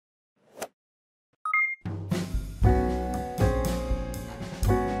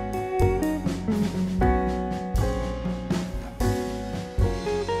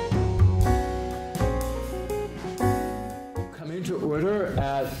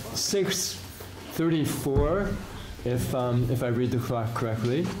6:34, if I read the clock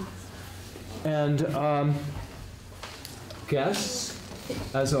correctly. And guests,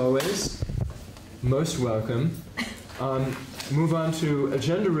 as always, most welcome. Move on to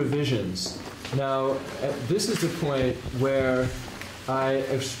agenda revisions. Now, this is the point where I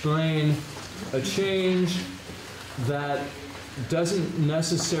explain a change that doesn't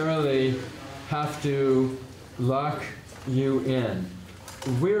necessarily have to lock you in.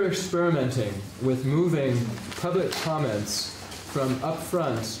 We're experimenting with moving public comments from up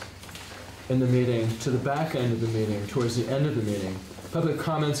front in the meeting to the back end of the meeting, towards the end of the meeting. Public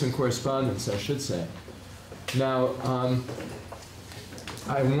comments and correspondence, I should say. Now,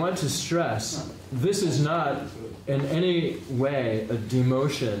 I want to stress, this is not in any way a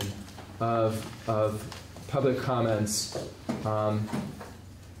demotion of public comments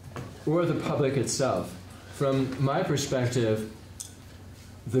or the public itself. From my perspective,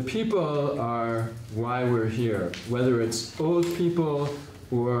 the people are why we're here, whether it's old people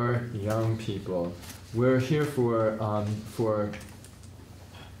or young people. We're here for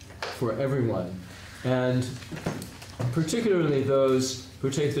everyone, and particularly those who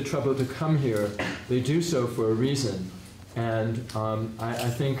take the trouble to come here. They do so for a reason, and I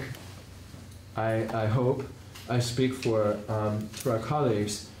think, I hope, I speak for our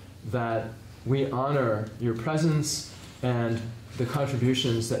colleagues that we honor your presence and the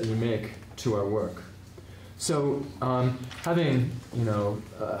contributions that you make to our work. So, having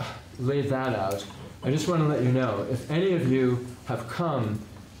laid that out, I just want to let you know, if any of you have come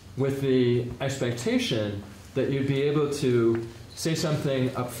with the expectation that you'd be able to say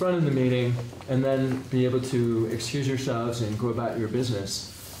something up front in the meeting and then be able to excuse yourselves and go about your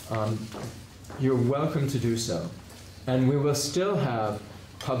business, you're welcome to do so. And we will still have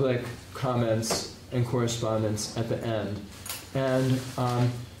public comments and correspondence at the end. And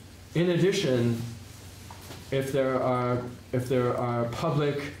in addition, if there are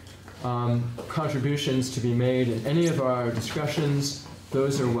public contributions to be made in any of our discussions,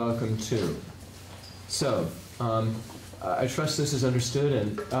 those are welcome too. So, I trust this is understood.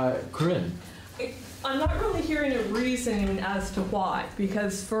 And Corinne? I'm not really hearing a reasoning as to why,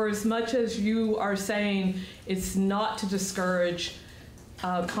 because for as much as you are saying it's not to discourage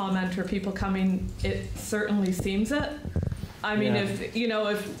comment or people coming, it certainly seems it. I mean, yeah.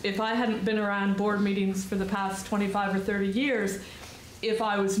 if I hadn't been around board meetings for the past 25 or 30 years, if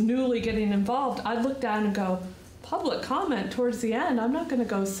I was newly getting involved, I'd look down and go, public comment towards the end, I'm not going to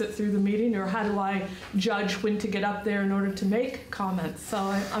go sit through the meeting, or how do I judge when to get up there in order to make comments? So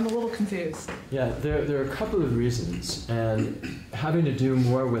I'm a little confused. Yeah, there are a couple of reasons, and having to do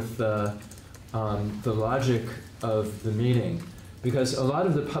more with the logic of the meeting, because a lot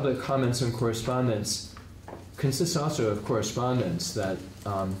of the public comments and correspondence consists also of correspondence that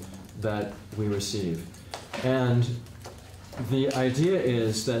we receive. And the idea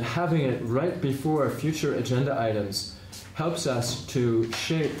is that having it right before future agenda items helps us to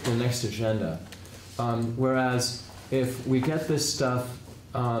shape the next agenda. Whereas if we get this stuff,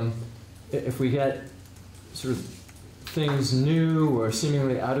 if we get sort of things new or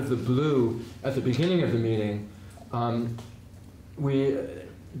seemingly out of the blue at the beginning of the meeting,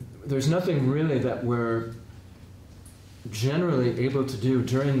 there's nothing really that we're generally able to do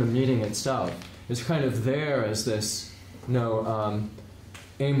during the meeting itself. It's kind of there as this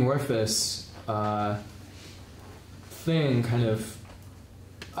amorphous thing, kind of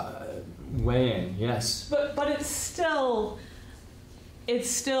weighing. Yes. But it's still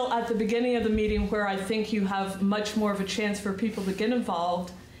at the beginning of the meeting where I think you have much more of a chance for people to get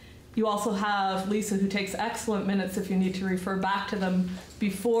involved. You also have Lisa, who takes excellent minutes if you need to refer back to them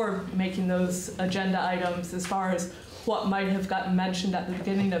before making those agenda items, as far as what might have gotten mentioned at the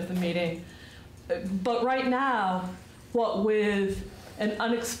beginning of the meeting. But right now, what with an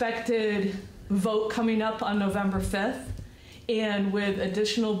unexpected vote coming up on November 5th, and with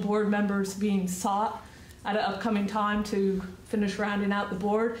additional board members being sought at an upcoming time to finish rounding out the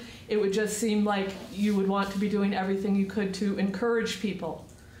board, it would just seem like you would want to be doing everything you could to encourage people.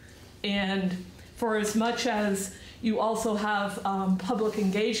 And for as much as you also have public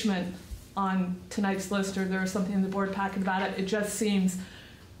engagement on tonight's list, or there is something in the board packet about it, it just seems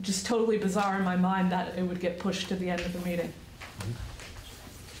just totally bizarre in my mind that it would get pushed to the end of the meeting.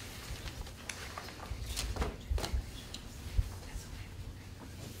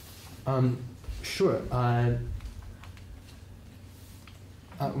 Sure.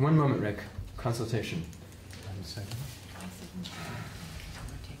 One moment, Rick. Consultation. 1 second.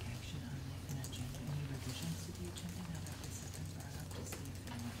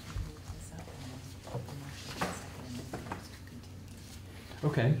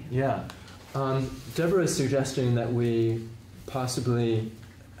 Okay, yeah. Deborah is suggesting that we possibly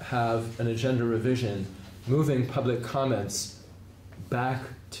have an agenda revision, moving public comments back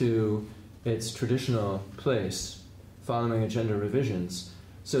to its traditional place following agenda revisions,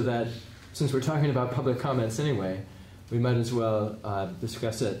 so that since we're talking about public comments anyway, we might as well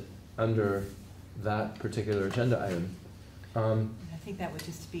discuss it under that particular agenda item. I think that would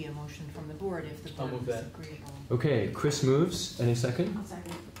just be a motion from the board if the I'll board move was that. agreeable. Okay, Chris moves. Any second? I'll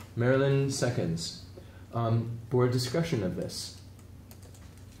second. Marilyn seconds. Board discussion of this.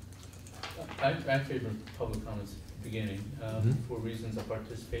 I favor public comments at the beginning Mhm. for reasons of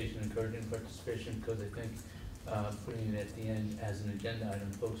participation, encouraging participation, because I think putting it at the end as an agenda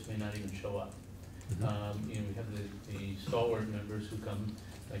item, folks may not even show up. Mhm. We have the stalwart members who come,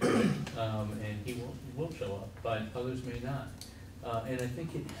 like Rick, and he will show up, but others may not. And I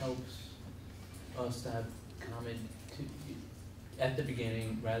think it helps us to have comment at the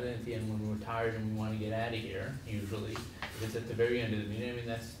beginning rather than at the end when we're tired and we want to get out of here, usually. If it's at the very end of the meeting, I mean,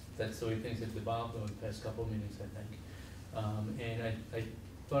 that's the way things have developed over the past couple of meetings, I think. And I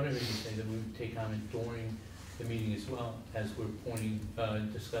thought I heard you say that we would take comment during the meeting as well as we're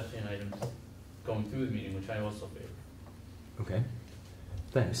discussing items going through the meeting, which I also favor. Okay,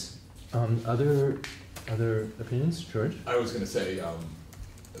 thanks. Other opinions, George? I was going to say,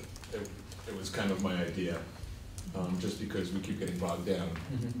 it was kind of my idea, just because we keep getting bogged down.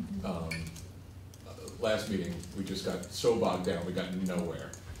 Last meeting, we just got so bogged down, we got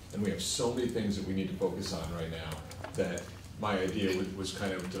nowhere. And we have so many things that we need to focus on right now that my idea was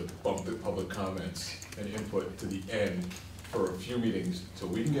kind of to bump the public comments and input to the end for a few meetings so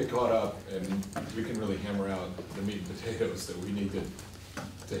we can get caught up and we can really hammer out the meat and potatoes that we need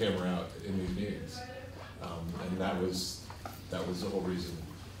to hammer out in these meetings. And that was the whole reason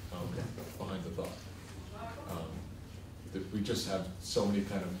behind the thought. That we just have so many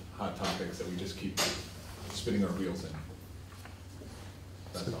kind of hot topics that we just keep spinning our wheels in.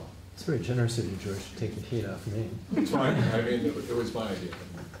 That's all. It's very generous of you, George, to take the heat off me. It's fine. I mean, it was my idea.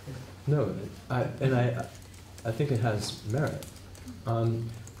 No, I think it has merit.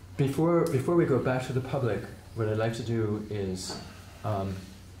 Before we go back to the public, what I'd like to do is, are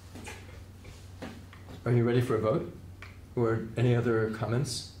you ready for a vote? Or any other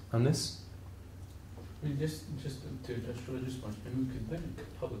comments on this? I mean, just to address George's point, I mean, we could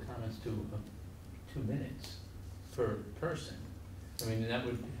limit public comments to 2 minutes per person. I mean, that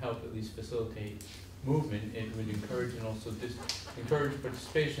would help at least facilitate movement. It would encourage and also encourage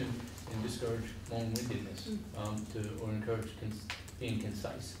participation and discourage long-windedness, or encourage being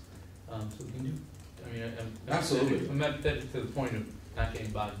concise. So we can do. I mean, Absolutely. I'm not to the point of not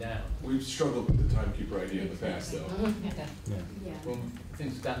getting bogged down. We've struggled with the timekeeper idea in the past, though. Yeah. Well, I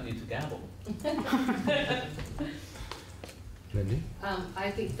think Scott needs a gavel. Lindy?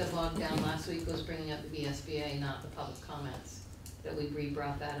 I think the bog down last week was bringing up the VSBA, not the public comments. That we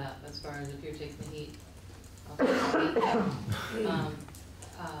brought that up as far as if you're taking the heat.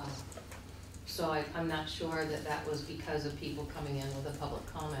 So I'm not sure that was because of people coming in with a public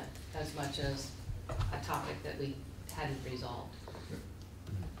comment as much as a topic that we hadn't resolved.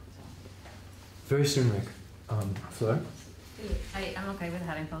 Very soon, Rick. Fleur? I'm okay with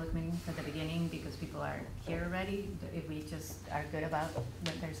having public meetings at the beginning because people are here already. If we just are good about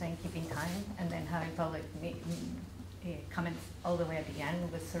what they're saying, keeping time, and then having public comments all the way at the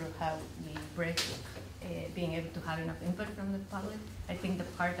end was sort of how we bridge being able to have enough input from the public. I think the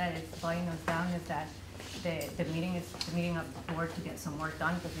part that is slowing us down is that the meeting of the board to get some work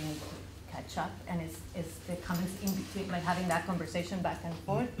done because we need to catch up, and it's the comments in between, like having that conversation back and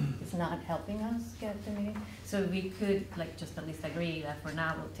forth is not helping us get the meeting. So we could just at least agree that for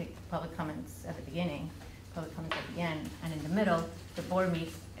now we'll take public comments at the beginning, public comments at the end, and in the middle, the board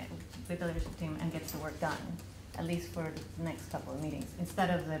meets with the leadership team and gets the work done, at least for the next couple of meetings, instead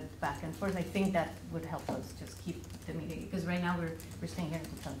of the back and forth. I think that would help us just keep the meeting, because right now we're staying here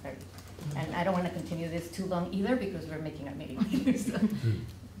until 10:30. And I don't want to continue this too long either, because we're making our meeting later. So.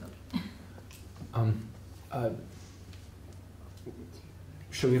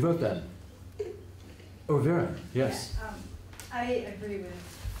 Shall we vote then? Oh, Vera, yes. Yeah, I agree with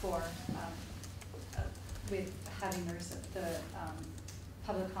with having the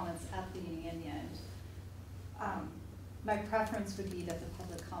public comments at the beginning and the end. My preference would be that the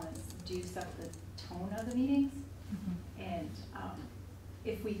public comments do set the tone of the meetings, and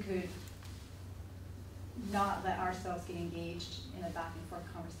if we could not let ourselves get engaged in a back and forth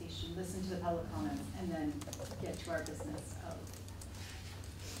conversation, listen to the public comments, and then get to our business of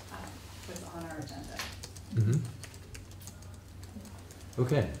what's on our agenda.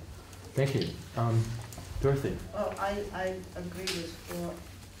 Okay, thank you. Dorothy? Well, I agree with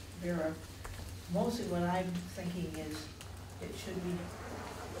Vera. Mostly what I'm thinking is it should be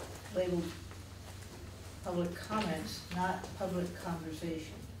labeled public comments, not public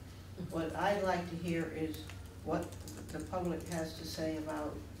conversation. What I'd like to hear is what the public has to say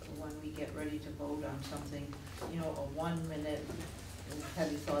about when we get ready to vote on something, you know, a 1 minute,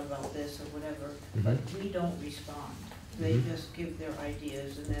 have you thought about this or whatever, but we don't respond. They just give their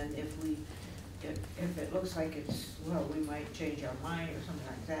ideas, and then if it looks like it's, well, we might change our mind or something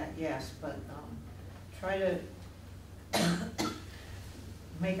like that, yes, but try to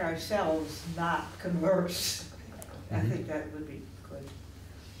make ourselves not converse. I think that would be good.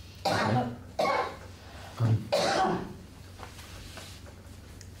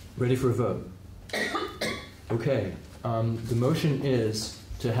 Ready for a vote? Okay. The motion is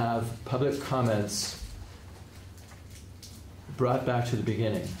to have public comments brought back to the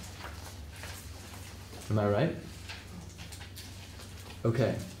beginning. Am I right?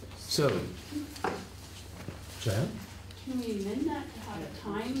 Okay. So, Jaya? Can we amend that to have a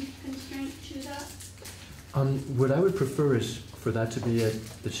time constraint to that? What I would prefer is for that to be at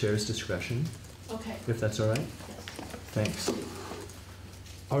the chair's discretion, Okay. if that's all right. Yes. Thanks.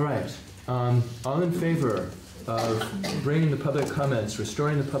 All right. All in favor of bringing the public comments,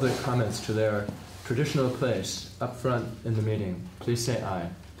 restoring the public comments to their traditional place up front in the meeting, please say aye.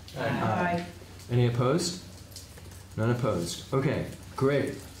 Aye. Any opposed? None opposed. Okay,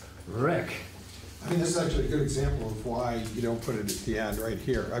 great. Rick. I mean, this is actually a good example of why you don't put it at the end right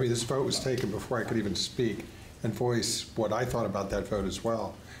here. I mean, this vote was taken before I could even speak and voice what I thought about that vote as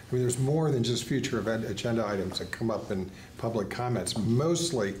well. I mean, there's more than just future event agenda items that come up in public comments.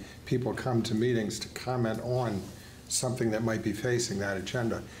 Mostly, people come to meetings to comment on something that might be facing that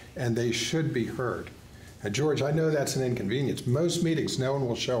agenda, and they should be heard. And George, I know that's an inconvenience. Most meetings, no one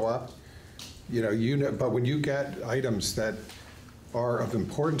will show up. You know, but when you get items that are of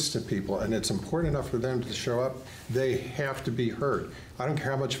importance to people, and it's important enough for them to show up, they have to be heard. I don't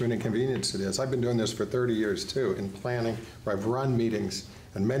care how much of an inconvenience it is. I've been doing this for 30 years too, in planning, where I've run meetings,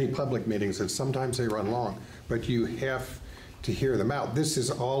 and many public meetings, and sometimes they run long, but you have to hear them out. This is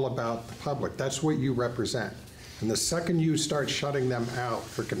all about the public. That's what you represent. And the second you start shutting them out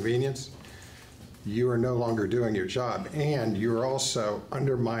for convenience, you are no longer doing your job, and you're also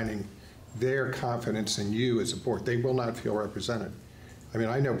undermining their confidence in you as a board. They will not feel represented. I mean,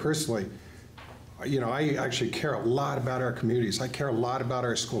 I know personally, you know, I actually care a lot about our communities. I care a lot about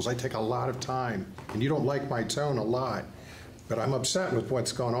our schools. I take a lot of time, and you don't like my tone a lot, but I'm upset with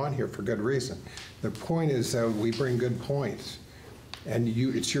what's going on here for good reason. The point is, though, we bring good points, and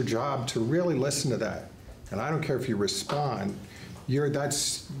it's your job to really listen to that. And I don't care if you respond,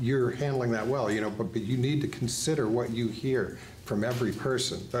 you're handling that well, you know, but you need to consider what you hear from every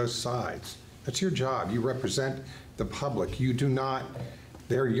person, both sides. That's your job. You represent the public. You do not,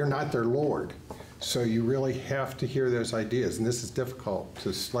 you're not their lord. So you really have to hear those ideas, and this is difficult,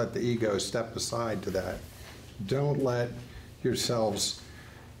 to let the ego step aside to that. Don't let yourselves,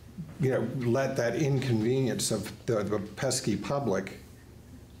 you know, let that inconvenience of the pesky public,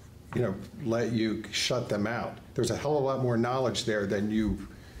 you know, let you shut them out. There's a hell of a lot more knowledge there than you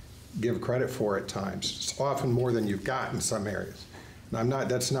give credit for at times. It's often more than you've got in some areas. And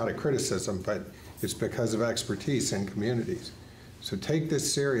that's not a criticism, but it's because of expertise in communities. So take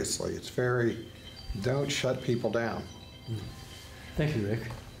this seriously. Don't shut people down. Thank you,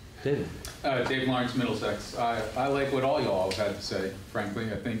 Rick. David. Dave Lawrence, Middlesex. I like what all y'all have had to say, frankly.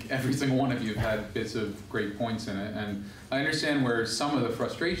 I think every single one of you have had bits of great points in it. And I understand where some of the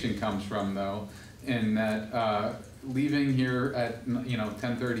frustration comes from, though, in that leaving here at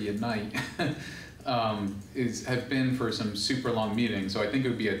 10:30 at night have been for some super long meetings. So I think it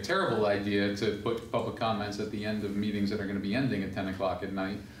would be a terrible idea to put public comments at the end of meetings that are going to be ending at 10 o'clock at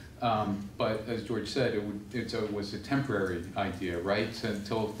night. But as George said, it was a temporary idea, right?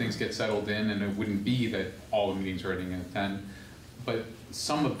 Until things get settled in, and it wouldn't be that all the meetings are ending at 10. But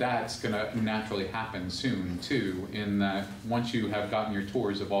some of that's going to naturally happen soon, too, in that once you have gotten your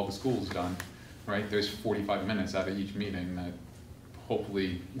tours of all the schools done, right, there's 45 minutes out of each meeting that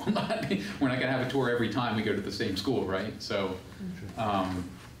hopefully will not be, we're not going to have a tour every time we go to the same school, right? So, I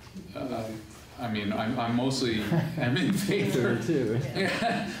mean, I'm mostly in favor. Too.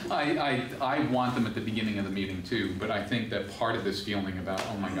 I want them at the beginning of the meeting too, but I think that part of this feeling about,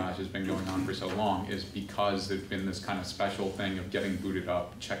 oh my gosh, it's been going on for so long, is because there's been this kind of special thing of getting booted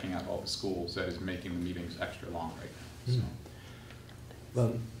up, checking out all the schools, that is making the meetings extra long right now. So.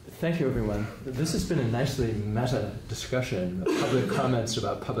 Well, thank you, everyone. This has been a nicely meta discussion of public comments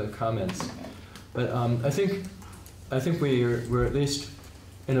about public comments. But I think we're at least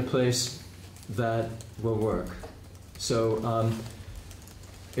in a place that will work. So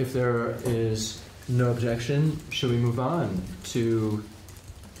if there is no objection, should we move on to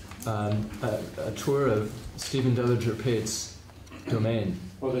a tour of Stephen Dellinger Pate's domain?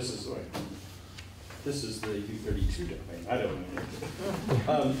 Well, this is the U32 domain. I don't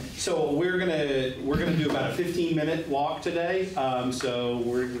know. So we're gonna do about a 15-minute walk today. So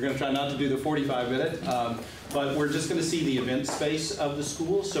we're gonna try not to do the 45-minute, but we're just gonna see the event space of the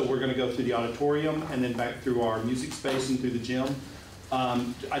school. So we're gonna go through the auditorium and then back through our music space and through the gym.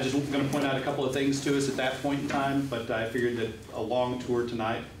 I just going to point out a couple of things to us at that point in time, but I figured that a long tour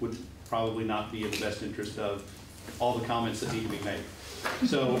tonight would probably not be in the best interest of all the comments that need to be made.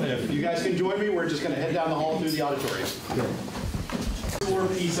 So if you guys can join me, we're just going to head down the hall through the auditorium. Tour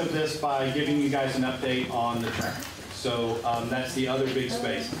piece of this by giving you guys an update on the track. So that's the other big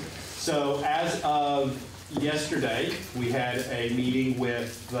space. So as of yesterday, we had a meeting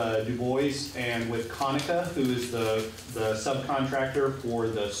with Du Bois and with Konica, who is the subcontractor for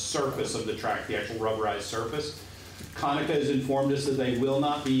the surface of the track, the actual rubberized surface. Konica has informed us that they will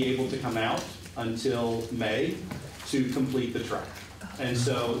not be able to come out until May to complete the track. And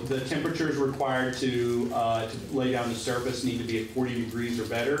so the temperatures required to lay down the surface need to be at 40 degrees or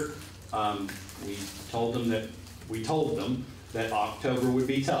better. We told them that October would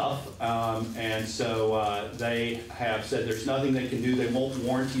be tough, and so they have said there's nothing they can do. They won't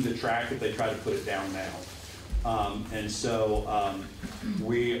warranty the track if they try to put it down now. And so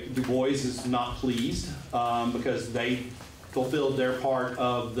Du Bois is not pleased because they fulfilled their part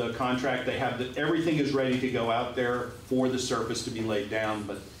of the contract. They have everything is ready to go out there for the surface to be laid down,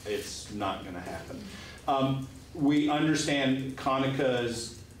 but it's not going to happen. We understand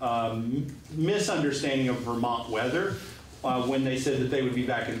Konica's misunderstanding of Vermont weather when they said that they would be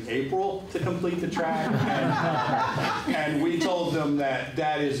back in April to complete the track. And we told them that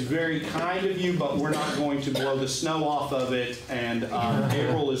that is very kind of you, but we're not going to blow the snow off of it, and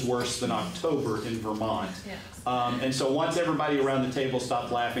April is worse than October in Vermont. Yes. And so once everybody around the table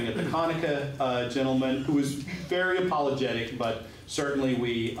stopped laughing at the Konica gentleman, who was very apologetic, but certainly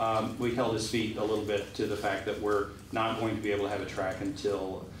we held his feet a little bit to the fact that we're not going to be able to have a track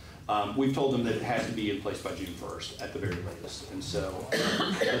until we've told them that it has to be in place by June 1st at the very latest. And so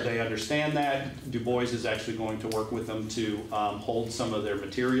they understand that. Du Bois is actually going to work with them to hold some of their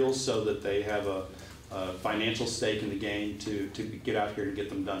materials so that they have a financial stake in the game to get out here and get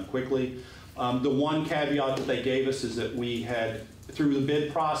them done quickly. The one caveat that they gave us is that we had, through the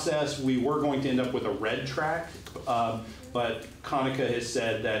bid process, we were going to end up with a red track, but Konica has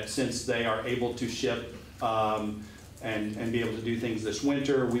said that since they are able to ship and be able to do things this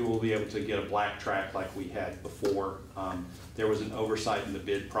winter, we will be able to get a black track like we had before. There was an oversight in the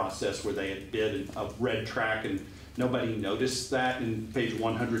bid process where they had bid a red track and nobody noticed that in page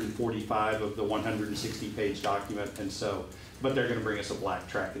 145 of the 160-page document, and so, but they're going to bring us a black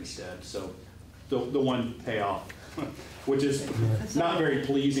track instead. So the one payoff, which is not very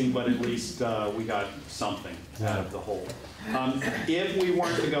pleasing, but at least we got something out of the whole. If we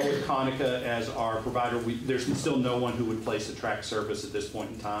weren't to go with Konica as our provider, there's still no one who would place a track surface at this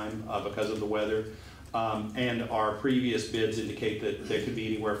point in time because of the weather. And our previous bids indicate that there could be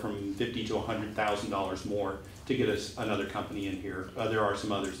anywhere from $50,000 to $100,000 more to get us another company in here. There are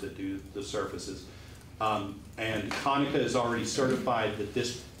some others that do the surfaces. And Konica is already certified that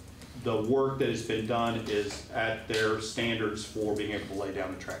the work that has been done is at their standards for being able to lay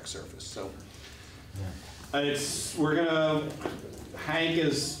down a track surface. So Hank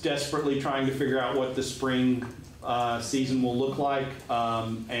is desperately trying to figure out what the spring season will look like,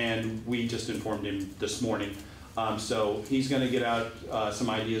 and we just informed him this morning. So he's going to get out some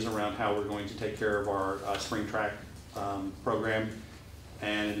ideas around how we're going to take care of our spring track program.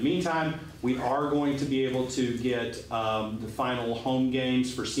 And in the meantime, we are going to be able to get the final home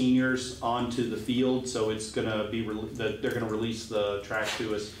games for seniors onto the field. So it's going to be they're going to release the track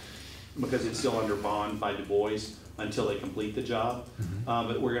to us because it's still under bond by Du Bois until they complete the job.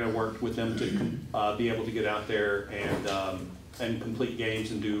 But we're going to work with them to be able to get out there and complete games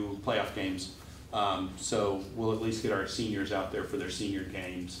and do playoff games. So we'll at least get our seniors out there for their senior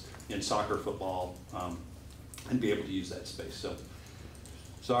games in soccer, football, and be able to use that space. So.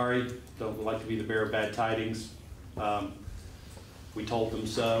 Sorry, don't like to be the bearer of bad tidings. We told them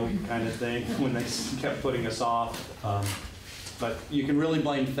so, kind of thing, when they kept putting us off. But you can really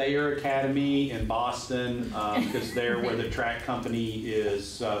blame Thayer Academy in Boston because they're where the track company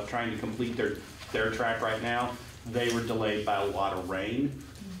is trying to complete their track right now. They were delayed by a lot of rain.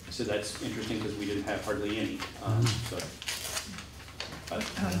 So that's interesting because we didn't have hardly any.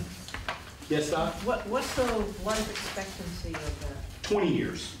 Yes, Doc? What's the life expectancy of that? 20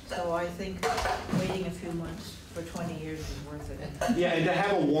 years. So I think waiting a few months for 20 years is worth it. Yeah, and to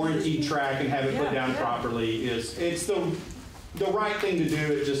have a warranty track and have it put Yeah, down yeah. properly it's the right thing to do,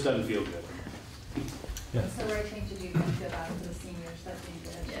 it just doesn't feel good. Yeah. It's the right thing to do to feel bad for the seniors that didn't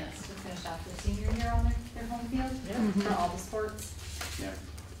get a chance to finish out their senior year on their home field for all the sports. Yeah.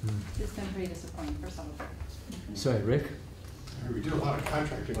 It's been pretty disappointing for some of them. Sorry, Rick? We do a lot of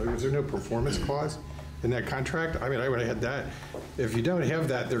contracting. Like, was there no performance clause in that contract? I mean, I would have had that. If you don't have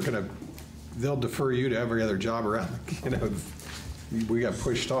that, they'll defer you to every other job around, you know. We got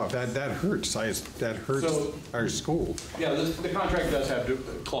pushed off. That hurts. That hurts So- our school. Yeah, the contract does have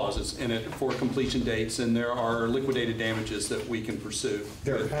clauses in it for completion dates, and there are liquidated damages that we can pursue.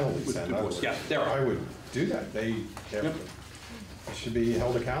 There are with- penalties with then, Du Bois. in other words. Yeah, there I are. would do that. They Yep. should be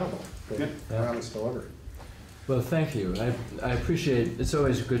held accountable for Yep. promise delivered. Well, thank you. I appreciate, it's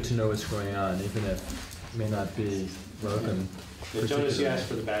always good to know what's going on, even if it may not be welcome. Yeah, Jonas, you particularly. asked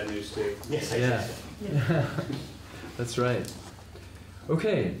for the bad news too. Yes, Yeah. That's right.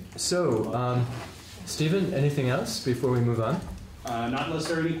 Okay, so, Stephen, anything else before we move on? Not unless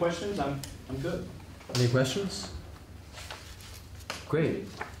there are any questions, I'm good. Any questions? Great.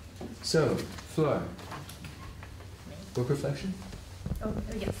 So, Flora, book reflection? Oh,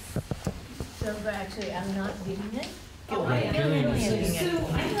 yes. So, but actually, I'm not reading it. Oh, Right, I am. Gillian is reading So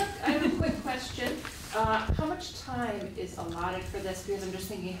it. I have a quick question. How much time is allotted for this? Because I'm just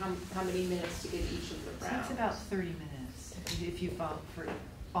thinking how many minutes to get each of the So rounds. it's about 30 minutes if you fall for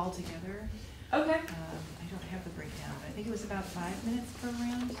all together. Okay. I don't have the breakdown, but I think it was about 5 minutes per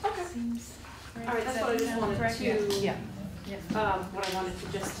round. Okay. Seems right. All right, that's Does what I that just sound wanted correct? to, Yeah. what I wanted to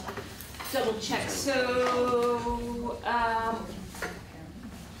just double check. So,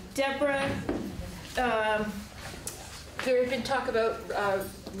 Deborah, there had been talk about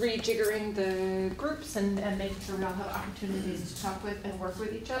rejiggering the groups and making sure we all have opportunities to talk with and work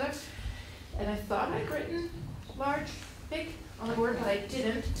with each other. And I thought I'd written big on the board, but I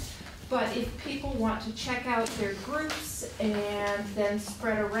didn't. But if people want to check out their groups and then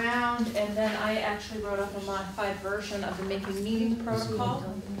spread around, and then I actually wrote up a modified version of the making meeting protocol.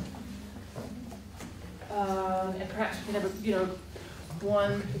 And perhaps we can have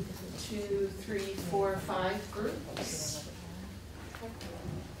 1, 2, 3, 4, 5 groups.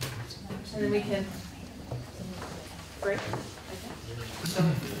 And then we can break. So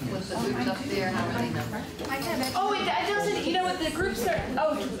with the groups up there, how many numbers? Oh, it doesn't, you know what, the groups are,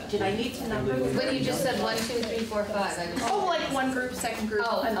 did I need to number? When you just said 1, 2, 3, 4, 5, I just. Oh, like one group, second group.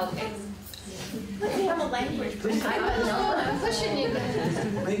 Oh, and- okay. I'm a language person. I don't know, I'm pushing you.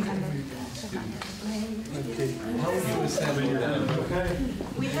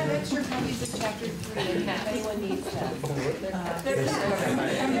 We have extra copies of chapter 3 if anyone needs them.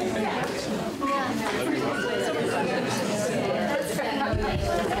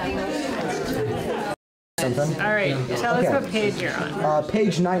 Something? All right, tell us what page you're on.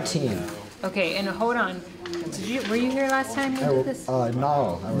 Page 19. Okay, and hold on. Were you here last time we did this?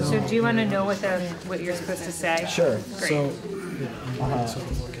 No. I was So do you want to know what you're supposed to say? Sure. Great. So,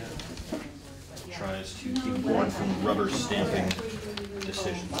 Tries to keep one from rubber stamping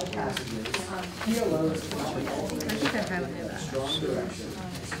decisions.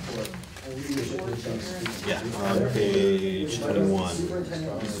 Yeah, on page 21.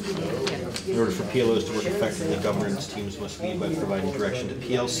 In order for PLOs to work effectively, governance teams must lead by providing direction to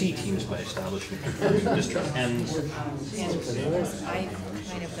PLC teams by establishing district ends. I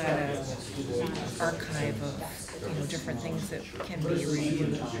kind of got an archive of different things that can be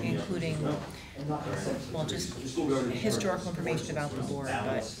reviewed, including, well, just historical information about the board,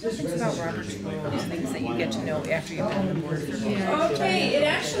 but things about Robert's rules, things that you get to know after you've been on the board for years. Okay, it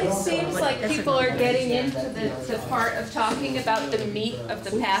actually seems like people are getting into the part of talking about the meat of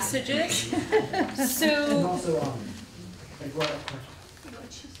the passages. So,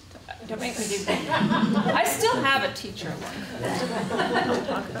 don't make me do that. I still have a teacher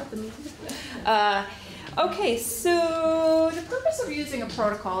one. Okay, so the purpose of using a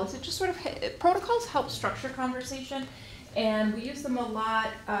protocol is it just sort of, protocols help structure conversation, and we use them a lot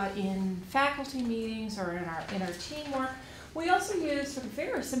in faculty meetings or in our teamwork. We also use sort of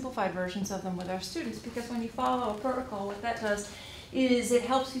very simplified versions of them with our students, because when you follow a protocol, what that does is it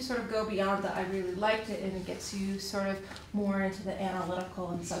helps you sort of go beyond the I really liked it, and it gets you sort of more into the analytical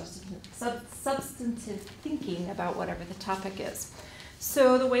and substantive thinking about whatever the topic is.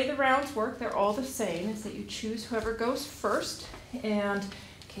 So the way the rounds work, they're all the same, is that you choose whoever goes first, and in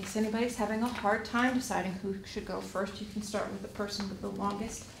case anybody's having a hard time deciding who should go first, you can start with the person with the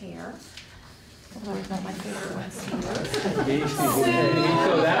longest hair. Although it's not my favorite ones to use.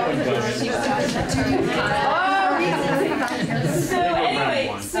 So that one goes. All So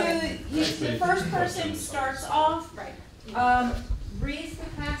anyway, so the first person starts off, reads the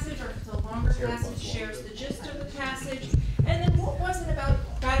passage, or if it's a longer passage, shares the gist of the passage, and then what was it about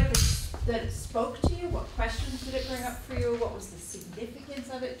it that spoke to you? What questions did it bring up for you? What was the significance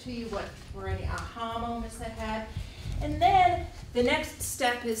of it to you? What were any aha moments that had? And then the next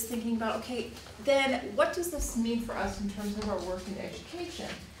step is thinking about, okay, then what does this mean for us in terms of our work in education?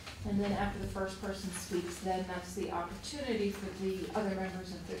 And then after the first person speaks, then that's the opportunity for the other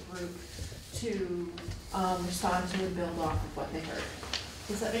members of the group to respond to and build off of what they heard.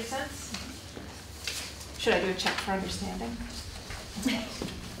 Does that make sense? Should I do a check for understanding?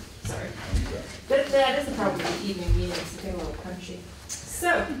 Sorry. But that is the problem with evening meetings, they're a little crunchy.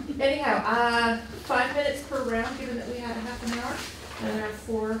 So, anyhow, 5 minutes per round, given that we had a half an hour, and there are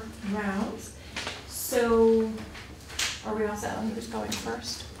 4 rounds. So, are we all set on who's going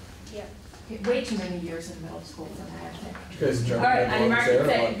first? Yeah. Okay, way too many years in middle school for that, I think. You guys jump All right, in on your mark, once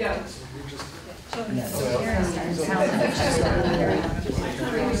set, go.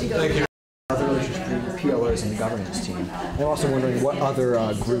 Thank you. Other relations between PLOs and the governance team. I'm also wondering what other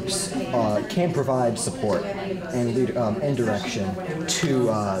groups can provide support and lead and direction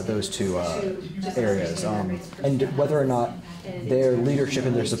to those two areas, and whether or not their leadership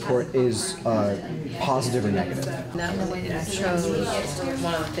and their support is positive or negative. Now I chose,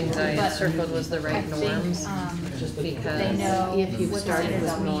 one of the things I circled was the right norms, because if you've started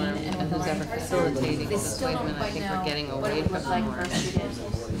with norms and who's ever facilitating displacement, I think we're getting away from norms.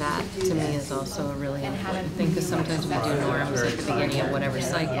 That to me is also a really important thing, because sometimes we do norms at the beginning of whatever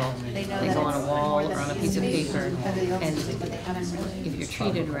cycle. They go on a wall or on a piece of paper, and if you're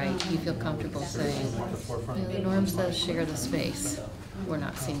treated right, you feel comfortable saying, the norm says share the space. We're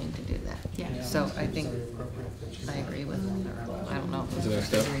not seeming to do that. Yeah. So I think I agree with, I don't know. What's the next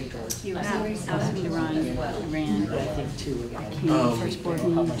step? Asked me to ran the first board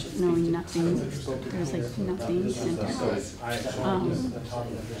meeting knowing nothing. There was like nothing sent out.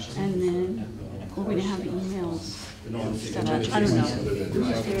 And then we're going to have emails. I don't know.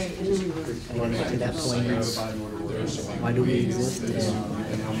 To that point, why do we exist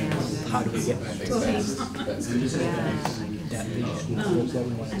and how do we get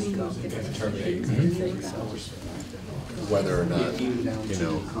Whether or not,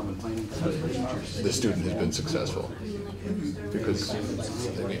 the student has been successful. Because, I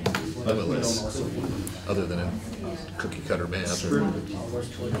mean, limitless, other than in cookie cutter math. So,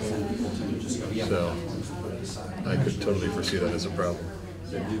 I could totally foresee that as a problem.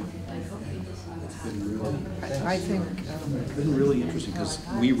 I think it's been really interesting because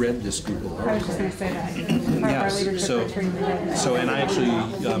we read this Google article. I was just going to say that. Yes. So, and I actually,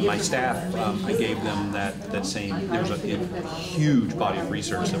 my staff, I gave them that same. There was a huge body of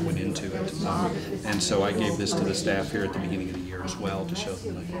research that went into it, and so I gave this to the staff here at the beginning of the year as well to show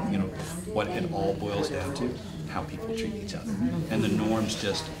them, what it all boils down to. How people treat each other, and the norms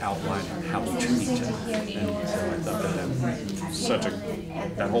just outline how we treat each other. And so I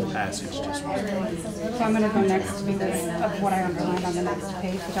thought that whole passage just was. So I'm going to go next because of what I underlined on the next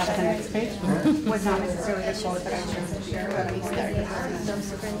page, the top of the next page, was not necessarily the quote that I chose to share, but we started Some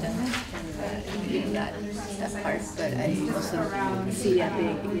superintendent in that part, but I also see that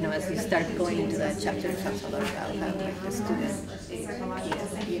big, as you start going into that chapter, it talks a lot about how the student, the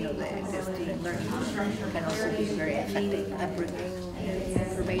student learning can also be very effective at bringing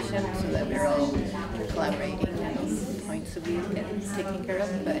information so that we're all collaborating and points of view and taken care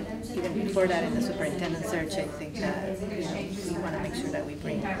of. But even before that, in the superintendent search, I think that we want to make sure that we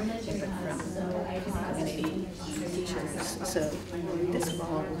bring input from community teachers. So this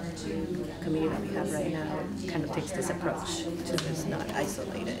small committee that we have right now kind of takes this approach to this, not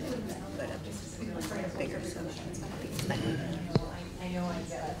isolated, but bigger. So it's nice.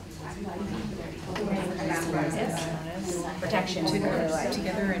 Protection to go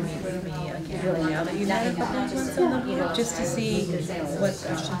together and meet with me again. Really, now that you've had a couple of months on the board, just to see what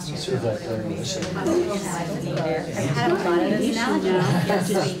questions you have, what information is needed. I had a lot of this now.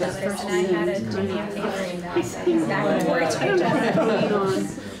 Just the first and I had it to me exactly where it's going to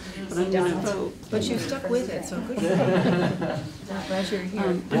but I'm going to vote. But you stuck with it, so good for you. I'm glad you're here.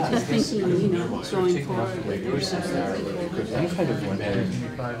 I'm just thinking, going forward. I'm kind of wondering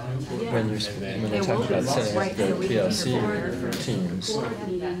when you talk about setting up the PLC teams,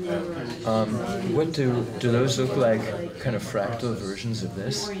 what do those look like? Kind of fractal versions of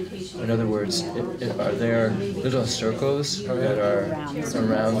this? In other words, are there little circles that are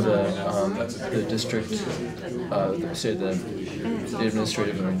around the district, say the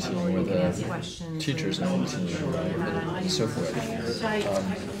administrative learning team or the teachers learning team, right, and so forth?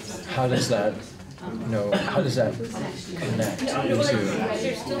 How does that how does that connect into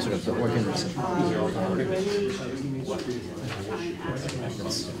sort of the organism?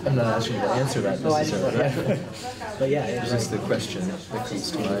 I'm not asking you to answer that necessarily, but yeah, it's just the question that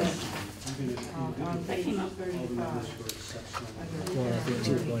comes to mind. Well, I think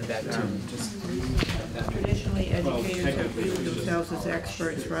too, going back to traditionally educators have viewed themselves as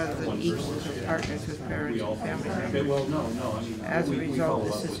experts rather than equals or partners with parents and family members. As a result,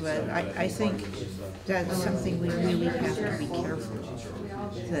 this has led, I think that's something we really have to be careful of.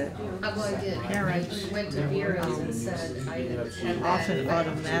 The parents often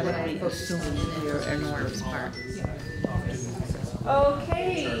automatically assume they're enormous part.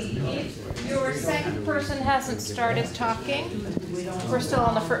 Okay, if your second person hasn't started talking, we're still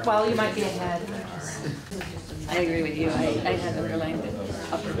on the first, well, you might be ahead. I agree with you. I had underlined the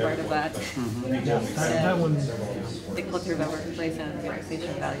upper part of that. That one. The culture of our workplace and the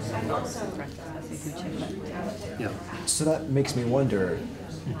organization values and practice has a huge impact. Yeah. So that makes me wonder,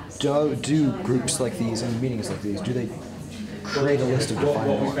 do groups like these and meetings like these, do they create a list of defined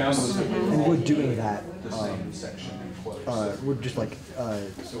norms? And would doing that, would just like,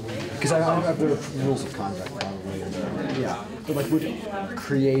 because I have the rules of conduct probably, yeah, but like would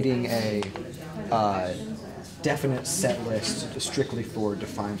creating a definite set list strictly for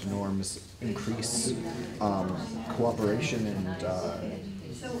defined norms increase cooperation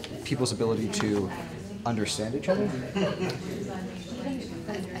and people's ability to understand each other?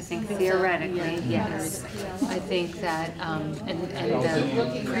 I think theoretically, yes. I think that, and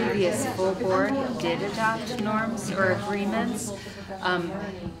the previous full board did adopt norms or agreements.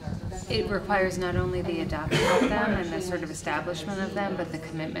 It requires not only the adoption of them and the sort of establishment of them, but the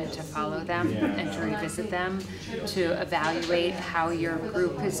commitment to follow them and to revisit them, to evaluate how your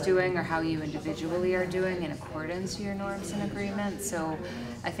group is doing or how you individually are doing in accordance to your norms and agreements. So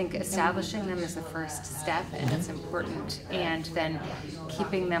I think establishing them is the first step, and it's important, and then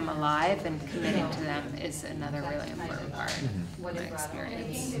keeping them alive and committing to them is another really important part of my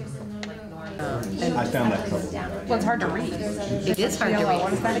experience. I found that trouble. Well, it's hard to read. It is hard to read.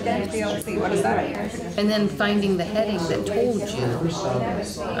 What is that again? PLC, what is that? And then finding the heading that told you.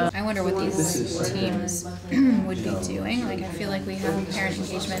 I wonder what these teams would be doing. Like, I feel like we have parent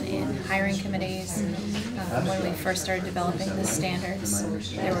engagement in hiring committees. When we first started developing the standards,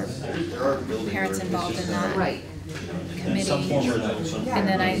 there were parents involved in that committee. And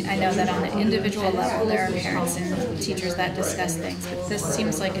then I know that on the individual level, there are parents and teachers that discuss things. But this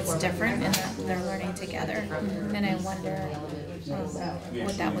seems like it's different in that they're learning together. And I wonder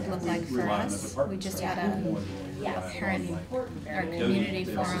what that would look like for us. We just had a parent or community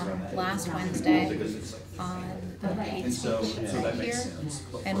forum last Wednesday on hate speech here,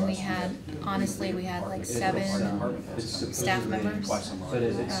 and we had, honestly, we had like 7 staff members,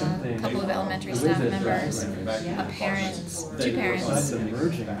 a couple of elementary staff members, a parent, 2 parents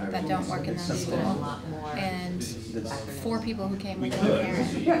that don't work in that school, and 4 people who came with their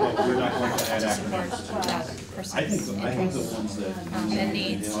parent to support that person's interests and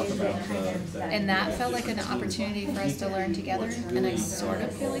needs. And that felt like an opportunity for us to learn together, and I sort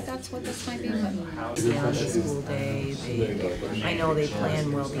of feel like that's what this might be. But Beyond the school day, I know they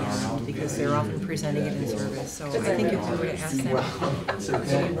plan well beyond because they're often presenting it in service. So I think if we were to ask them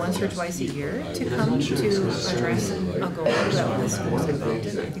maybe once or twice a year to come to address a goal that the schools involved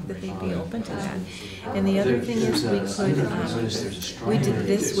in, I think that they'd be open to that. And the other thing is we did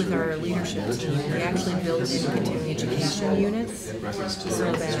this with our leadership team. We actually built in continuing education units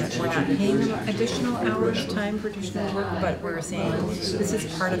so that we're not paying them additional hours, time for additional work, but we're saying this is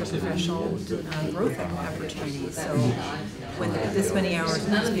part of the professional growth opportunity. So with this many hours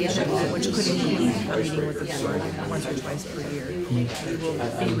in education, which could include a meeting with the board once or twice per year, we will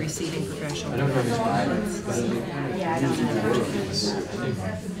be receiving professional development.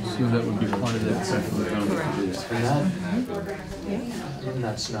 So that would be part of that second round. And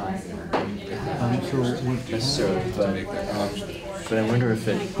that's not necessarily, but I wonder if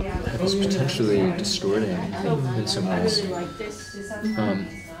it's potentially distorting in some ways.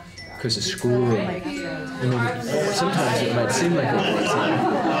 Because the school, sometimes it might seem like it is,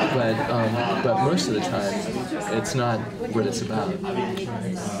 but most of the time, it's not what it's about.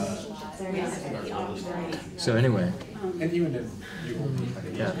 So anyway. And even if you won't be.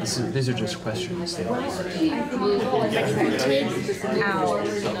 Yeah, these are just questions. Take out kind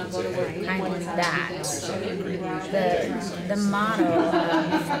of that, the model of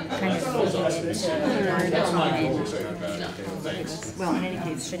kind of feeding into Well, in any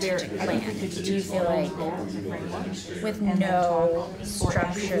case, strategic plan. Do you feel like with no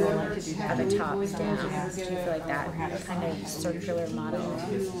structure of a top down, do you feel like that kind of circular model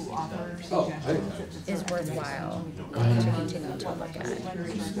is worthwhile to continue to look at?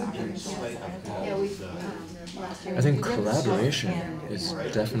 I think collaboration is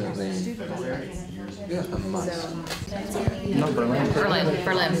definitely a must. Berlin.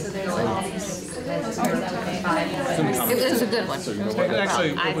 It was a good one.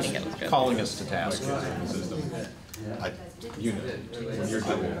 Actually, I think it was good. calling us to task. When you're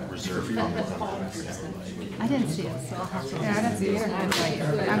doing reserve comment. I didn't see it, so I'll have to. Yeah, I didn't see it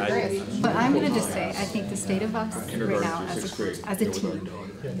either. I'm curious. But I'm going to just say, I think the state of us right now as a team,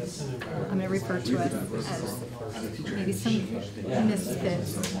 I'm going to refer to us as maybe some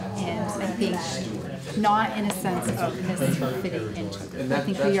misfits, and I think not in a sense of misfitting into it. I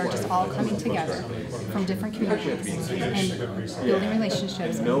think we are just all coming together from different communities and building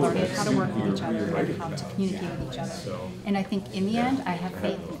relationships and learning how to work with each other and how to communicate with each other. And I think in the end, I have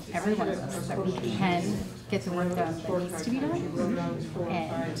faith in every one of us that we can get the work done that needs to be done.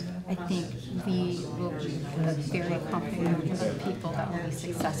 And I think we will be a very confident group of people that will be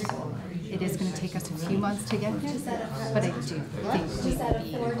successful. It is going to take us a few months to get there, but I do think we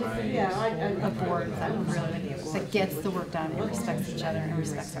will be a board that gets the work done and respects each other and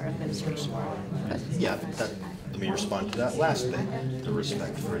respects our administration. Yeah, let me respond to that last thing. The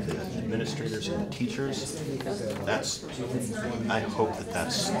respect for the administrators and the teachers. I hope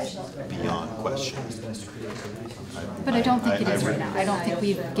that's beyond question. But I don't think it is right now. I don't think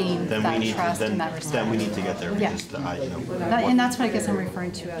we've gained that trust and that respect. Then we need to get there because and that's what I guess I'm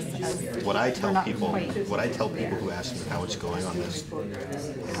referring to as what I tell people who ask me how it's going on this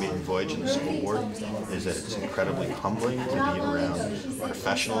maiden voyage in the school board is that it's incredibly humbling to be around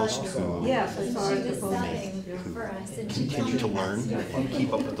professionals who continue to learn and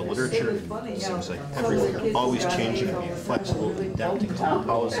keep up with the literature. It seems like everything are always changing and being flexible, adapting to new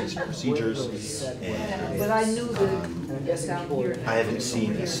policies and procedures. And I haven't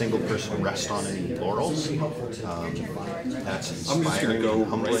seen a single person rest on any laurels. That's inspiring. I'm just going to go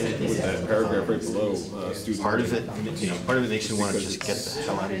humbling with that paragraph right below. Part of it makes me want to just get the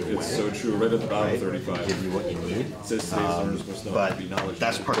hell out of your way. It's so true. Right at the bottom of 35. Give you what you need. But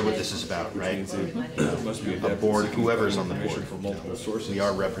that's part of what this is about, right? A board, whoever's on the board, we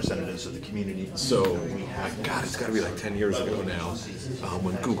are representatives of the community. So, God, it's got to be like 10 years ago now,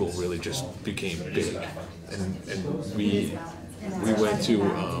 when Google really just became big, and we went to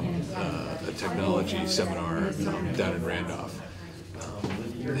a technology seminar down in Randolph,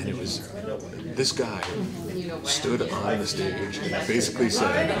 and it was this guy stood on the stage and basically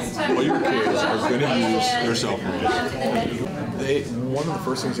said, all your kids are going to use their cell phones. One of the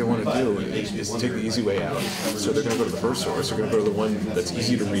first things they want to do is take the easy way out. So they're going to go to the first source. They're going to go to the one that's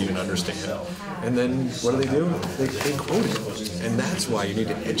easy to read and understand. And then what do? They quote it. And that's why you need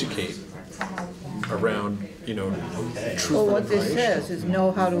to educate around, truth. Well, what this says is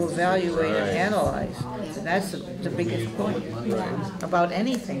know how to evaluate and analyze. And that's the biggest point about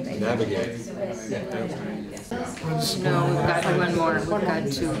anything they navigate. No, we've got one more. We've got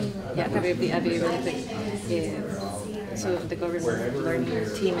two. Yeah, I'll be really quick. So the government learning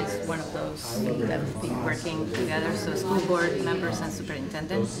team is one of those that have been working together. So school board members and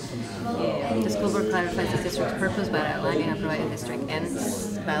superintendent. The school board clarifies the district's purpose by outlining and providing district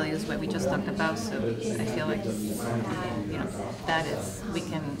ends, values, what we just talked about. So I feel like that is, we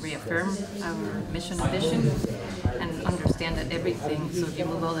can reaffirm our mission and vision and understand that everything. So if you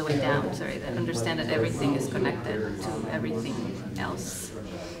move all the way down, that understand that everything is connected to everything else.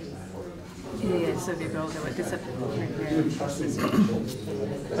 Yeah, so if you go there,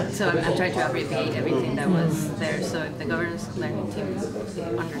 so I'm trying to abbreviate everything that was there. So if the governance learning team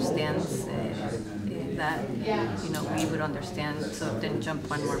understands that, we would understand. So then jump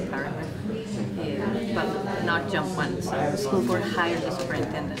one more paragraph, but not jump one. So the school board hired the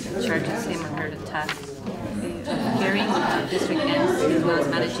superintendent and charges him or her the task carrying district ends as well as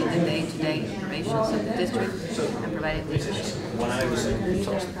managing the day-to-day operations of the district and providing leadership. When I was it's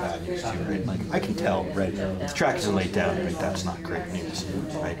also the bad news too, right? Like I can tell, right? The track isn't laid down, right? That's not great news,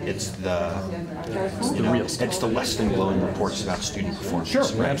 right? It's the real stuff. It's the less than glowing reports about student performance. Sure,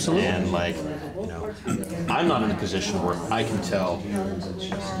 right? absolutely. And I'm not in a position where I can tell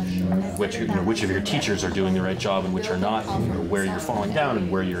which of your teachers are doing the right job and which are not, where you're falling down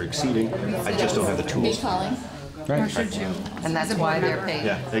and where you're exceeding. I just don't have the tools. Right. Or should you? And that's As a why board they're member. paid.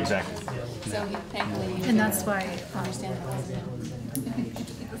 Yeah, exactly. So thankfully, and that's why, understandable.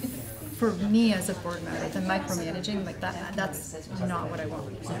 For me as a board member, the micromanaging, like that's not what I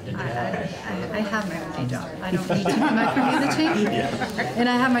want. I have my own day job. I don't need to be micromanaging. And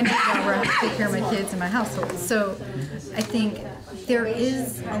I have my day job where I have to take care of my kids and my household. So I think there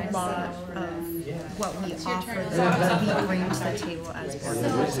is a lot of what we offer that we bring to the table as board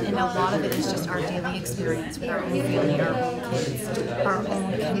members. And a lot of it is just our daily experience with our own family, our own kids, our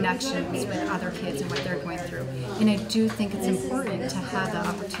own connections with other kids and what they're going through. And I do think it's important to have the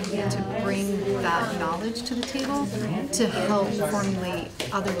opportunity to bring that knowledge to the table to help formulate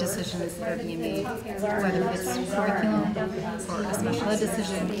other decisions that are being made, whether it's curriculum or a special ed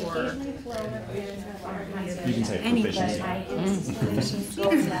decision or You can say proficiency.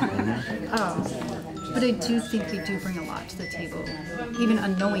 But I do think we do bring a lot to the table, even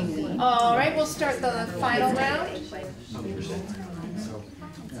unknowingly. All right, we'll start the final round.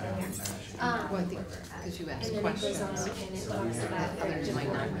 Well, I think because you asked questions that others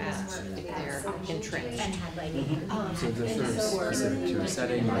might not ask if they're entrenched. So the first specific to a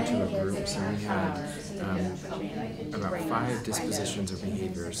setting or to a group, so we had about 5 dispositions or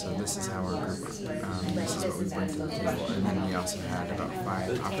behaviors, so this is how our group, this is what we bring to the table, and then we also had about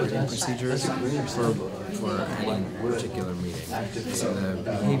 5 operating procedures for any particular meeting. So the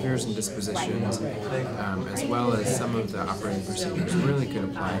behaviors and dispositions, as well as some of the operating procedures really could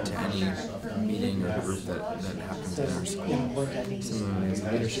apply to any meeting or group that happens in our school. Similarly, as a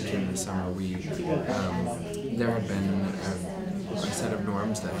leadership team this summer, there had been a set of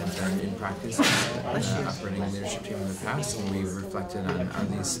norms that had been in practice operating a leadership team in the past, and we reflected on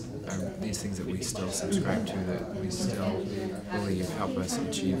these things that we still subscribe to, that we still believe help us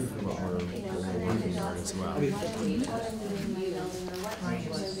achieve what we're working toward as well.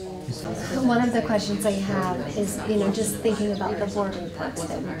 One of the questions I have is, just thinking about the board reports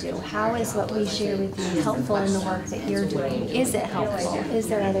that we do. How is what we share with you helpful in the work that you're doing? Is it helpful? Is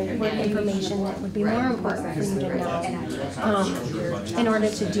there other information that would be more important for you to know in order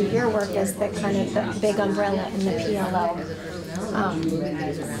to do your work as the kind of the big umbrella in the PLO?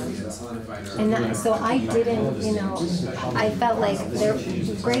 So I didn't, I felt like there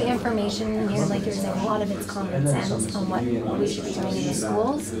was great information in here, like you're saying, a lot of it's common sense on what we should be doing in the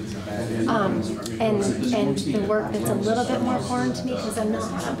schools. And the work that's a little bit more foreign to me, because I'm not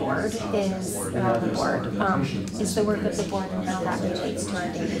on the board, is the work of the board and how that relates to our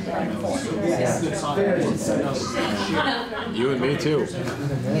day-to-day. You and me too.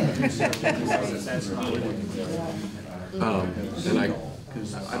 And I've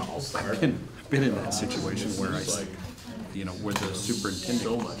been in that situation where where the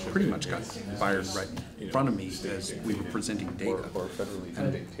superintendent pretty much got fired right in front of me as we were presenting data.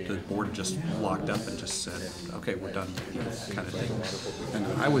 And the board just locked up and just said, okay, we're done, kind of thing. And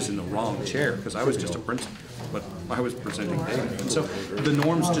I was in the wrong chair because I was just a principal, but I was presenting data. And so the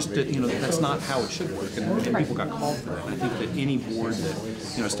norms just did, that's not how it should work. And people got called for that. And I think that any board that,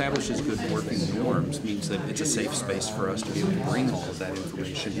 establishes good working norms means that it's a safe space for us to be able to bring all of that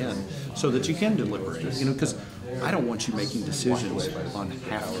information in so that you can deliberate, because I don't want you making decisions on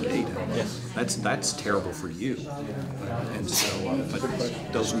half the data. That's terrible for you. And so, but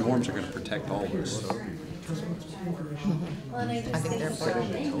those norms are going to protect all of us. So. I think they're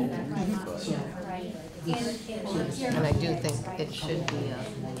important. And I do think it should be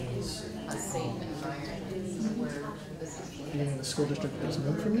a safe environment where being in the school district is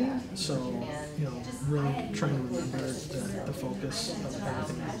new for me, so really trying to remember that the focus of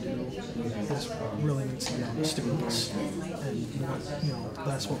everything I do is really needs to be on the students, and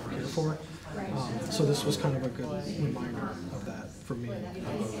that's what we're here for. So this was kind of a good reminder of that for me,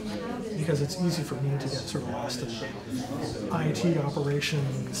 because it's easy for me to get sort of lost in IT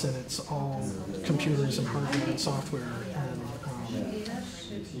operations, and it's all computers and hardware and software,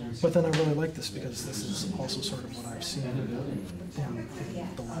 but then I really like this because this is also sort of what I've seen in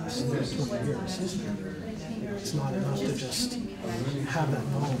the last 20 years. It's not enough to just have that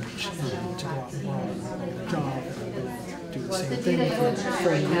knowledge and to go out and work a job and do the same thing for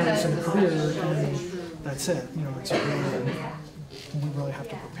 40 years in a career, and that's it. It's really, we really have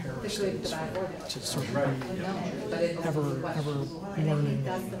to prepare our students to sort of be ever learning.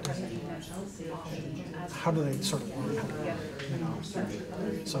 How do they sort of learn how to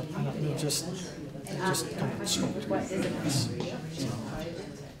learn, So I don't know, just kind of spoke to me.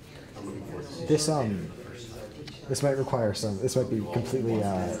 This might require this might be completely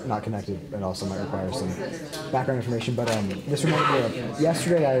not connected, and also might require some background information, but this reminded me of,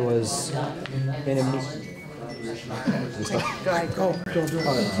 yesterday I was in a All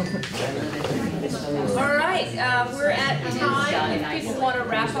right, we're at time. If people want to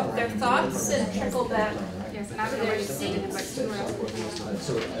wrap up their thoughts and trickle back to their seat. The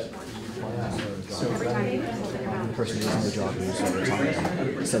person who was in the job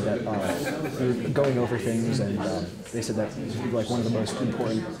who was said that we were going over things, and they said that like one of the most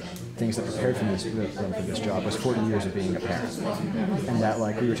important things that prepared them for this job was 40 years of being a parent, and that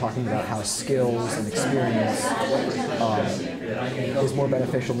like we were talking about how skills and experience is more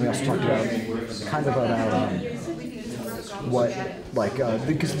beneficial. And we also talked about kind of about what like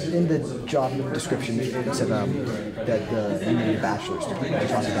because in the job description it said that you need a bachelor's degree. They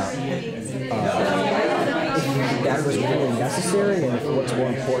talked about if that was really necessary, and if what's more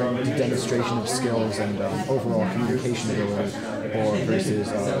important, demonstration of skills and overall communication ability, or versus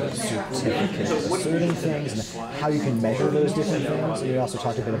certificate asserting things, and how you can measure those different things. And we also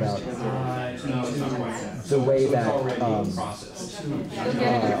talked a bit about the way that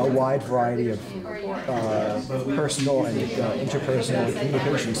a wide variety of personal and interpersonal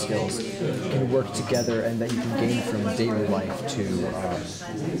communication skills can work together, and that you can gain from daily life to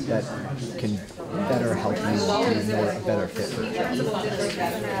that can better help you be a better fit for the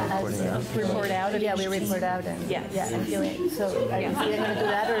job. Report out? Yeah, we report out. And yeah, I feel it. So are you going to do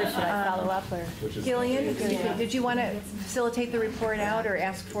that, or should I follow up? Or Gillian, did you want to facilitate the report out or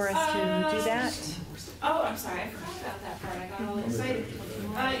ask for us to do that? Oh, I'm sorry, I forgot about that part. I got all excited.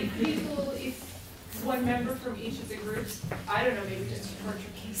 If one member from each of the groups, I don't know, maybe just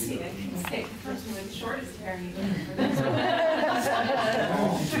Torture Casey, that can say the person with the shortest hair.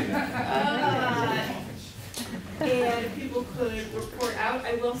 And people could report out.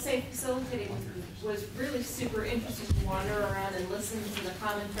 I will say facilitating was really super interesting to wander around and listen to the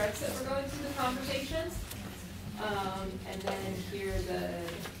common threads that were going through the conversations, and then hear the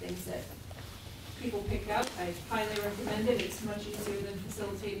things that people pick up. I highly recommend it. It's much easier than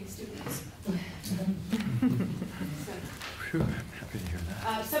facilitating students. Phew, I'm happy to hear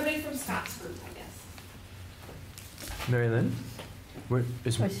that. Somebody from Scott's group, I guess. Mary Lynn? Where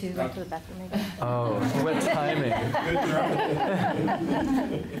is Oh, she went to the bathroom again. Oh, what timing.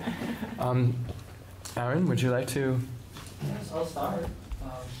 Aaron, would you like to? Yes, I'll start.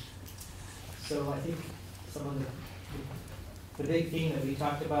 So I think some of the big theme that we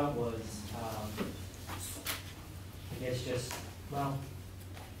talked about was, I guess just, well,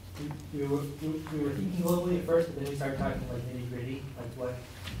 we were thinking globally at first, but then we started talking like nitty gritty, like what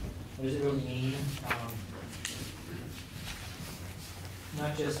does it really mean?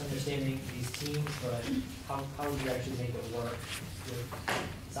 Not just understanding these teams, but how would you actually make it work with the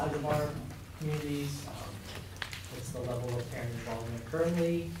size of our communities? What's the level of parent involvement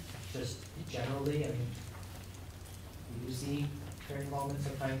currently? Just generally, I mean, we do see parent involvement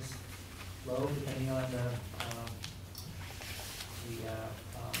sometimes low, depending on the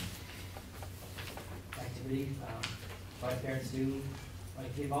activity. But parents do like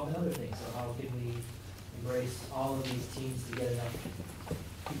to get involved in other things. So how can we embrace all of these teams to get enough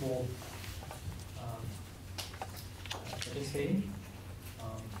people participating?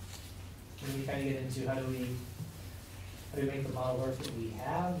 Then we kind of get into how do we make the model work that we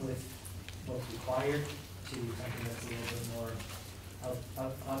have with what's required to something that's a little bit more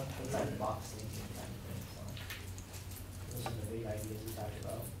outside the box thinking kind of thing. So those are the big ideas we talked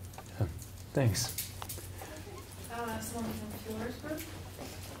about. Thanks. Someone from Fjord's group?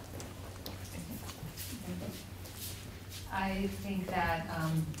 I think that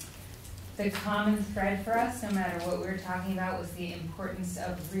the common thread for us, no matter what we were talking about, was the importance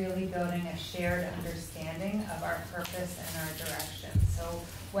of really building a shared understanding of our purpose and our direction. So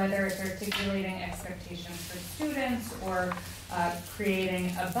whether it's articulating expectations for students, or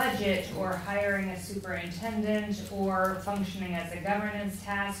creating a budget, or hiring a superintendent, or functioning as a governance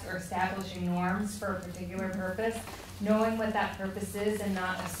task, or establishing norms for a particular purpose, knowing what that purpose is and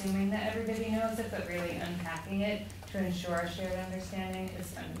not assuming that everybody knows it, but really unpacking it to ensure a shared understanding is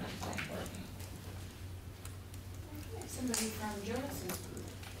fundamentally important. Okay, somebody from Jonas's group.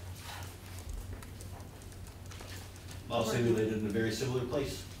 I'll say we landed in a very similar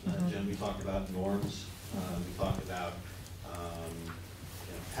place. Jen, we talked about norms. We talked about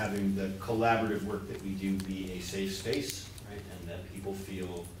having the collaborative work that we do be a safe space, right? And that people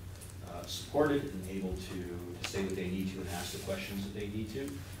feel supported and able to say what they need to and ask the questions that they need to.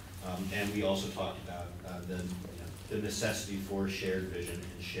 And we also talked about the necessity for shared vision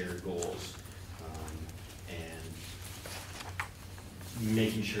and shared goals, and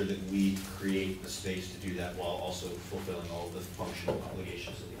making sure that we create the space to do that while also fulfilling all the functional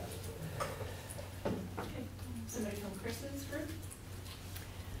obligations that we have. Okay. Somebody from Chris's group?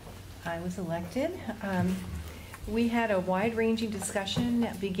 I was elected. We had a wide-ranging discussion,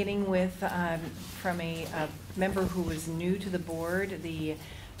 beginning with, from a member who was new to the board, the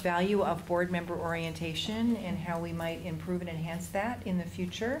value of board member orientation and how we might improve and enhance that in the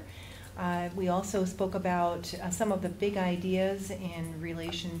future. We also spoke about some of the big ideas in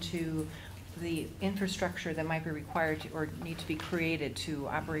relation to the infrastructure that might be required to, or need to be created to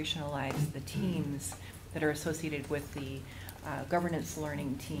operationalize the teams that are associated with the governance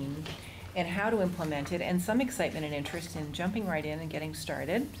learning team, and how to implement it, and some excitement and interest in jumping right in and getting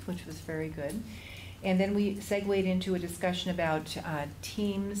started, which was very good. And then we segued into a discussion about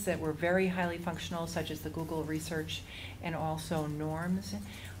teams that were very highly functional, such as the Google research, and also norms,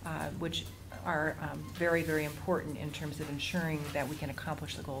 which are very, very important in terms of ensuring that we can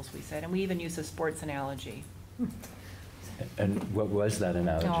accomplish the goals we set. And we even used a sports analogy. And what was that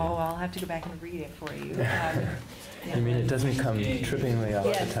analogy? Oh, I'll have to go back and read it for you. You mean it doesn't come trippingly off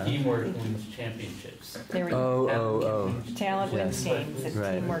the tongue? Teamwork wins championships. There we go. Talent wins Yes. games, and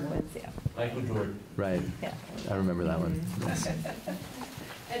Right. teamwork wins, yeah. Michael Jordan. Right. Yeah. I remember that one. Yes.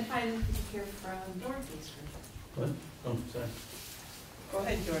 And finally, we could hear from Dorothy's group. What? Oh, sorry. Go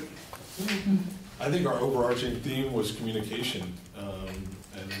ahead, Jordan. I think our overarching theme was communication,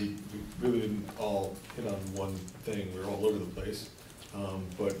 and we really didn't all hit on one thing. We were all over the place.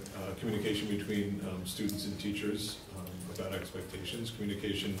 But communication between students and teachers about expectations,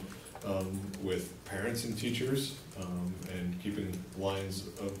 communication with parents and teachers, and keeping lines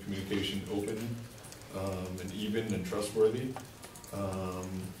of communication open and even and trustworthy.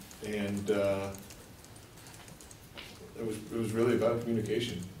 And it was really about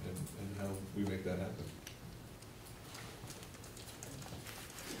communication and how we make that happen.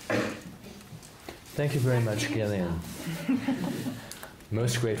 Thank you very much, Gillian.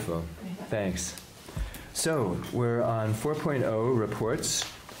 Most grateful. Thanks. So we're on 4.0 reports.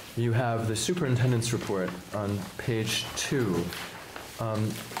 You have the superintendent's report on page 2.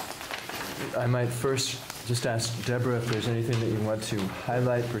 I might first just ask Deborah if there's anything that you want to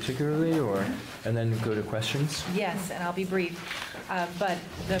highlight particularly, and then go to questions. Yes, and I'll be brief. But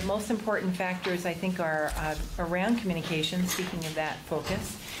the most important factors, I think, are around communication, speaking of that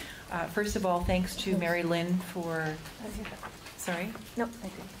focus. First of all, thanks to Mary Lynn for... Sorry? No, I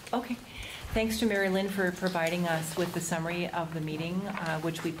think. Okay. Thanks to Mary Lynn for providing us with the summary of the meeting,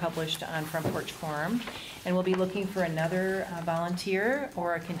 which we published on Front Porch Forum. And we'll be looking for another volunteer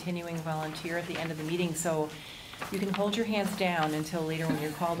or a continuing volunteer at the end of the meeting. So you can hold your hands down until later when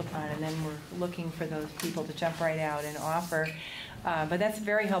you're called upon, and then we're looking for those people to jump right out and offer. But that's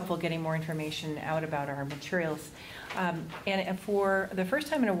very helpful, getting more information out about our materials. And for the first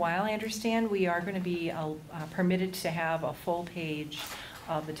time in a while, I understand, we are going to be permitted to have a full page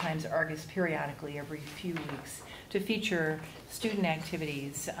of the Times-Argus periodically every few weeks to feature student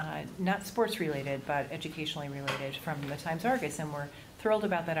activities, not sports-related, but educationally related from the Times-Argus. And we're thrilled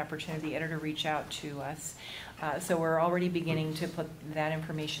about that opportunity. The editor reached out to us. So we're already beginning to put that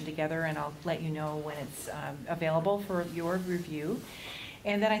information together, and I'll let you know when it's available for your review.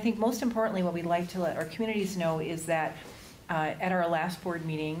 And then I think most importantly, what we'd like to let our communities know is that at our last board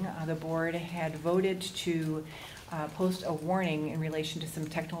meeting, the board had voted to post a warning in relation to some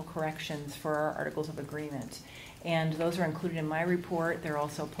technical corrections for our Articles of Agreement. And those are included in my report. They're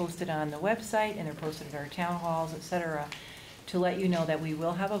also posted on the website, and they're posted at our town halls, et cetera, to let you know that we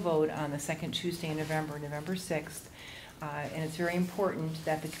will have a vote on the second Tuesday in November, November 6th. And it's very important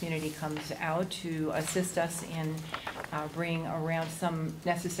that the community comes out to assist us in bringing around some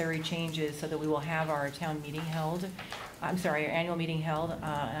necessary changes so that we will have our town meeting held, our annual meeting held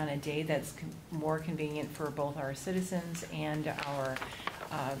on a day that's more convenient for both our citizens and our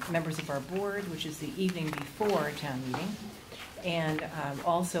members of our board, which is the evening before town meeting. And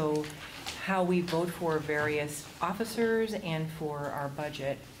also how we vote for various officers and for our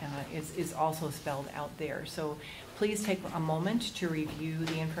budget is also spelled out there. So please take a moment to review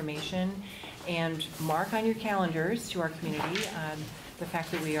the information and mark on your calendars to our community the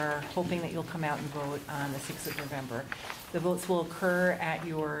fact that we are hoping that you'll come out and vote on the 6th of November. The votes will occur at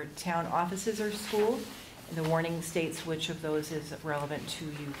your town offices or school. The warning states which of those is relevant to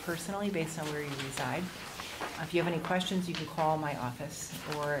you personally based on where you reside. If you have any questions, you can call my office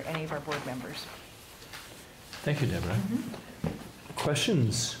or any of our board members. Thank you, Deborah.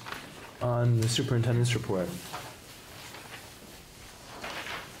 Questions on the superintendent's report?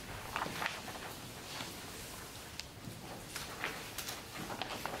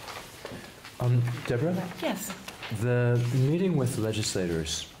 Deborah? Yes. The meeting with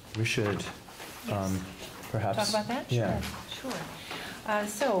legislators, we should perhaps... Talk about that? Yeah. Sure.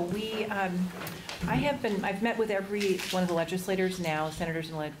 I've met with every one of the legislators now,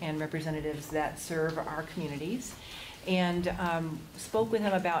 senators and representatives that serve our communities, and spoke with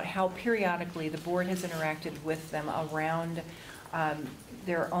them about how periodically the board has interacted with them around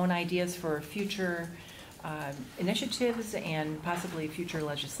their own ideas for future initiatives and possibly future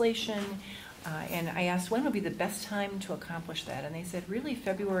legislation. And I asked when would be the best time to accomplish that, and they said really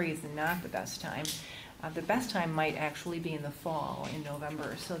February is not the best time. The best time might actually be in the fall, in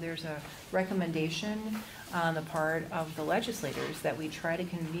November. So there's a recommendation on the part of the legislators that we try to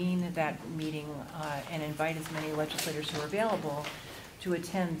convene that meeting and invite as many legislators who are available to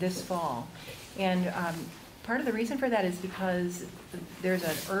attend this fall. And part of the reason for that is because there's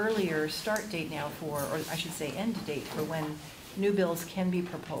an earlier start date now for, or I should say end date for when new bills can be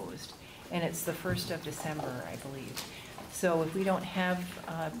proposed. And it's the 1st of December, I believe. So if we don't have,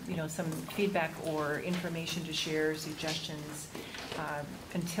 some feedback or information to share, suggestions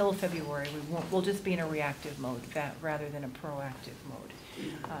until February, we'll just be in a reactive mode rather than a proactive mode.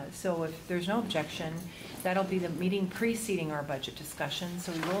 So if there's no objection, that'll be the meeting preceding our budget discussion.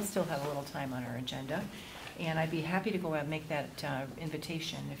 So we will still have a little time on our agenda, and I'd be happy to go out and make that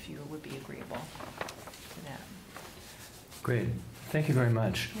invitation if you would be agreeable to that. Great. Thank you very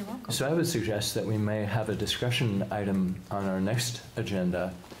much. You're welcome. So I would suggest that we may have a discussion item on our next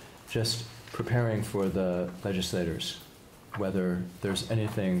agenda, just preparing for the legislators, whether there's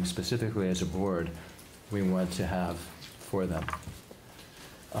anything specifically as a board we want to have for them.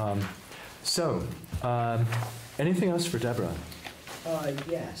 Anything else for Deborah?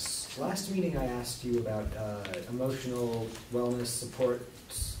 Yes. Last meeting I asked you about emotional wellness support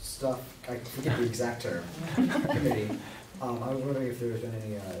stuff. I forget the exact term. Committee. I was wondering if there's been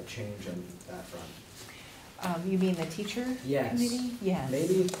any change on that front. You mean the teacher committee? Yes.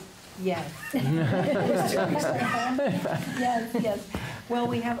 Maybe? Yes. Yes. Well,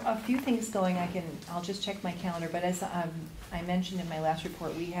 we have a few things going. I'll just check my calendar, but as I mentioned in my last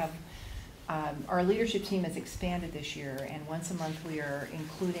report, we have our leadership team has expanded this year, and once a month we are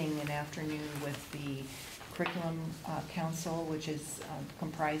including an afternoon with the Curriculum Council, which is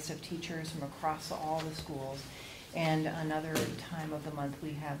comprised of teachers from across all the schools. And another time of the month,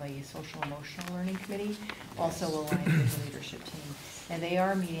 we have a social emotional learning committee, also aligned with the leadership team. And they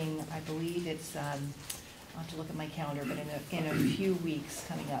are meeting, I believe it's, I'll have to look at my calendar, but in a few weeks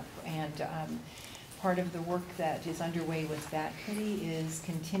coming up. And part of the work that is underway with that committee is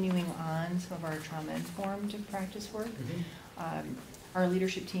continuing on some of our trauma-informed practice work. Our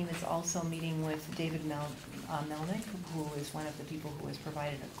leadership team is also meeting with David Melnick, who is one of the people who has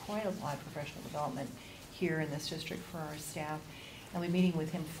provided quite a lot of professional development here in this district for our staff, and we're meeting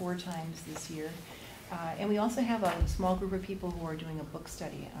with him 4 times this year. And we also have a small group of people who are doing a book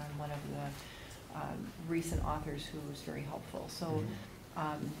study on one of the recent authors who was very helpful. So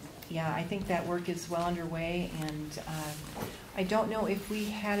yeah, I think that work is well underway, and I don't know if we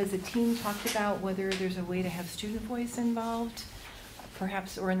had as a team talked about whether there's a way to have student voice involved,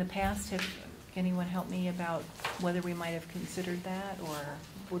 perhaps, or in the past, have anyone helped me about whether we might have considered that, or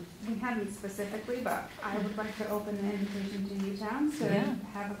would... We haven't specifically, but I would like to open the invitation to you, towns, to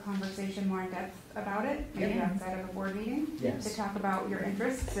have a conversation more in depth about it, maybe outside of a board meeting, to talk about your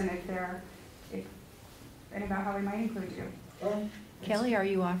interests and and about how we might include you. Kelly, are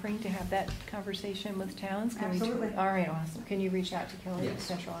you offering to have that conversation with towns? Absolutely. All right, awesome. Can you reach out to Kelly at the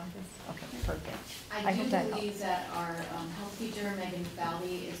central office? Okay, perfect. I do believe that our health teacher, Megan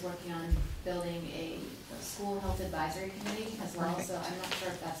Falvey, is working on building a school health advisory committee as well, so I'm not sure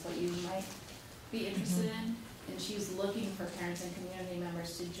if that's what you might be interested in. And she's looking for parents and community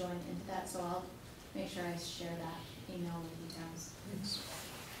members to join into that, so I'll make sure I share that email with you towns.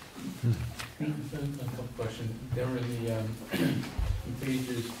 A couple questions. There were in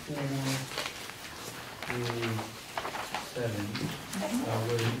pages 4 through 7,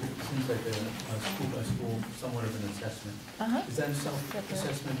 where it seems like a school, somewhat of an assessment. Is that a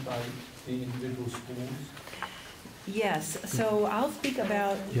self-assessment by the individual schools? Yes, so I'll speak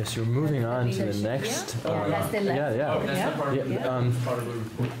about... Yes, you're moving on to the next... that's the next. Oh, that's not part of the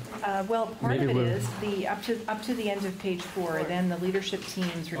report. Well, part of it is up to the end of page 4, then the leadership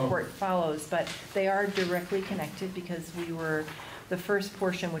team's report follows, but they are directly connected because the first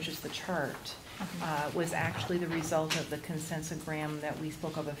portion, which is the chart, was actually the result of the consensogram that we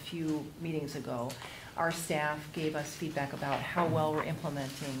spoke of a few meetings ago. Our staff gave us feedback about how well we're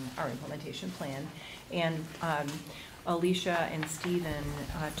implementing our implementation plan, and Alicia and Stephen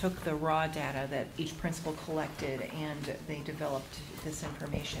took the raw data that each principal collected, and they developed this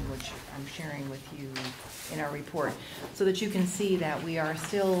information, which I'm sharing with you in our report, so that you can see that we are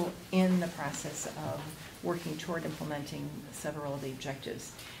still in the process of working toward implementing several of the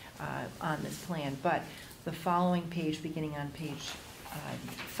objectives on this plan. But the following page, beginning on page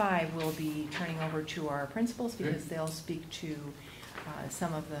 5, will be turning over to our principals, because they'll speak to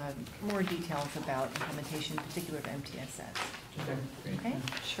some of the more details about implementation, in particular of MTSS. Okay,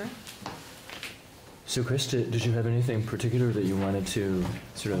 sure. So Chris, did you have anything particular that you wanted to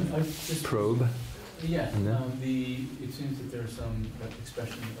sort of probe? Yeah, it seems that there's some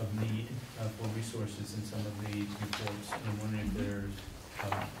expression of need for resources in some of these reports. I'm wondering if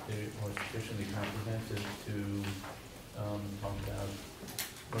they are sufficiently comprehensive to talk about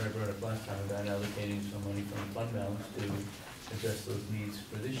what I brought up last time about allocating some money from the fund balance to address those needs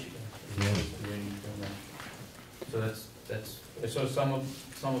for this year, as opposed to waiting till next. So some of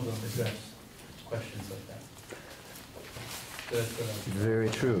them address questions like that. So that's what Very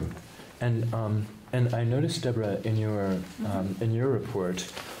true. And I noticed, Deborah, in your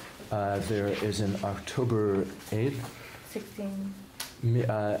report, there is an October 8th 16. An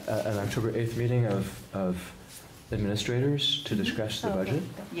October 8th meeting of administrators to discuss the budget.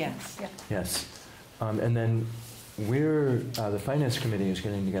 Yes. Yeah. Yes. And then the finance committee is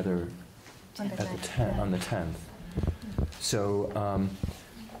getting together on the 10th. So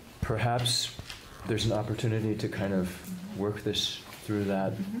perhaps there's an opportunity to kind of work this through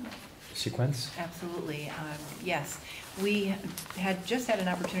that sequence? Absolutely. Yes. We had just had an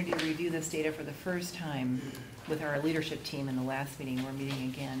opportunity to review this data for the first time with our leadership team in the last meeting. We're meeting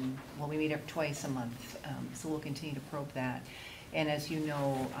again, well, we meet up twice a month, so we'll continue to probe that. And as you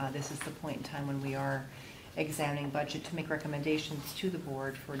know, this is the point in time when we are examining budget to make recommendations to the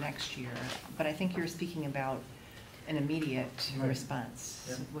board for next year. But I think you're speaking about an immediate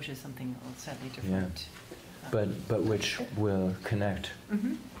response, which is something slightly different. Yeah. But which will connect,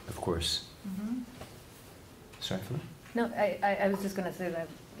 of course. Sorry, Philip? No, I was just going to say that,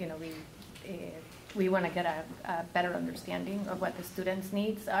 you know, we want to get a better understanding of what the students'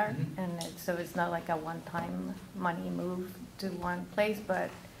 needs are, and so it's not like a one-time money move to one place,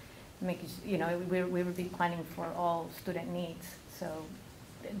 but making, you know, we would be planning for all student needs, so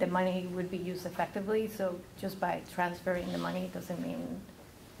the money would be used effectively. So just by transferring the money doesn't mean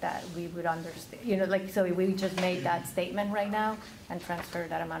that we would understand, you know, like, so we just made that statement right now and transfer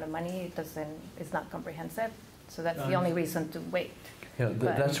that amount of money, it's not comprehensive. So that's the only reason to wait. Yeah,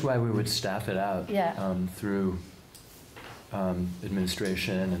 that's why we would staff it out through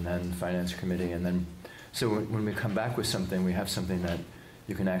administration and then finance committee, and then so when we come back with something, we have something that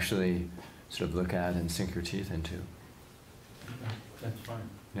you can actually sort of look at and sink your teeth into. That's fine.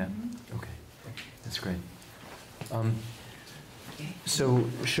 Yeah. Okay. That's great. So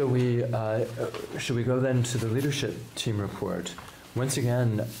shall we go then to the leadership team report? Once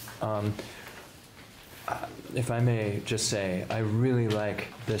again, if I may just say, I really like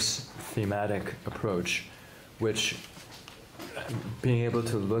this thematic approach, which being able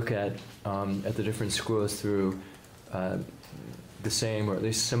to look at the different schools through the same or at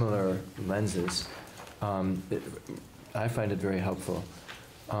least similar lenses, I find it very helpful.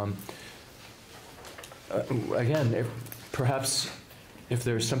 Again, perhaps if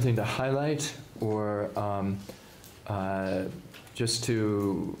there's something to highlight or just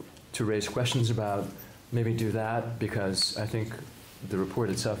to raise questions about, maybe do that, because I think the report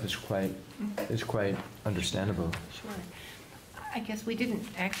itself is quite understandable. Sure. I guess we didn't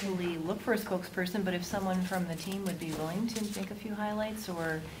actually look for a spokesperson, but if someone from the team would be willing to make a few highlights,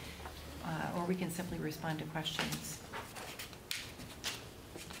 or we can simply respond to questions.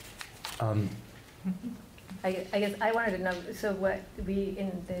 I guess I wanted to know, so what we,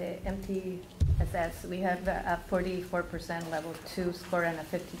 in the MTSS, we have a 44% level 2 score and a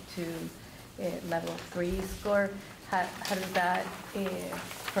 52 level 3 score. How does that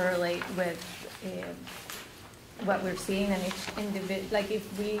correlate with what we're seeing in each individual? Like, if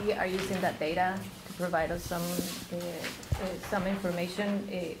we are using that data to provide us some information,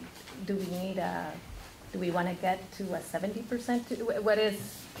 do we want to get to a 70%? What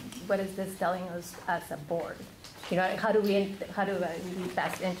is this telling us as a board? You know, how do we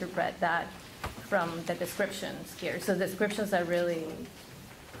best interpret that from the descriptions here? So descriptions are really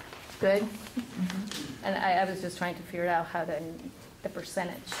good, and I was just trying to figure out how the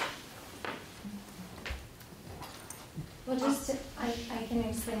percentage. Well, I can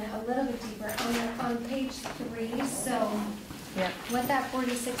explain it a little bit deeper. On page 3, so what that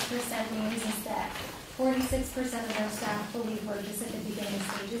 46% means is that 46% of our staff believe we're just at the beginning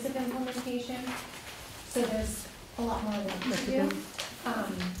stages of implementation. So there's a lot more work to do.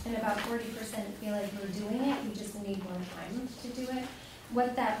 And about 40% feel like we're doing it, we just need more time to do it.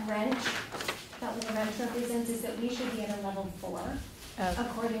 What that little wrench represents is that we should be at a level 4,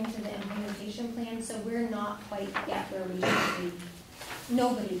 according to the implementation plan, so we're not quite yet where we should be.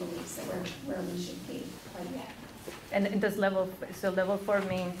 Nobody believes that we're where we should be quite yet. And does level 4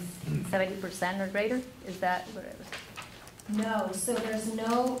 means 70% or greater? Is that what it was? No, so there's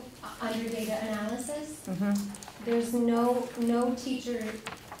no, under data analysis, Mm-hmm. there's no teacher,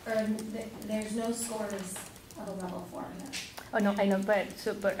 or there's no scores of a level 4 in there. Oh, no, I know,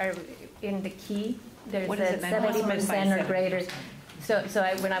 but are, in the key, there's What a is it meant by 70% or greater. So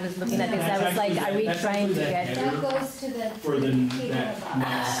when I was looking at this, I was like, are we trying to get? That goes to the. For the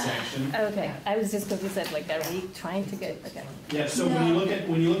next section. Okay, I was just confused, like, are we trying to get, okay. Yeah, so when you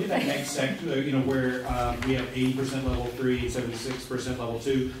look at that next section, where we have 80% level 3, 76% level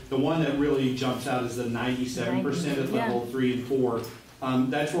 2, the one that really jumps out is the 97% at level 3 and 4.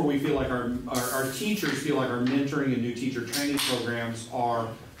 That's where we feel like our teachers feel like our mentoring and new teacher training programs are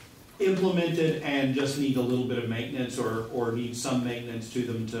implemented and just need a little bit of maintenance or need some maintenance to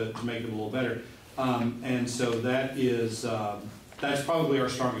them to make them a little better. And so that is, that's probably our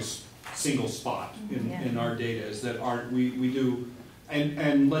strongest single spot in our data, is that we do,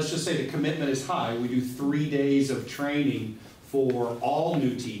 and let's just say the commitment is high. We do 3 days of training for all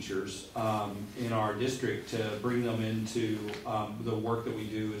new teachers in our district to bring them into the work that we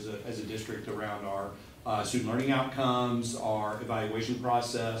do as a district around our student learning outcomes, our evaluation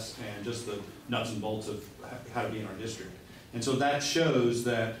process, and just the nuts and bolts of how to be in our district. And so that shows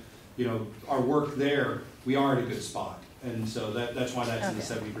that, our work there, we are at a good spot. And so that's why that's in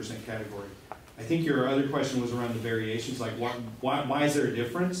the 70% category. I think your other question was around the variations, like why is there a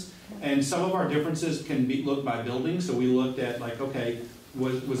difference? And some of our differences can be looked by building. So we looked at like, okay,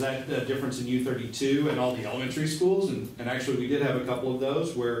 was that a difference in U32 at all the elementary schools? And actually we did have a couple of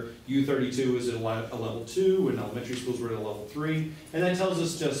those where U32 was at a level 2 and elementary schools were at a level 3. And that tells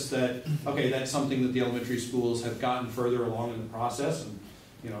us just that, okay, that's something that the elementary schools have gotten further along in the process. And,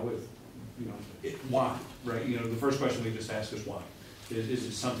 why, right? The first question we just asked is why. Is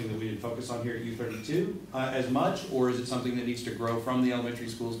it something that we didn't focus on here at U32 as much, or is it something that needs to grow from the elementary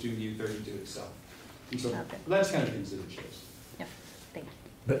schools to the U32 itself? And so that's kind of things that it shows. Yeah, thank you.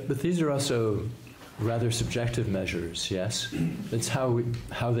 But these are also rather subjective measures, yes? It's how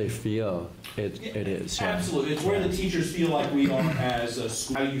they feel it is. Yeah. Absolutely. It's where the teachers feel like we are as a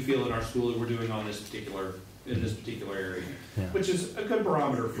school. How do you feel in our school that we're doing on this particular area? Yeah. Which is a good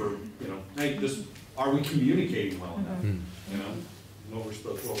barometer for, hey, are we communicating well enough? What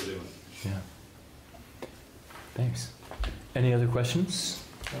we're doing. Yeah. Thanks. Any other questions?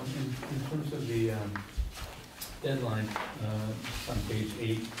 In terms of the deadline, on page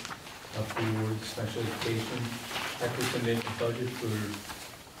 8 for special education, have to submit a budget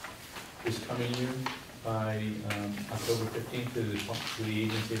for this coming year by October 15th to the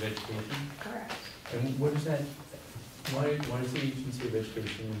Agency of Education? Correct. And what is that? Why is the Agency of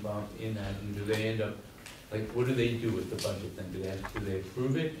Education involved in that? And do they end up, what do they do with the budget then? Do they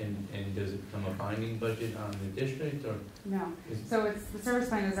approve it, and does it become a binding budget on the district, or? No. So the service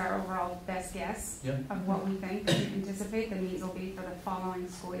plan is our overall best guess of what we think and anticipate the needs will be for the following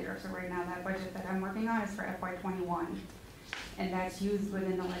school year. So right now that budget that I'm working on is for FY21, and that's used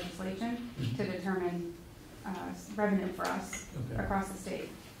within the legislation to determine revenue for us across the state.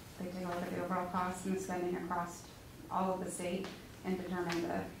 They take a look at the overall cost and the spending across all of the state and determine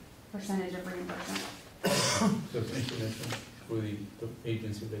the percentage of reimbursement. So it's information for the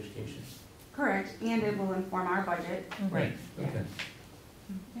Agency of Education. Correct, and it will inform our budget. Right. Yeah. Okay.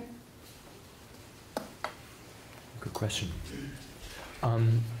 Yep. Good question.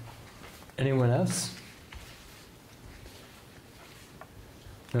 Anyone else?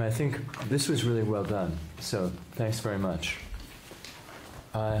 No, I think this was really well done. So thanks very much.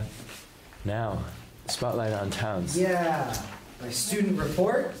 Now, spotlight on towns. Yeah, my student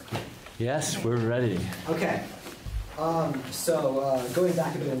report. Yes, we're ready. Okay. So going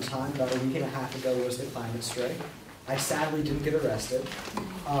back a bit in time, about a week and a half ago was the climate strike. I sadly didn't get arrested.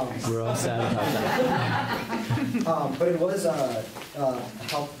 We're all sad about that. But it was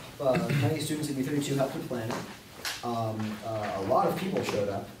help. Many students at U32 helped to plan it. A lot of people showed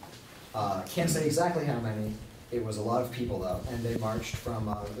up. Can't say exactly how many. It was a lot of people though, and they marched from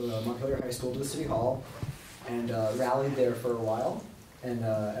Montpelier High School to the City Hall and rallied there for a while. And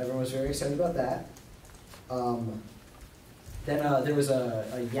everyone was very excited about that. Then there was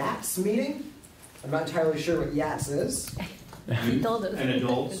a YATS meeting. I'm not entirely sure what YATS is, He told us. And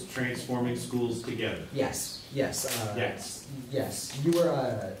adults transforming schools together. Yes, yes. Yes. Yes. You went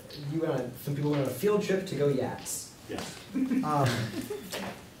on, some people went on a field trip to go yaks. Yes.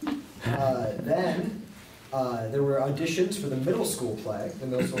 Then there were auditions for the middle school play, the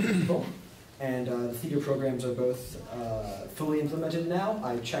middle school musical, and the theater programs are both fully implemented now.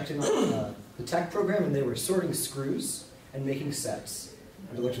 I checked in on the tech program, and they were sorting screws and making sets.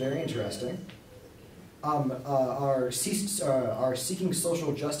 It looked very interesting. Our Seeking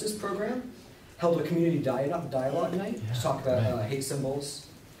Social Justice program held a community dialogue night to talk about hate symbols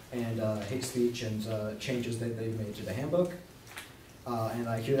and hate speech and changes that they've made to the handbook. And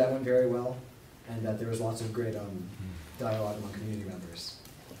I hear that went very well, and that there was lots of great dialogue among community members.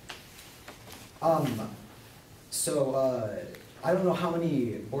 I don't know how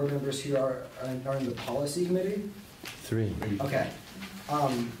many board members here are in the policy committee. 3. Okay.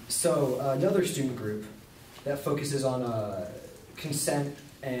 Another student group that focuses on consent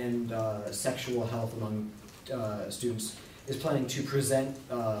and sexual health among students is planning to present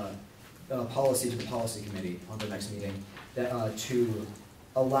policy to the policy committee on the next meeting that to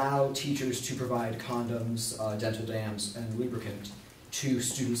allow teachers to provide condoms, dental dams, and lubricant to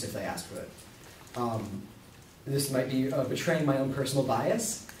students if they ask for it. This might be betraying my own personal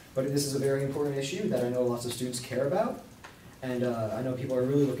bias, but this is a very important issue that I know lots of students care about, and I know people are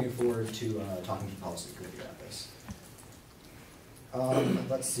really looking forward to talking to the policy committee about this.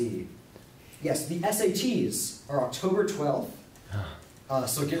 Let's see. Yes, the SATs are October 12th,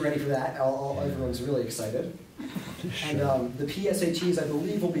 so get ready for that. Everyone's really excited. And the PSATs, I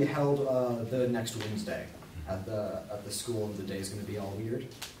believe, will be held the next Wednesday at the school, and the day is going to be all weird.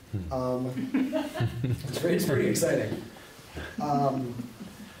 It's pretty exciting.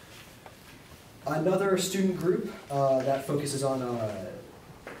 Another student group that focuses on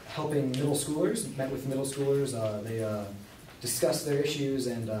helping middle schoolers, met with middle schoolers. They discussed their issues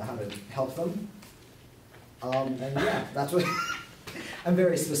and how to help them. And yeah, that's what I'm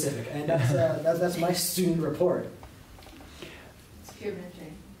very specific, and that's my student report. It's peer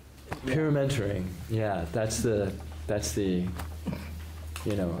mentoring. Peer mentoring, yeah, that's the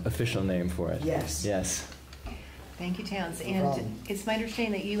official name for it. Yes. Yes. Thank you, Towns. No And problem. it's my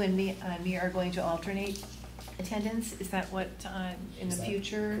understanding that you and me are going to alternate attendance. Is that what in the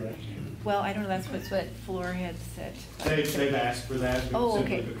future? Correct? Well, I don't know. That's what Flora had said. They've asked for that simply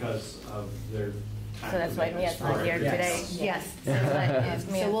okay. because of their time. So that's why Mia's not here today. Yes. So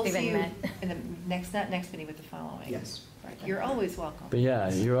we'll see you met. in the not next meeting, but the following. Yes. Right. You're always welcome. But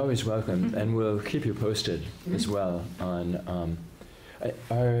yeah, you're always welcome, and we'll keep you posted as well on.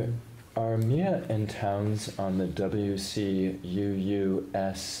 Are Mia and Towns on the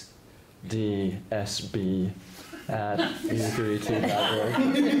WCUUSDSB at u32.org?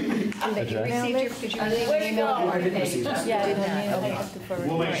 I didn't receive that.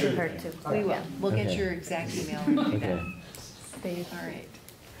 We'll make sure. We will. We'll get Okay. your exact email. Okay. All right.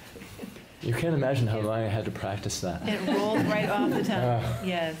 You can't imagine how long I had to practice that. It rolled right off the tongue.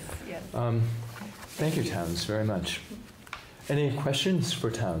 Yes. Thank you, Towns, very much. Any questions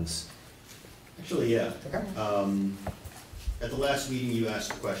for Towns? Actually, yeah. At the last meeting, you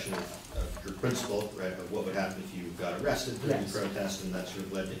asked the question of your principal, right, of what would happen if you got arrested during the protest, and that sort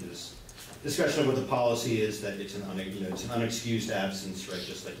of led to this discussion of what the policy is, that it's an unexcused absence, right,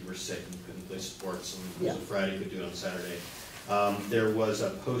 just like you were sick and you couldn't play sports, and it was a Friday, you could do it on Saturday. There was a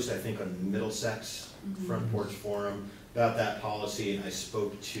post, I think, on Middlesex Front Porch Forum about that policy, and I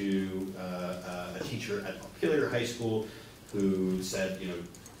spoke to a teacher at Montpelier High School who said,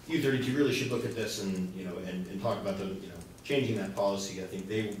 U32 really should look at this and talk about changing that policy. I think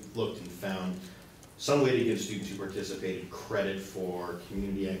they looked and found some way to give students who participated credit for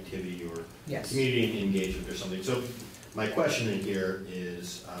community activity or community engagement or something. So my question in here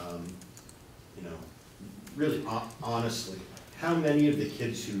is, really honestly, how many of the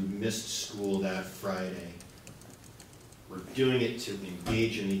kids who missed school that Friday were doing it to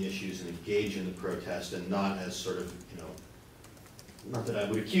engage in the issues and engage in the protest and not as sort of, not that I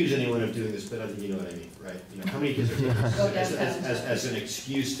would accuse anyone of doing this, but I think you know what I mean, right? How many kids are taking this as an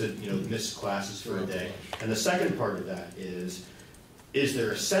excuse to, miss classes for a day? And the second part of that is there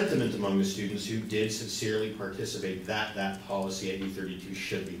a sentiment among the students who did sincerely participate that policy at U32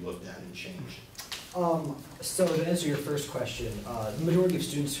 should be looked at and changed? So to answer your first question, the majority of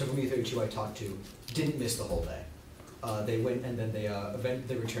students from U32 I talked to didn't miss the whole day. They went and then they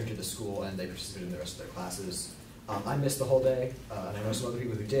returned to the school and they participated in the rest of their classes. I missed the whole day, and I know some other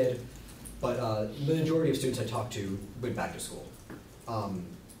people who did, but the majority of students I talked to went back to school.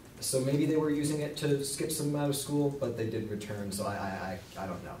 So maybe they were using it to skip some out of school, but they did return, so I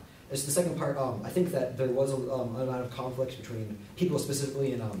don't know. As the second part, I think that there was an amount of conflict between people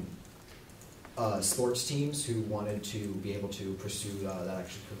specifically in sports teams who wanted to be able to pursue that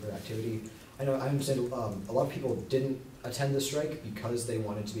extracurricular activity. I understand a lot of people didn't attend the strike because they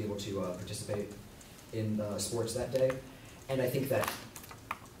wanted to be able to participate in sports that day. And I think that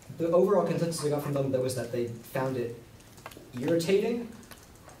the overall consensus I got from them was that they found it irritating,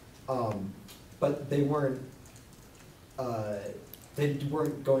 but they weren't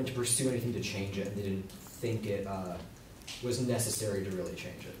going to pursue anything to change it, and they didn't think it was necessary to really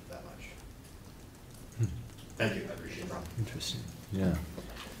change it that much. Thank you, I appreciate it. Interesting. Yeah.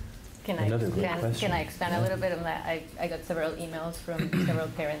 Can I expand a little bit on that? I got several emails from several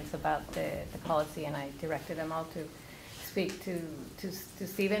parents about the policy, and I directed them all to speak to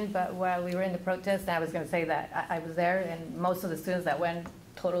Stephen. But while we were in the protest, I was going to say that I was there, and most of the students that went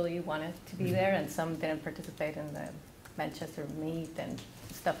totally wanted to be there, and some didn't participate in the Manchester meet and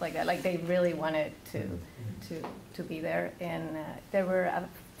stuff like that. Like they really wanted to be there, and there were a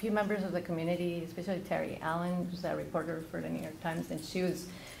few members of the community, especially Terry Allen, who's a reporter for the New York Times, and she was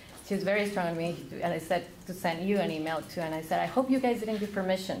very strong on me, and I said to send you an email too, and I said, I hope you guys didn't give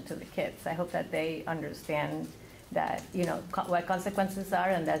permission to the kids. I hope that they understand that, you know, what consequences are,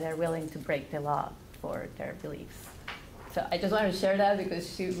 and that they're willing to break the law for their beliefs. So I just wanted to share that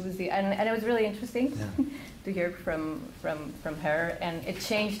because she was and it was really interesting to hear from her, and it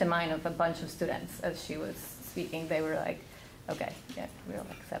changed the mind of a bunch of students as she was speaking. They were like, okay, yeah, we'll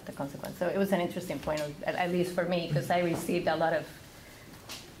accept the consequence. So it was an interesting point, at least for me, because I received a lot of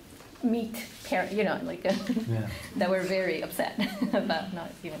parents, you know, like that were very upset about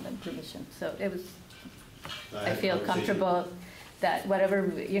not giving them permission. So it was. I feel comfortable that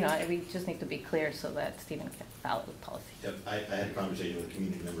whatever, you know, we just need to be clear so that Stephen can follow the policy. Yep, I had a conversation with a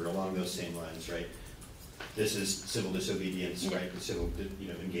community member along those same lines, right? This is civil disobedience, right? Civil,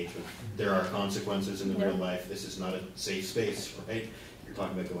 engagement. There are consequences in the real life. This is not a safe space, right? You're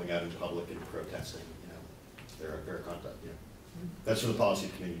talking about going out in public and protesting. You know, there are contact. You know, that's for the policy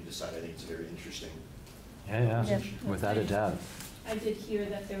committee to decide. I think it's very interesting. Yeah, without a doubt. I did hear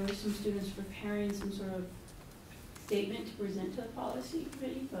that there were some students preparing some sort of statement to present to the policy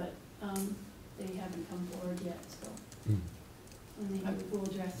committee, but they haven't come forward yet, so we'll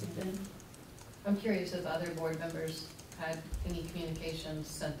address it then. I'm curious if other board members had any communications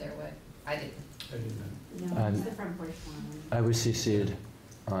sent their way. I didn't. No, it's the front porch one. I was CC'd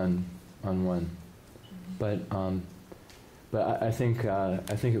on one, but I think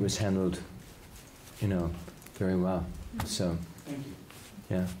it was handled, you know, very well. So. Thank you.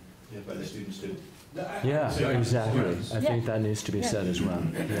 Yeah. Yeah, by the students too. Yeah, exactly. I think that needs to be said as well.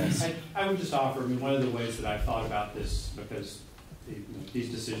 Yes. I would just offer, one of the ways that I've thought about this, because these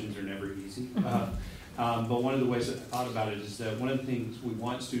decisions are never easy, but one of the ways that I thought about it is that one of the things we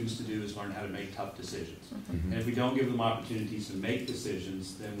want students to do is learn how to make tough decisions. And if we don't give them opportunities to make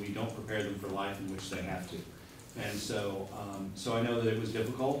decisions, then we don't prepare them for life in which they have to. And so, I know that it was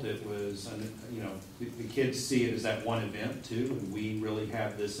difficult. It was, the kids see it as that one event too, and we really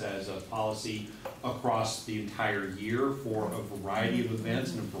have this as a policy across the entire year for a variety of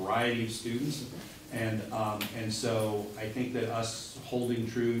events and a variety of students. And so I think that us holding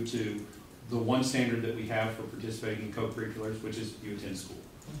true to the one standard that we have for participating in co-curriculars, which is you attend school.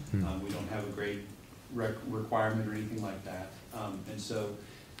 We don't have a grade requirement or anything like that. And so,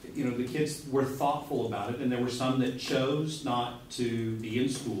 the kids were thoughtful about it, and there were some that chose not to be in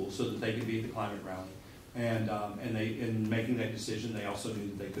school so that they could be at the climate rally. And in making that decision, they also knew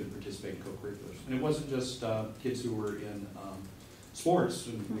that they couldn't participate in co-curriculars. And it wasn't just kids who were in sports.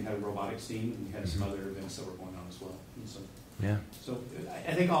 We had a robotics team, and we had some other events that were going on as well. And so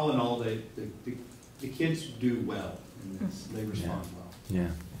I think all in all, the kids do well in this. They respond well.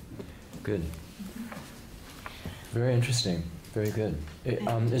 Yeah. Good. Very interesting. Very good.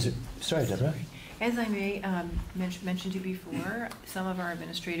 Sorry, Deborah? As I may mentioned to you before, some of our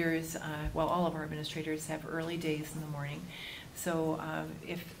administrators, all of our administrators have early days in the morning. So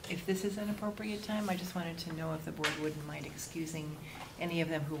if this is an appropriate time, I just wanted to know if the board wouldn't mind excusing any of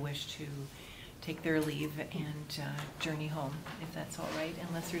them who wish to take their leave and journey home, if that's all right,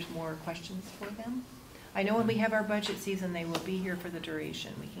 unless there's more questions for them. I know when we have our budget season, they will be here for the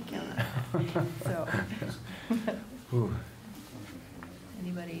duration. We can count on it. So. Does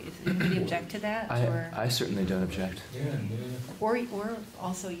anybody object to that? I certainly don't object. Or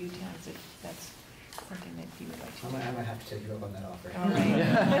also UTAS, if that's something that you would like to do. I might have to take you up on that offer. All right.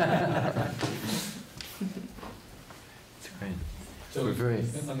 That's great.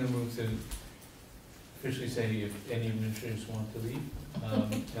 So I'm going to move to officially say if any administrators want to leave,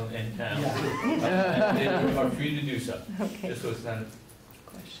 and now, they are free to do so. Okay. Just so it's not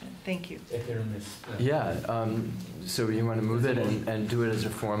question. Thank you. If they're in this. Yeah, so you want to move it and do it as a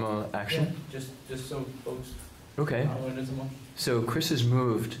formal action? Yeah, just so folks. Okay. Know when it's a motion. So Chris has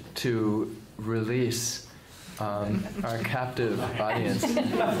moved to release our captive audience.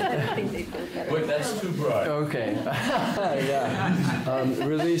 Wait, that's too broad. Okay. Yeah.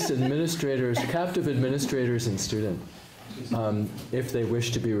 Release administrators, captive administrators and students, if they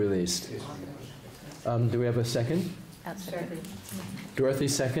wish to be released. Do we have a second? Dorothy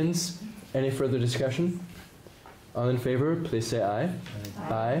seconds. Any further discussion? All in favor, please say aye.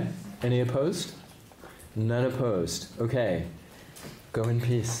 Aye. Any opposed? None opposed. Okay. Go in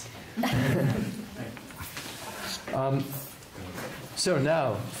peace. So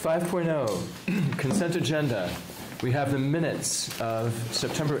now, 5.0, consent agenda. We have the minutes of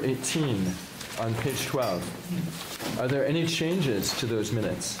September 18 on page 12. Are there any changes to those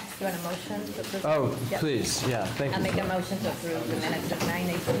minutes? You want a motion to approve? Oh, Yep. please, yeah, thank you. I'll make a motion to approve the minutes of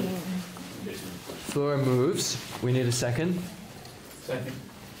 9:18. Flora moves. We need a second. Second.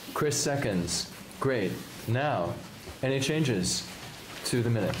 Chris seconds. Great. Now, any changes to the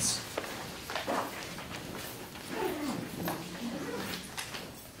minutes?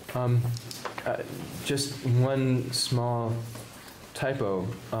 Just one small typo.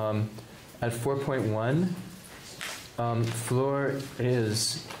 At 4.1, Floor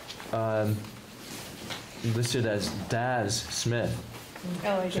is listed as Daz Smith. Oh,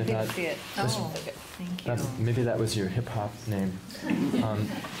 I which didn't thought see it. this- Thank you. Maybe that was your hip-hop name.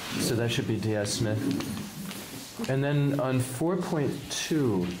 So that should be Diaz Smith. And then on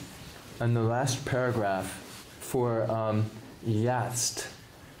 4.2, on the last paragraph, for YATST,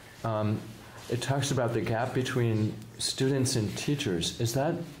 it talks about the gap between students and teachers. Is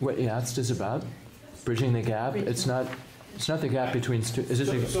that what YATST is about? Bridging the gap? It's not the gap between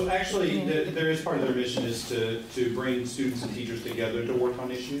students. So actually, there is part of their mission is to bring students and teachers together to work on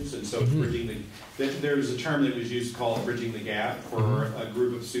issues, and so it's bridging there's a term that was used called bridging the gap for a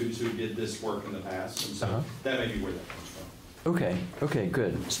group of students who did this work in the past, and so that may be where that comes from. Okay,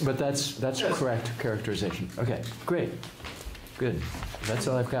 good. But that's Yes. correct characterization. Okay, great. Good. That's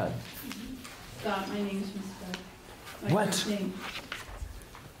all I've got. Scott, my name's Miss Scott. My What? first name,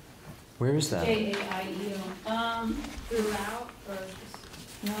 Where is that? Jaieo. Throughout, or just,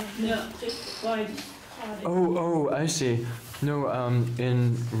 no, just, well, I just caught it. Oh, I see. No,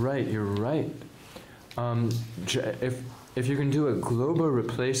 you're right. If you can do a global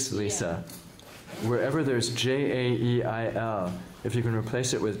replace, Lisa, wherever there's Jaeil, if you can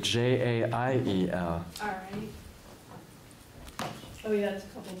replace it with Jaiel. All right. Oh, yeah, it's a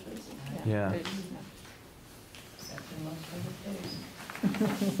couple places. Yeah.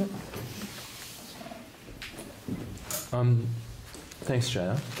 Thanks,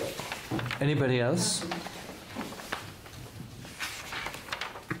 Jaya. Anybody else?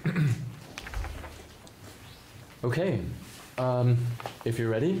 Okay. If you're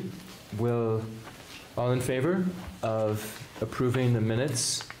ready, we'll all in favor of approving the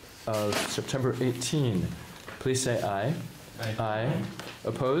minutes of September 18. Please say aye. Aye.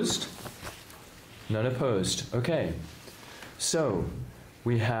 Opposed? None opposed. Okay. So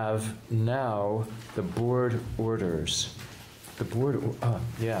we have now the board orders. The board,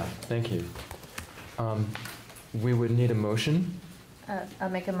 yeah, thank you. We would need a motion. I'll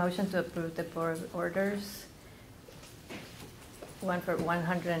make a motion to approve the board orders. One for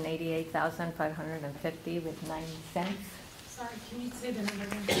 $188,550 with 9 cents. Sorry, can you say the number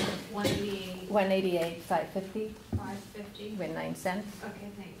again? 188. 188,550 550. with 9 cents. Okay,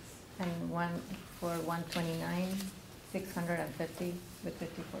 thanks. And one for $129,650 with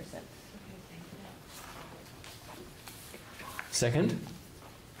 54 cents. Okay, thank you. Second?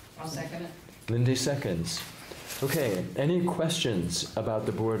 I'll second it. Lindy seconds. Okay, any questions about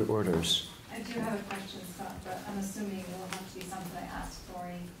the board orders? I do have a question, Scott, but I'm assuming it will have to be something I asked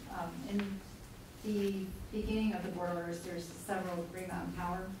Lori. In the beginning of the board orders, there's several Green Mountain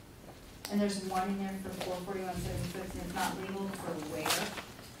Power, and there's one in there for 44176, and it's not legal for where.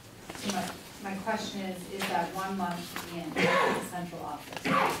 So my question is that 1 month in the central office?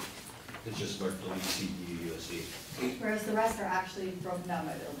 It's just like CEU, USC. Whereas the rest are actually broken down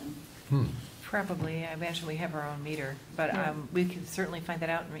by building. Probably. I imagine we have our own meter, but we can certainly find that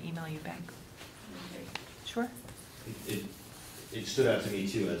out and email you back. Sure. It stood out to me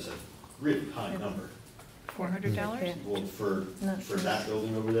too as a really high number. $400? Well, for that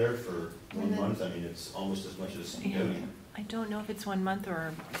building over there for 1 month, I mean, it's almost as much as Downey. I don't know if it's 1 month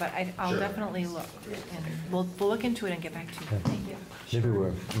but I'll Sure. definitely look. And we'll look into it and get back to you. Thank you. Maybe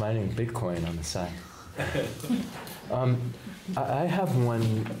we're mining Bitcoin on the side. I have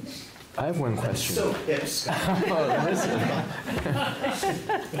one I have one question. So hip, Scott. Oh, listen.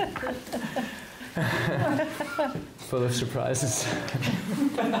 Full of surprises.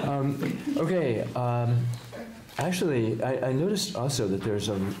 Okay. Actually, I noticed also that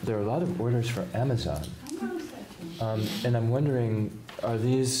there are a lot of orders for Amazon, and I'm wondering, are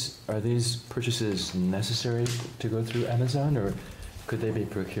these purchases necessary to go through Amazon, or could they be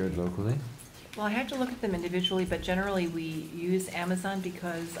procured locally? Well, I have to look at them individually, but generally we use Amazon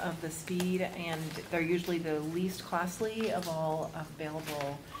because of the speed, and they're usually the least costly of all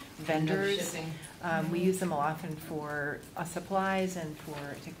available vendors. We use them often for supplies and for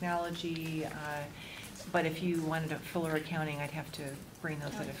technology, but if you wanted a fuller accounting, I'd have to bring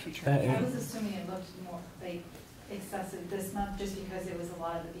those at a future meeting. I was assuming it looked more like excessive this month just because it was a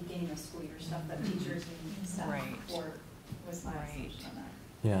lot of the beginning of school year stuff that teachers and staff was my assumption on that.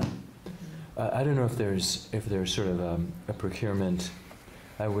 Yeah. I don't know if there's sort of a procurement.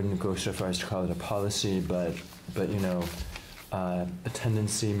 I wouldn't go so far as to call it a policy, but you know, a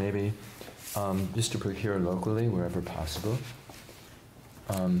tendency maybe, just to procure locally wherever possible.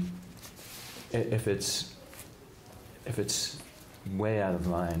 If it's way out of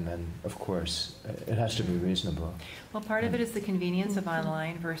line, then of course it has to be reasonable. Well, part of it is the convenience of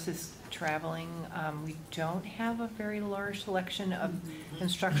online versus traveling. We don't have a very large selection of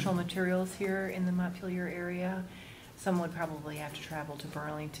instructional materials here in the Montpelier area. Some would probably have to travel to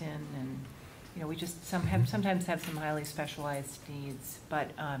Burlington, and you know, we just sometimes have some highly specialized needs.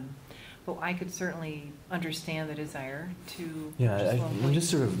 But I could certainly understand the desire to. Yeah, I'm just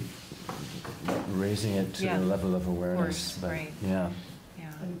sort of raising it to the level of awareness. Of course, right. Yeah.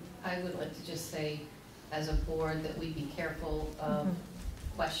 Yeah. I would like to just say, as a board, that we be careful of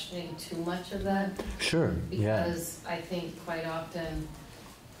questioning too much of that. Sure, yeah. Because I think quite often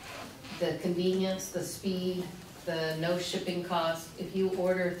the convenience, the speed, the no shipping cost, if you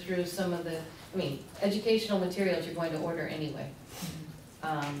order through some of the, educational materials you're going to order anyway.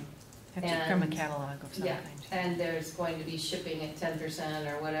 From a catalog of some kind. And there's going to be shipping at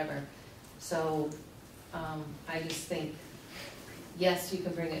 10% or whatever. So I just think, yes, you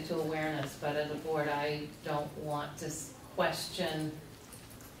can bring it to awareness, but as a board, I don't want to question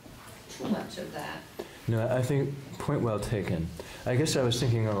too much of that. No, I think point well taken. I guess I was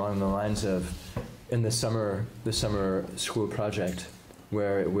thinking along the lines of in the summer school project,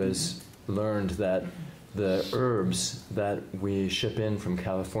 where it was learned that the herbs that we ship in from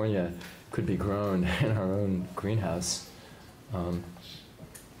California could be grown in our own greenhouse.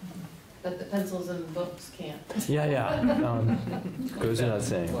 But the pencils and books can't. Yeah. Goes without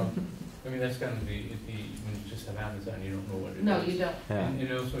saying. Well, that's going to be, when you just have Amazon, you don't know what it is. No, you don't. Yeah.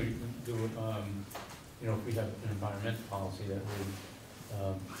 And also, you do, if we have an environmental policy that would, I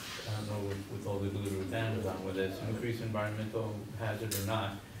don't know with all the glue with Amazon, whether it's increased environmental hazard or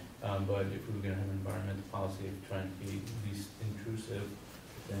not, but if we were going to have an environmental policy of trying to be least intrusive,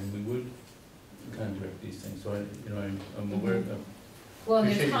 then we would contract these things. So I'm aware of. Well,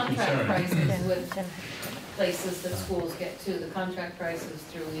 there's contract prices with places that schools get to. The contract prices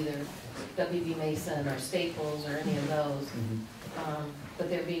through either WB Mason or Staples or any of those, but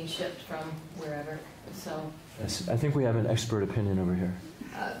they're being shipped from wherever. So yes, I think we have an expert opinion over here.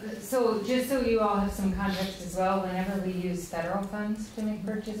 So just so you all have some context as well, whenever we use federal funds to make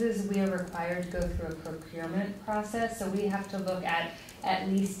purchases, we are required to go through a procurement process. So we have to look at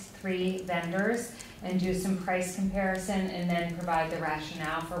least 3 vendors and do some price comparison and then provide the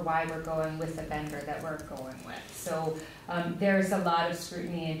rationale for why we're going with the vendor that we're going with. So there's a lot of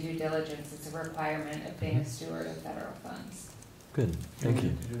scrutiny and due diligence. It's a requirement of being a steward of federal funds. Good, thank you.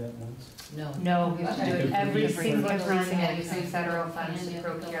 Did you do that once? No, we have to do it every single time that using federal funds to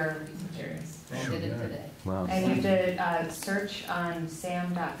procure materials. I did it today. Wow. And you have to search on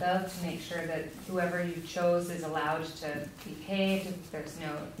sam.gov to make sure that whoever you chose is allowed to be paid. There's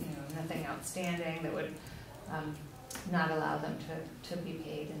nothing outstanding that would not allow them to be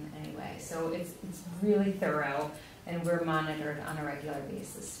paid in any way. So it's really thorough, and we're monitored on a regular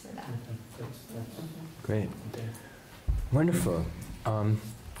basis for that. Great. Wonderful.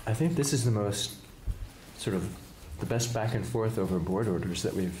 I think this is the most the best back and forth over board orders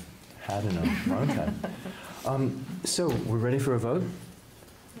that we've had in a long time. So we're ready for a vote?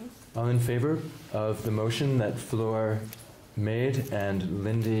 All in favor of the motion that Flor made and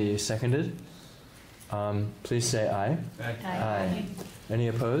Lindy seconded? Please say aye. Aye. Aye. Any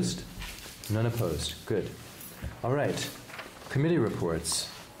opposed? None opposed. Good. All right. Committee reports.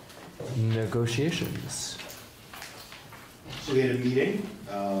 Negotiations. So we had a meeting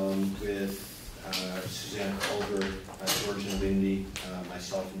with Susanna Culver, George and Lindy,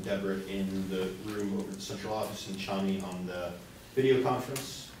 myself and Deborah in the room over at the central office, and Chani on the video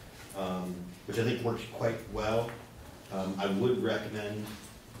conference. which I think works quite well. I would recommend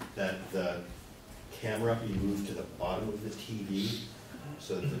that the camera be moved to the bottom of the TV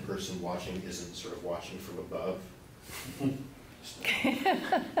so that the person watching isn't sort of watching from above. We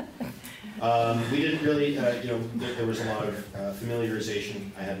didn't really, there was a lot of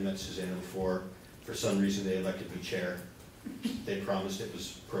familiarization. I hadn't met Susanna before. For some reason, they elected me chair. They promised it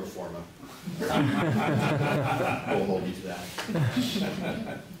was pro forma. We'll hold you to that.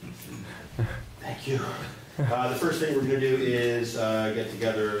 Thank you. The first thing we're going to do is get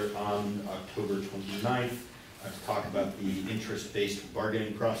together on October 29th to talk about the interest-based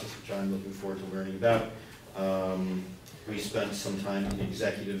bargaining process, which I'm looking forward to learning about. We spent some time in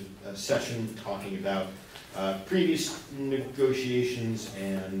executive session talking about previous negotiations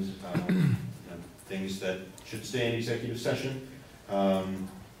and things that should stay in executive session. And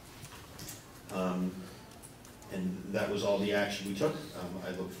that was all the action we took.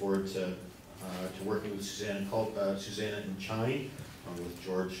 I look forward to working with Susanna and Chine, with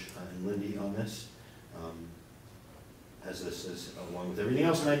George and Lindy on this, as this is along with everything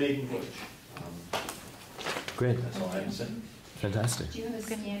else, and I made in Village. Great. That's all I have to say. Fantastic. Do you have a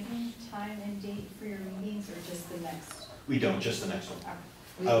standing time and date for your meetings, or just the next? We don't, just the next one.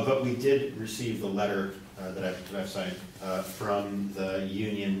 But we did receive the letter that I've signed from the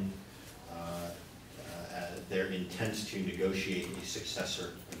union, their intent to negotiate a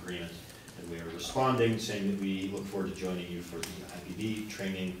successor agreement. And we are responding, saying that we look forward to joining you for the IPB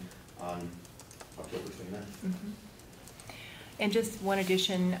training on October 29th. Mm-hmm. And just one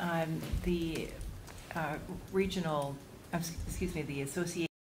addition, the the association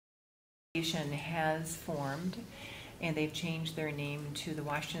has formed, and they've changed their name to the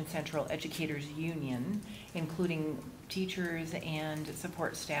Washington Central Educators Union, including teachers and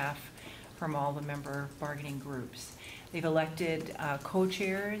support staff from all the member bargaining groups. They've elected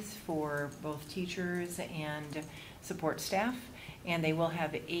co-chairs for both teachers and support staff, and they will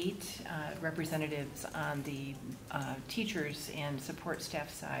have 8 representatives on the teachers and support staff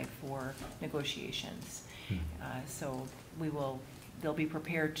side for negotiations. So they'll be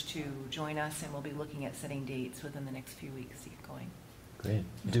prepared to join us, and we'll be looking at setting dates within the next few weeks to get going. Great.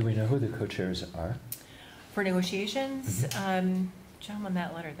 Do we know who the co-chairs are? For negotiations, John, on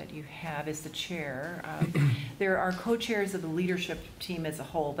that letter that you have is the chair. There are co-chairs of the leadership team as a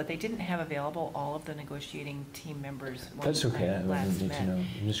whole, but they didn't have available all of the negotiating team members. That's okay. I don't need to know.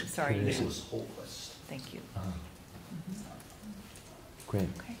 I'm just Sorry. curious. It was hopeless. Thank you. Great.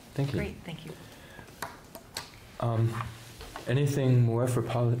 Okay. Thank you. Great. Thank you. Anything more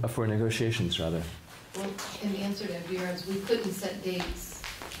for negotiations, rather? Well, in answer to Vera's, we couldn't set dates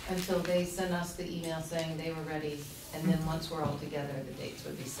until they sent us the email saying they were ready, and then once we're all together, the dates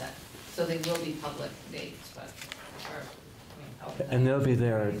would be set. So they will be public dates, but And they'll be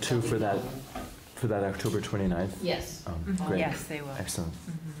there too for that October 29th? Yes. Great. Yes, they will. Excellent.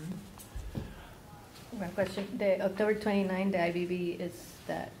 One question. The October 29, the IBB,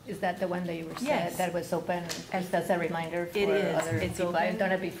 is that the one that you were said Yes. that was open? As that's a reminder for It is. other It's people. open. I've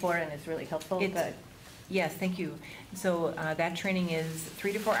done it before and it's really helpful. But Yes, thank you. So that training is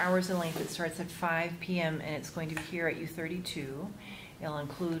 3 to 4 hours in length. It starts at 5 p.m. and it's going to be here at U32. It'll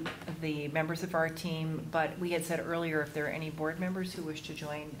include the members of our team, but we had said earlier if there are any board members who wish to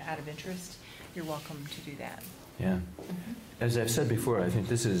join out of interest, you're welcome to do that. Yeah. As I've said before, I think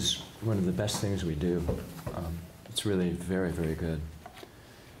this is one of the best things we do. It's really very, very good.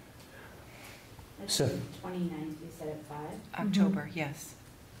 So, 29th, you said at 5? October, yes.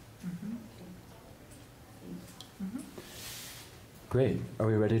 Great. Are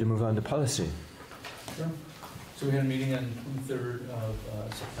we ready to move on to policy? Sure. So we had a meeting on the 23rd of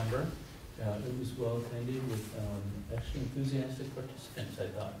September. It was well attended with actually enthusiastic participants, I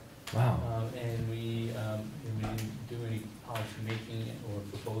thought. Wow. And we didn't do any policy making or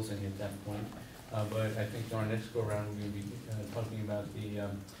proposing at that point. But I think our next go around we're going to be talking about the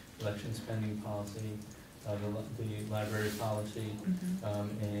election spending policy, the library policy,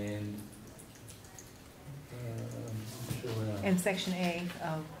 And Section A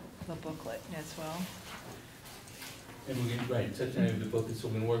of the booklet as well. And we're going to, right, Section A of the booklet, so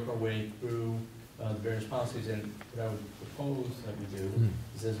we're going to work our way through the various policies, and what I would propose that we do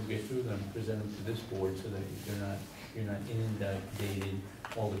is as we get through them, present them to this board so that you're not inundated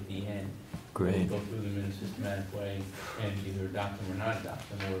all at the end. Great. We'll go through them in a systematic way and either adopt them or not adopt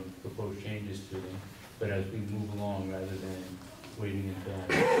them or propose changes to them. But as we move along, rather than waiting until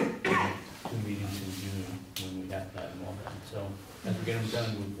 2 meetings in June when we have to have them all done. So as we get them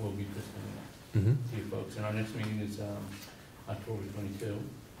done, we'll be presenting them to you folks. And our next meeting is October 22.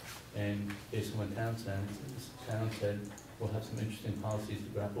 And based on what town said, we'll have some interesting policies to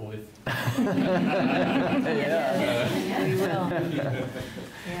grapple with. Yeah. We will. Yeah.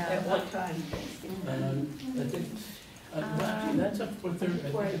 At what time? I think, well, actually, that's at 4:30. I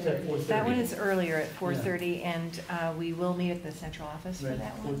think it's at 4:30. That one is earlier at 4:30, and we will meet at the central office for Right,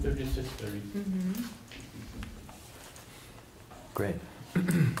 that one. 4:30 to 6:30. Mm-hmm. Great.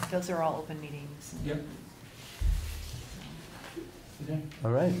 Those are all open meetings. Yep. Okay.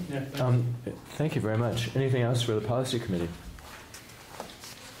 All right. Yeah, Thank you very much. Anything else for the policy committee?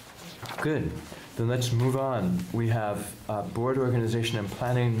 Good. Then let's move on. We have board organization and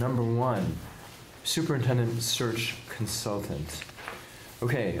planning number 1, superintendent search consultant.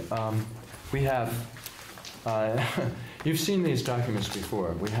 Okay. We have. You've seen these documents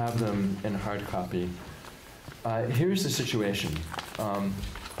before. We have them in hard copy. Here's the situation.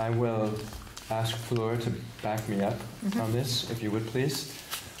 I will ask Fleur to back me up on this, if you would please.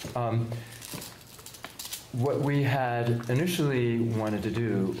 What we had initially wanted to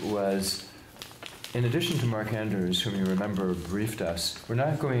do was, in addition to Mark Andrews, whom you remember briefed us, we're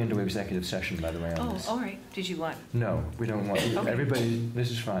not going into executive session, by the way, on this. Oh, all right. Did you want? No, we don't want. Okay. Everybody, this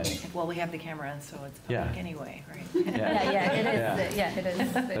is fine. Well, we have the camera on, so it's public Yeah. anyway, right? Yeah, it is. Yeah, it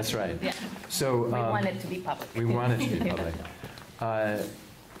is. That's right. Yeah. So We want it to be public. We want it to be public.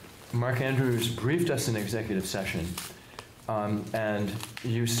 Mark Andrews briefed us in executive session, and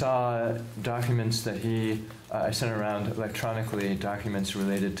you saw documents that I sent around electronically, documents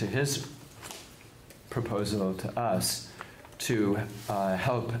related to his proposal to us to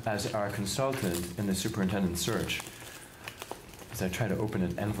help as our consultant in the superintendent search. As I try to open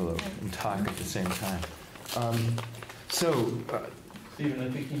an envelope and talk at the same time. Stephen, I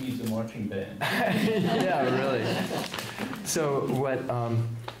think he needs a marching band. Yeah, really. So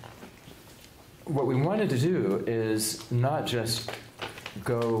what we wanted to do is not just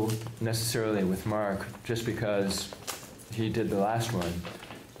go necessarily with Mark just because he did the last one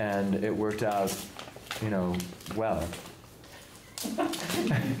and it worked out, well.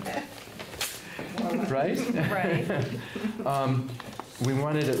 Right? Right. We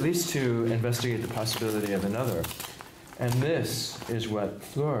wanted at least to investigate the possibility of another. And this is what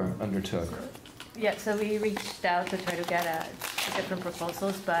Fleur undertook. Yeah, so we reached out to try to get different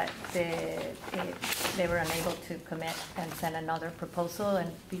proposals, but they were unable to commit and send another proposal,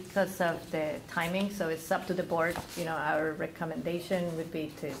 and because of the timing, so it's up to the board. Our recommendation would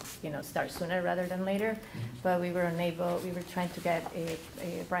be to start sooner rather than later, but we were unable. We were trying to get a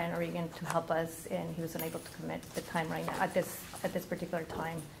Brian O'Regan to help us, and he was unable to commit the time right now at this particular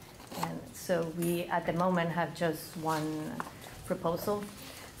time, and so we at the moment have just one proposal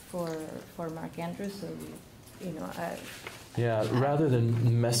for Mark Andrews, so yeah, rather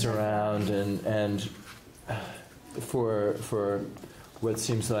than mess around and for what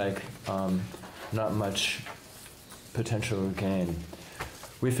seems like not much potential gain,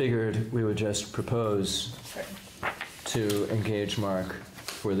 we figured we would just propose to engage Mark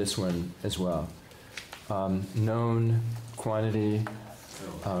for this one as well. Known quantity.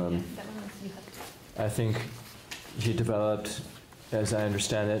 I think he developed, as I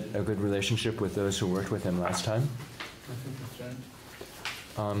understand it, a good relationship with those who worked with him last time. I think that's right.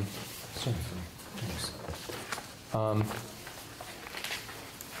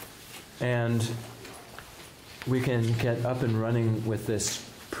 And we can get up and running with this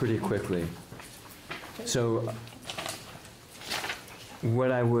pretty quickly. So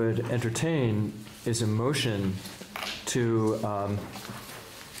what I would entertain is a motion to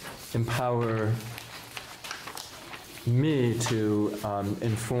empower me to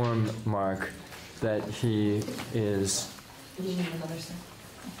inform Mark that he is. Do you need another set?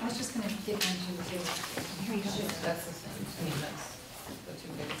 I was just going to get into the table. Here you go. That's the same. I mean, that's the two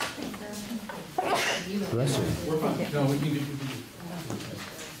biggest. Bless you. We're fine. No, we can do.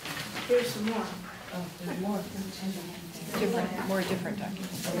 Here's some more. Oh, there's more. More different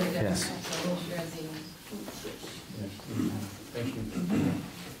documents. Yes. Thank you.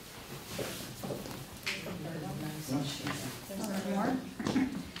 More?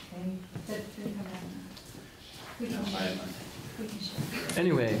 That didn't come out. We can share. We can share.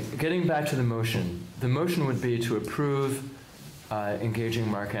 Anyway, getting back to the motion would be to approve engaging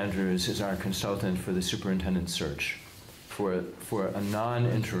Mark Andrews as our consultant for the superintendent search for a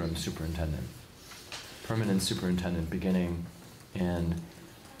non-interim superintendent, permanent superintendent beginning in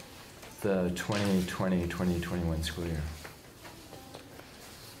the 2020-2021 school year.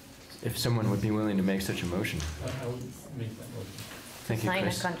 If someone would be willing to make such a motion. I would make that motion. Thank you,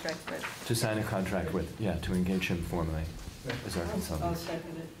 Chris. Sign a contract with. To sign a contract with, to engage him formally as our consultant. I'll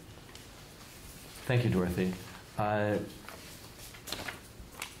second it. Thank you, Dorothy.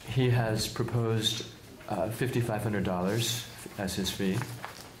 he has proposed $5,500 as his fee.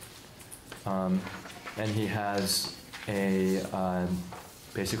 And he has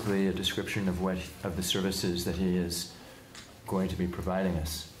basically a description of the services that he is going to be providing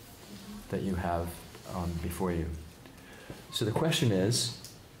us that you have before you. So the question is,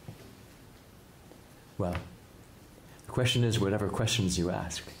 whatever questions you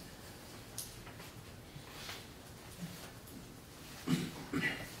ask.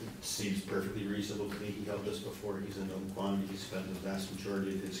 Seems perfectly reasonable to me. He helped us before. He's a known quantity. He spent the vast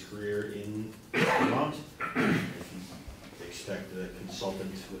majority of his career in Vermont. If you expect a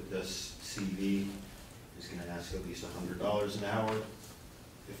consultant with this CV is going to ask at least $100 an hour,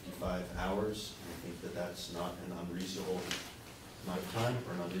 55 hours. I think that that's not an unreasonable amount of time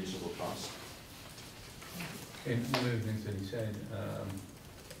or an unreasonable cost. And one of the things that he said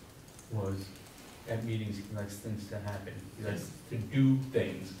was, at meetings, he likes things to happen. He likes to do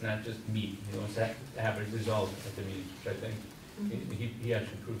things, not just meet. He wants to have a result at the meetings, which I think he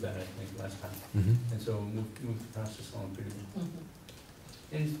actually proved that, I think, last time. And so moved the process along pretty well.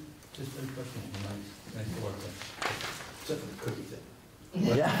 And just a question, nice to work with. Except for the cookie thing.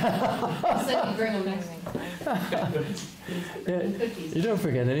 Yeah. Said you bring them next week. You don't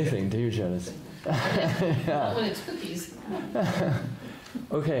forget anything, do you, Janice? Not when it's cookies.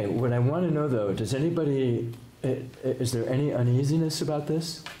 Okay, what I want to know though, is there any uneasiness about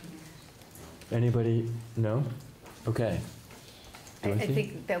this? Anybody? No? Okay. I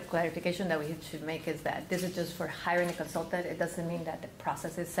think the clarification that we should make is that this is just for hiring a consultant. It doesn't mean that the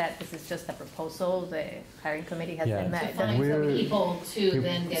process is set. This is just a proposal. The hiring committee has been met. To find some people to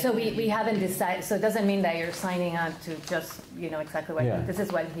then get. So we haven't decided. So it doesn't mean that you're signing on to just exactly what this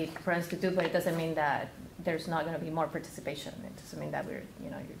is what he plans to do. But it doesn't mean that there's not going to be more participation. It doesn't mean that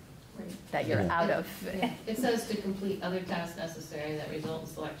you're out of. Yeah. It says to complete other tasks necessary that result in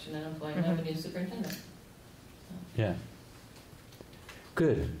selection and employment of a new superintendent. Yeah.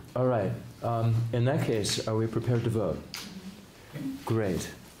 Good. All right. In that case, are we prepared to vote?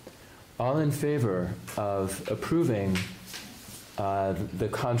 Great. All in favor of approving the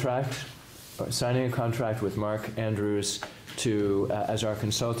contract, signing a contract with Mark Andrews as our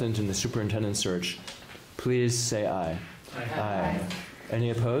consultant in the superintendent search, please say aye. Aye.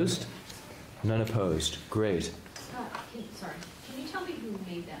 Any opposed? None opposed. Great. Sorry. Can you tell me who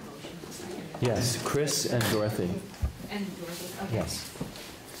made that motion? Yes, Chris and Dorothy. And Dorothy, okay. Yes.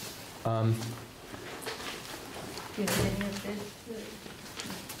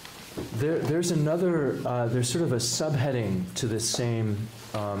 There's another. There's sort of a subheading to the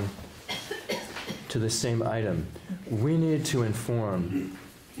same item. We need to inform,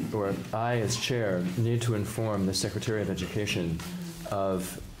 or I, as chair, need to inform the Secretary of Education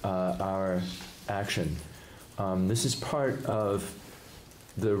of our action. This is part of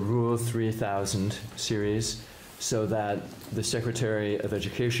the Rule 3000 series, so that the Secretary of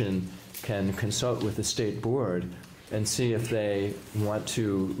Education can consult with the state board and see if they want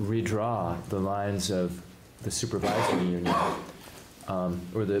to redraw the lines of the supervisory union,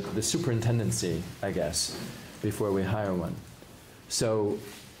 or the superintendency, I guess, before we hire one. So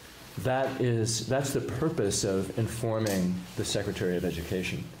that's the purpose of informing the Secretary of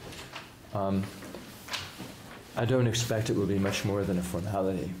Education. I don't expect it will be much more than a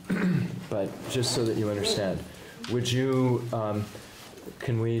formality, but just so that you understand. Would you,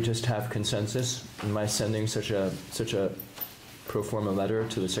 can we just have consensus in my sending such a pro forma letter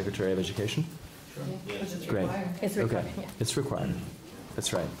to the Secretary of Education? Sure. Yes. Great. It's required. Okay. Yeah. It's required.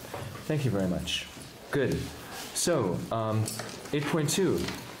 That's right. Thank you very much. Good. So, 8.2,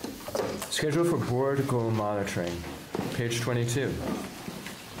 schedule for board goal monitoring, page 22.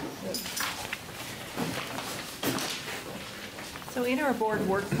 So in our board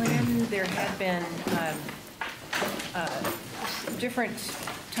work plan, there had been different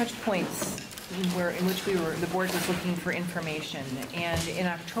touch points in which the board was looking for information. And in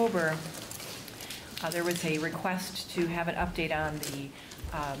October, there was a request to have an update on the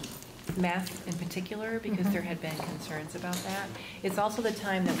math in particular, because there had been concerns about that. It's also the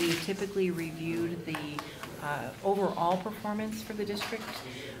time that we typically reviewed the overall performance for the district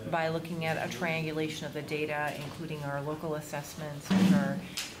by looking at a triangulation of the data, including our local assessments, which are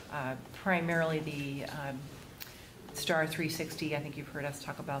primarily the STAR 360. I think you've heard us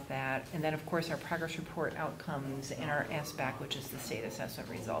talk about that. And then, of course, our progress report outcomes and our SBAC, which is the state assessment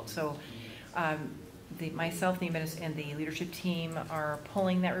results. So myself and the leadership team are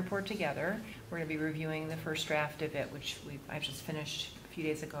pulling that report together. We're going to be reviewing the first draft of it, which I've just finished a few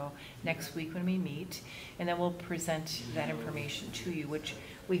days ago, next week when we meet. And then we'll present that information to you, which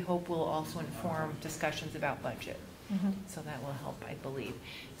we hope will also inform discussions about budget. So that will help, I believe.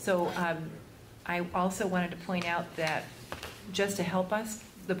 So I also wanted to point out that just to help us,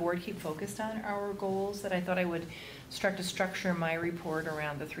 the board keep focused on our goals, that I thought I would start to structure my report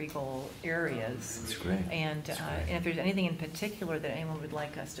around the 3 goal areas. That's great. And if there's anything in particular that anyone would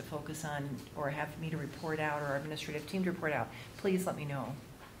like us to focus on or have me to report out or our administrative team to report out, please let me know,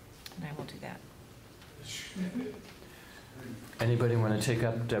 and I will do that. Anybody want to take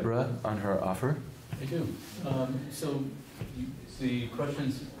up Deborah on her offer? I do. So the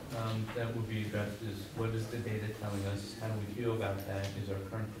questions that would be addressed is, what is the data telling us? How do we feel about that? Is our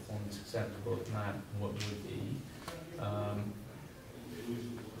current performance acceptable? If not, what would it be?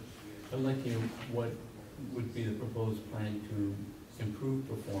 I'd like to know what would be the proposed plan to improve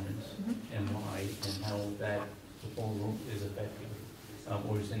performance and why, and how that proposal is effective,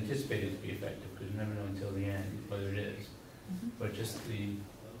 or is anticipated to be effective, because you never know until the end whether it is. But just the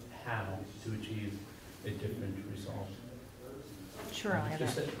how to achieve a different result. Sure, I'll have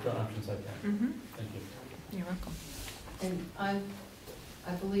just that. For options like that. Thank you. You're welcome. And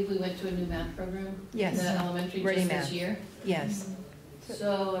I believe we went to a new math program Yes. in the elementary Ready just Math. this year. Yes.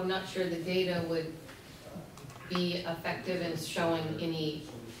 So I'm not sure the data would be effective in showing any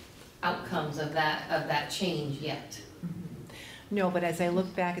outcomes of that change yet. No, but as I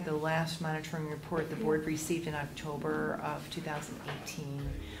look back at the last monitoring report the board received in October of 2018,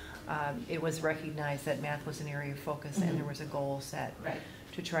 it was recognized that math was an area of focus and there was a goal set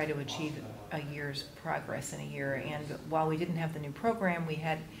to try to achieve a year's progress in a year. And while we didn't have the new program, we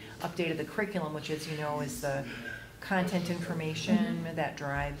had updated the curriculum, which, as you know, is the content information that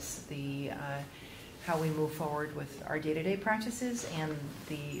drives the how we move forward with our day-to-day practices, and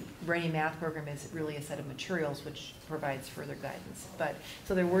the Ready Math program is really a set of materials which provides further guidance. But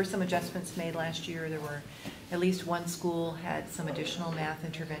so there were some adjustments made last year. There were at least one school had some additional math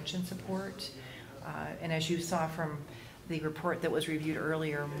intervention support, and as you saw from the report that was reviewed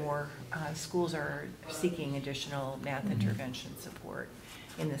earlier, more schools are seeking additional math intervention support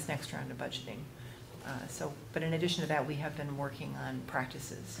in this next round of budgeting. But in addition to that, we have been working on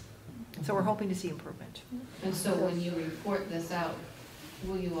practices. So we're hoping to see improvement. And so when you report this out,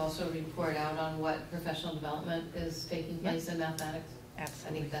 will you also report out on what professional development is taking place in mathematics?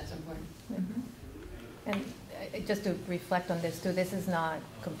 Absolutely. I think that's important. And just to reflect on this too, this is not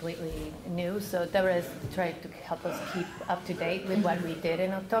completely new. So Deborah has tried to help us keep up to date with what we did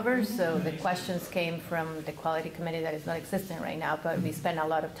in October. So the questions came from the quality committee that is not existent right now, but we spent a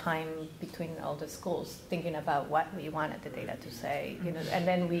lot of time between all the schools thinking about what we wanted the data to say, and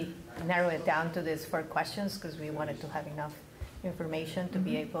then we narrow it down to these 4 questions because we wanted to have enough information to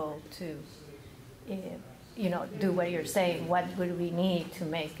be able to do what you're saying. What would we need to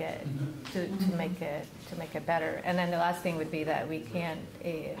make it to make it better? And then the last thing would be that we can't.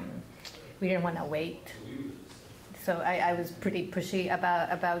 We didn't want to wait. So I was pretty pushy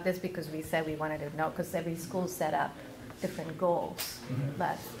about this because we said we wanted to know, because every school set up different goals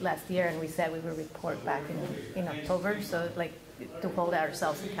last year, and we said we would report back in October. So like to hold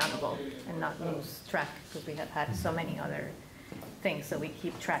ourselves accountable and not lose track, because we have had so many other things. So we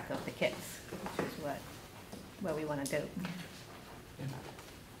keep track of the kids, which is what we want to do.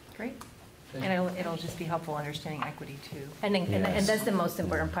 Great. And it'll just be helpful understanding equity too. And that's the most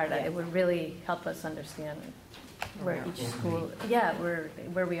important part. That it would really help us understand where each school,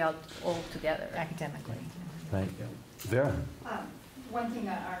 where we are all together academically. Right. Vera. One thing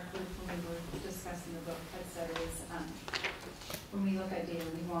that our group, when we were discussing the book, had said is when we look at data,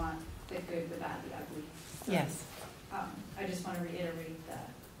 we want the good, the bad, the ugly. So, yes. I just want to reiterate that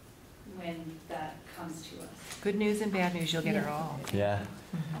when that comes to us. Good news and bad news, you'll get it all. Yeah.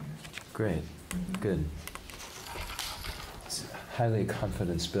 Great. Good. It's highly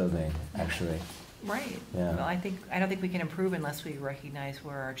confidence building, actually. Right. Yeah. Well, I don't think we can improve unless we recognize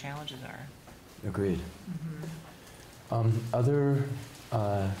where our challenges are. Agreed. Other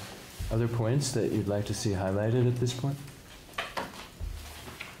points that you'd like to see highlighted at this point?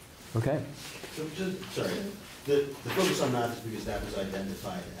 Okay. So the focus on math is because that was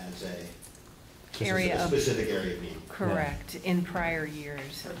identified as a specific area of need. Correct. Yeah. In prior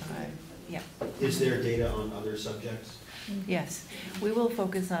years. Yeah. Is there data on other subjects? Yes. We will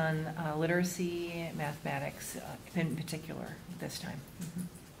focus on literacy, mathematics in particular this time.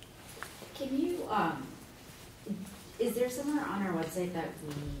 Can you, is there somewhere on our website that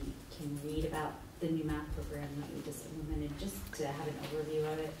we can read about the new math program that we just implemented, just to have an overview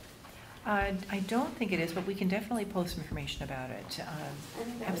of it? I don't think it is, but we can definitely post some information about it. I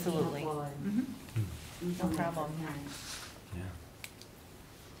think that absolutely. Would be helpful No problem. Yeah.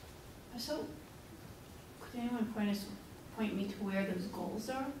 So, could anyone point me to where those goals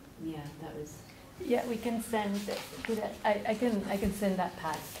are? Yeah, that was. Yeah, we can send, I can send that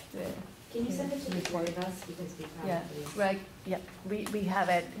past. Can you send it to the three of us, because we probably. Yeah, right, yeah, we have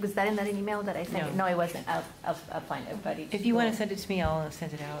it. Was that in that email that I sent? No, it wasn't. I'll find it, but if you want to send it to me, I'll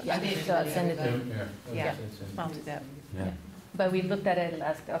send it out. Yeah, so I'll send it to. Yeah, I'll do that. Yeah. But we looked at it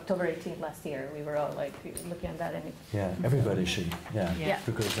October 18th last year. We were all like looking at that, and yeah, everybody should. Yeah, yeah.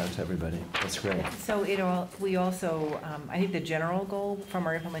 It goes out to everybody. That's great. So we also, I think the general goal from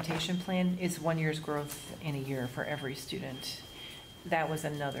our implementation plan is 1 year's growth in a year for every student. That was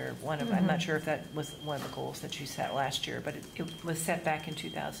another one of, I'm not sure if that was one of the goals that you set last year, but it was set back in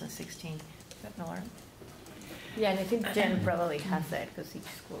 2016. Is that Miller? Yeah, and I think Jen probably has that because each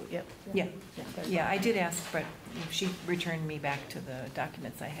school, yep. Yeah, I did ask, but she returned me back to the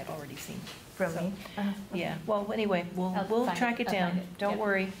documents I had already seen. From me? Yeah, well, anyway, we'll track it down. Don't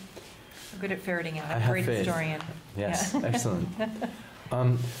worry. I'm good at ferreting out. I'm a great historian. Yes, excellent.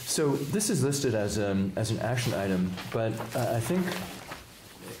 So this is listed as an action item, but I think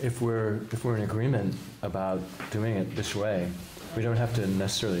if we're in agreement about doing it this way, we don't have to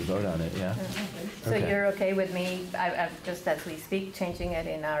necessarily vote on it, yeah? So you're okay with me, just as we speak, changing it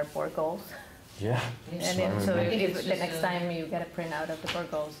in our board goals? Yeah. And then, so if the next time you get a printout of the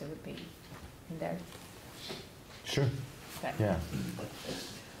board goals, it would be in there? Sure. Okay. Yeah.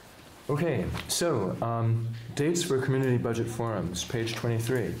 Okay, so dates for community budget forums, page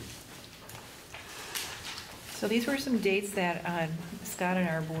 23. So these were some dates that Scott and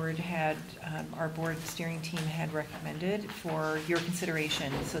our board steering team had recommended for your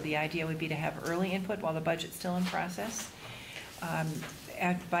consideration. So the idea would be to have early input while the budget's still in process.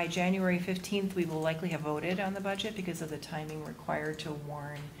 By January 15th, we will likely have voted on the budget because of the timing required to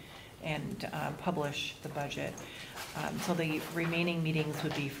warn and publish the budget. So the remaining meetings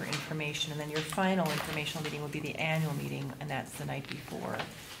would be for information, and then your final informational meeting would be the annual meeting, and that's the night before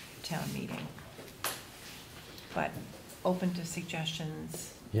town meeting. But open to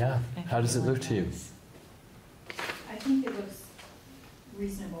suggestions. Yeah, how does it look to you? I think it looks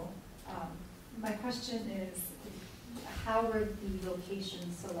reasonable. My question is, how were the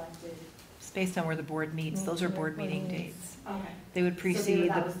locations selected? It's based on where the board meets. Those are board meeting dates. Okay. They would precede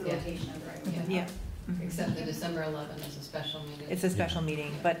that was the location of the right? Yeah. Except the December 11 is a special meeting. It's a special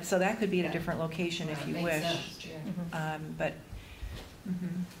meeting, but so that could be at a different location if you wish. Sense, yeah. But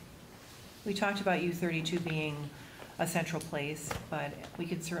we talked about U32 being a central place, but we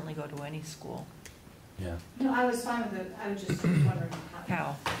could certainly go to any school. Yeah. No, I was fine with it. I was just wondering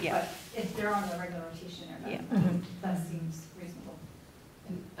how. Yeah. But if they're on the regular rotation area, that seems reasonable.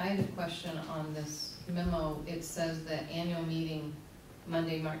 And I had a question on this memo. It says that annual meeting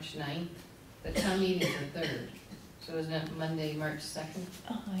Monday, March 9th. The town meeting is the 3rd. So isn't it Monday, March 2nd?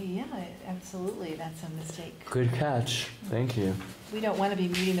 Yeah, absolutely. That's a mistake. Good catch. Thank you. We don't want to be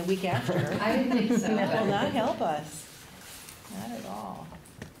meeting the week after. I didn't think so. That will not help us. Not at all.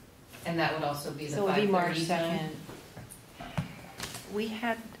 And that would also be the 5:30 So it would be March 2nd. time? We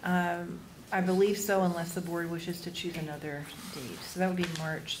had, I believe so, unless the board wishes to choose another date. So that would be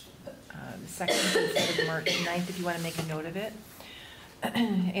March 2nd instead of March 9th, if you want to make a note of it.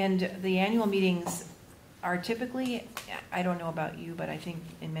 And the annual meetings are typically, I don't know about you, but I think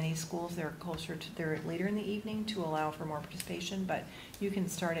in many schools they're later in the evening to allow for more participation, but you can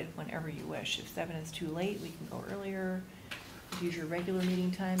start it whenever you wish. If 7 is too late, we can go earlier. Use your regular meeting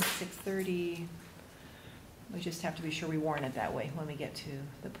time at 6:30. We just have to be sure we warn it that way when we get to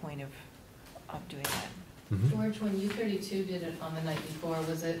the point of doing that. George, when U32 did it on the night before,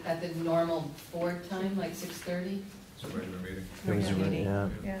 was it at the normal board time, like 6:30? It's a regular meeting. It was a meeting.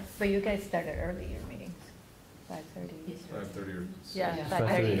 Yeah, but you guys started early your meetings, 5:30. 5:30 or yeah,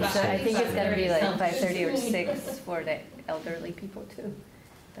 5:30. 5:30. So I think it's gonna be like 5:30 or 6 for the elderly people too.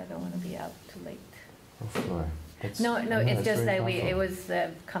 That don't want to be out too late. Oh, sure. No, it's just that it was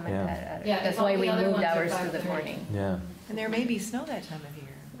a comment that, that's why we moved ours to the morning. Yeah. And there may be snow that time of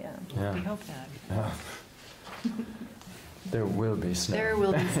year. Yeah. We hope not. Yeah. There will be snow. There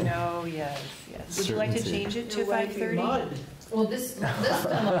will be snow, yes. Would you like to change it to 5:30? Well, this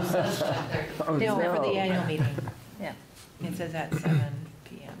memo says 5:30. No, for the annual meeting. Yeah. It says at 7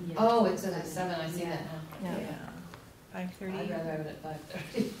 p.m. Oh, it says at 7, I see that now. Yeah. 5:30? I'd rather have it at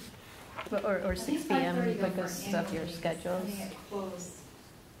 5:30. Or 6 p.m. because of your schedules. I think it closed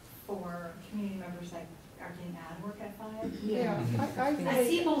for community members that are getting ad work at 5. Yeah, I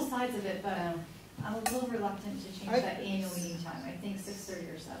see both sides of it, but I'm a little reluctant to change that annual meeting time. I think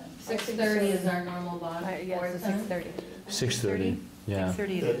 6:30 or 7. 6:30 is our normal board Yes, 6:30. 6:30. Yeah.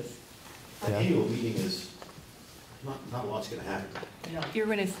 6:30 it is. The annual meeting is Not a lot's gonna happen. You're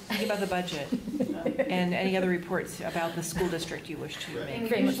going to think about the budget and any other reports about the school district you wish to And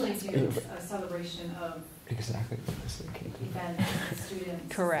make. we usually do a celebration of Exactly. events,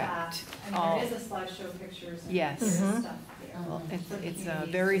 students, Correct. staff. I mean, there is a slideshow, pictures, and Yes. there's Mhm. stuff there. Well, for the it's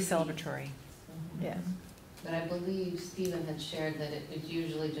community very to see. celebratory. Yes. But I believe Stephen had shared that it was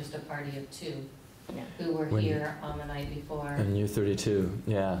usually just a party of two Yeah. who were When- here on the night before. And U32,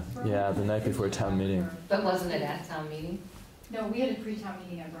 yeah, the night before town meeting. But wasn't it at town meeting? No, we had a pre-town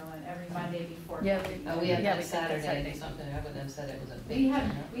meeting at Berlin every Monday before. Yeah, Oh, we had Yeah, that we did that Saturday Saturday. or something, I would have said it was a big. We had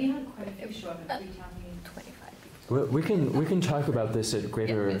turnout. quite a few show up at pre-town meeting. 25 people. We can talk about this at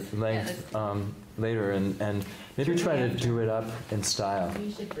greater Yeah, it's- length later and maybe try to do it up in style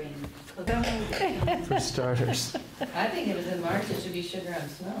You should bring for starters. I think it was in March, it should be sugar and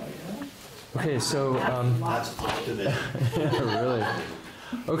snow, isn't it? Okay, so That's optimism. yeah, really.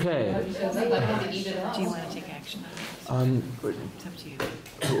 Okay. Because I like to eat it all. Do you want to take action on this? It's up to you.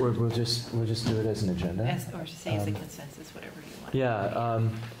 We'll just do it as an agenda. Or to say as a consensus, whatever you want. Yeah.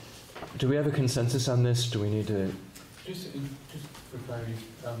 Do we have a consensus on this? Do we need to? Just for clarity,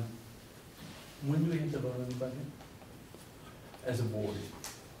 when do we have to vote on the budget? As a board?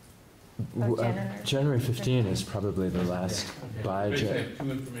 January 15 is probably the last Okay. budget. Basically, have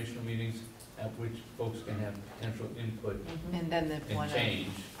two informational meetings at which folks can have potential input And then the one. and change.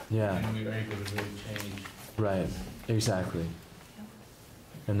 Yeah. And we are able to really change. Right, exactly.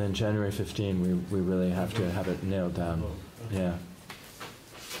 And then January 15, we really have to have it nailed down. Oh, okay. Yeah.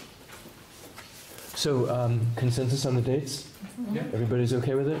 So consensus on the dates? Yeah. Everybody's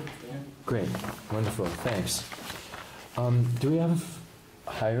okay with it? Yeah. Great, wonderful, thanks. Do we have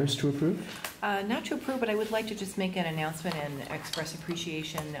hires to approve? Not to approve, but I would like to just make an announcement and express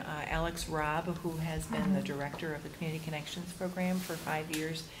appreciation. Alex Robb, who has been the director of the Community Connections Program for 5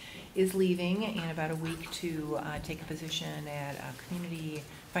 years, is leaving in about a week to take a position at Community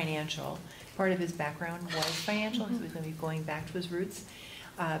Financial. Part of his background was financial, so he's going to be going back to his roots.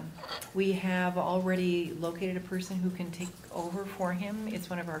 We have already located a person who can take over for him. It's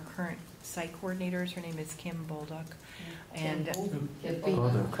one of our current site coordinators. Her name is Kim Bolduc. And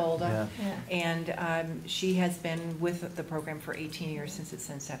Bolduc. Yeah. And she has been with the program for 18 years since its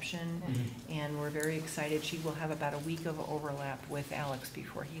inception, and we're very excited. She will have about a week of overlap with Alex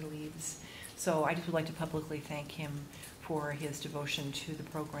before he leaves. So I just would like to publicly thank him for his devotion to the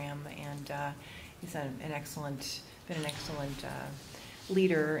program, and he's been an excellent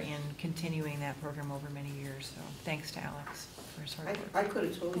leader in continuing that program over many years. So thanks to Alex for his hard work. I could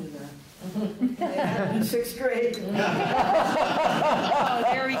have told you that. They had in 6th grade. Oh,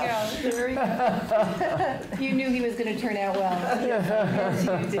 there we go. There we go. You knew he was going to turn out well. Yes,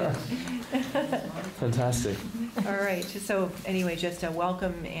 you did. Fantastic. All right. So anyway, just a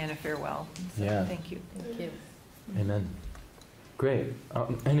welcome and a farewell. So Yeah. Thank you. Thank you. Amen. Great.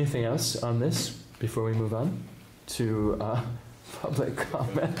 Anything else on this before we move on to public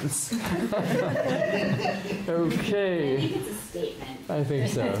comments? Okay. I think it's a statement. I think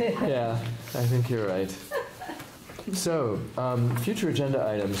so. Yeah, I think you're right. So, future agenda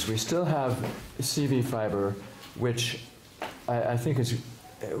items. We still have CV fiber, which I think is,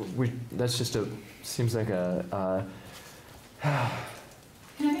 that's just seems like a, Can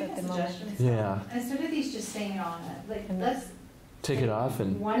I make a suggestion? yeah. Instead of these just staying on, like, let's. Take it off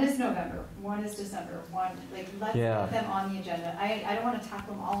and, One is November, one is December, let's Yeah. get them on the agenda. I don't want to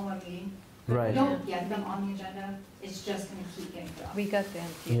tackle them all in one meeting. But if Right. we don't get them on the agenda, it's just going to keep getting dropped. We got the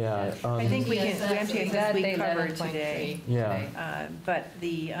MTSS. yeah. I think we can, the We MTSS got we the covered 11.3 today. Yeah. But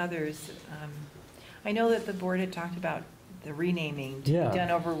the others, I know that the board had talked about the renaming to Yeah. be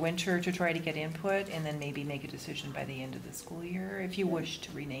done over winter to try to get input and then maybe make a decision by the end of the school year if you wish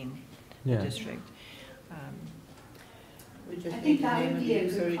to rename the Yeah. district. We just I need think the that name would of be a the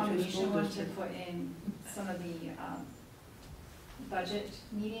good 32 combination school one to districts. put in some of the budget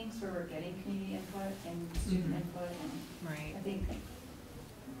meetings where we're getting community input and student input. And Right. I think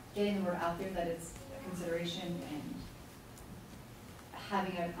getting the word out there that it's a consideration and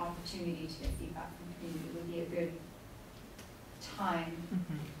having an opportunity to get feedback from the community would be a good time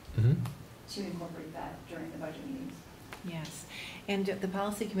Mhm. to incorporate that during the budget meetings. Yes, and the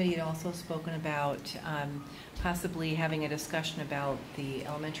policy committee had also spoken about possibly having a discussion about the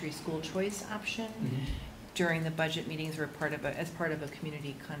elementary school choice option during the budget meetings or as part of a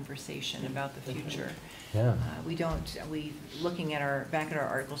community conversation about the future. Yeah. Looking at back at our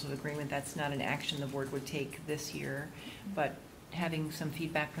articles of agreement, that's not an action the board would take this year, but having some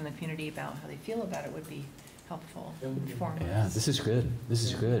feedback from the community about how they feel about it would be helpful, informative. Yeah, this is good. This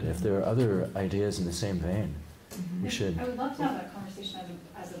is good. If there are other ideas in the same vein, we should. I would love to have that conversation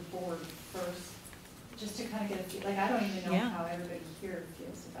as a board first, just to kind of get a feel, like, I don't even know Yeah. how everybody here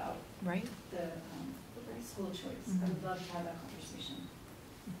feels about Right. the school choice. I would love to have that conversation.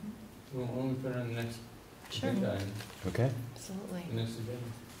 Well, why don't we put it on the next Sure. agenda item? Okay, Absolutely. The next agenda.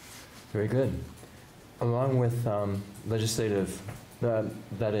 very good. Along with legislative,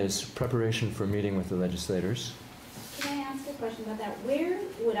 that is preparation for meeting with the legislators. Can I ask a question about that? Where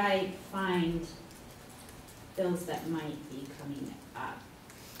would I find those that might be coming up?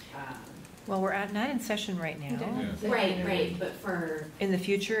 Well, we're not in session right now. Right, but for... In the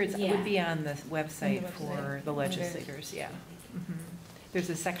future, it Yeah. would be on the website On the for website. the legislators, yeah. Mhm. There's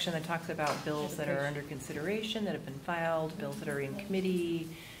a section that talks about bills that are under consideration, that have been filed, bills that are in committee.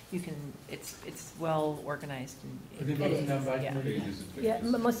 You can, it's well organized. Are they broken down by Yeah. committee? Yeah,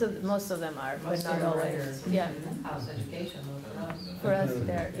 most of them are, but not always. Yeah. House education, For us,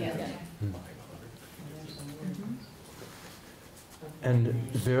 they're, Yeah. yeah. And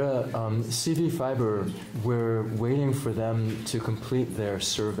Vera, CV Fiber, we're waiting for them to complete their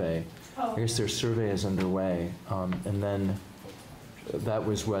survey. I guess their survey is underway, and then that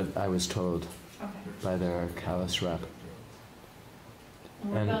was what I was told by their Calais rep.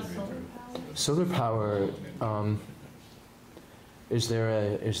 And what about solar power? Solar power, is there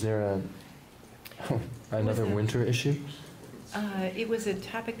a another winter issue? It was a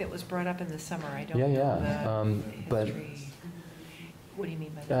topic that was brought up in the summer. I don't Yeah, know the but history. What do you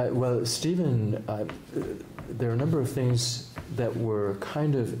mean by that? well, Stephen, there are a number of things that were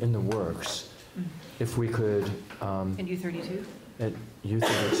kind of in the works. If we could. In U32? At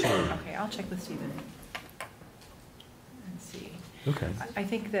U32. Okay, I'll check with Stephen. Let's see. Okay. I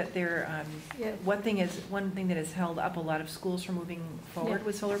think that there, one thing that has held up a lot of schools from moving forward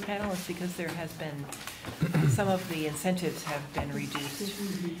with solar panel is because there has been, some of the incentives have been reduced.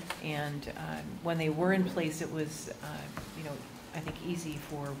 And when they were in place, it was, I think easy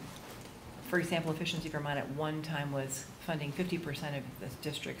for example, Efficiency Vermont at one time was funding 50% of the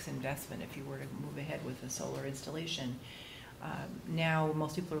district's investment if you were to move ahead with a solar installation. Now,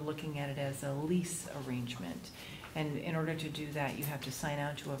 most people are looking at it as a lease arrangement. And in order to do that, you have to sign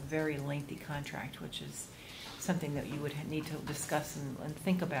on to a very lengthy contract, which is something that you would need to discuss and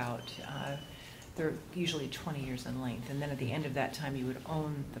think about. They're usually 20 years in length. And then at the end of that time, you would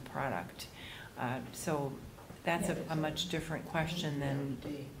own the product. So that's a much different question than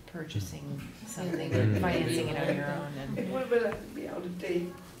purchasing something and financing it on your own. And It would be out of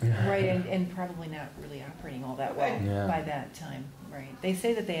date. right, and probably not really operating all that well by that time. Right. They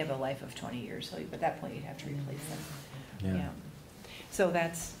say that they have a life of 20 years, so at that point you'd have to replace them. Yeah. So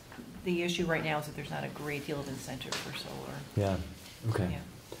that's the issue right now, is that there's not a great deal of incentive for solar. Yeah. Okay.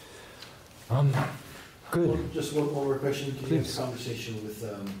 Yeah. Good. Well, just one more question. Did you have Please. a conversation with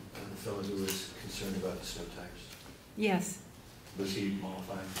the fellow who was concerned about the snow tires? Yes. Was he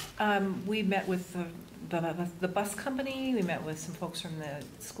mollifying? We met with the bus company. We met with some folks from the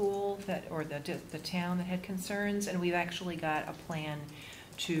school or the town that had concerns, and we've actually got a plan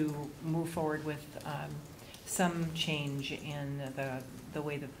to move forward with some change in the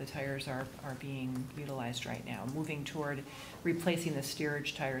way that the tires are being utilized right now, moving toward replacing the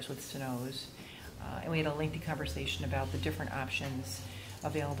steerage tires with Stenos. And we had a lengthy conversation about the different options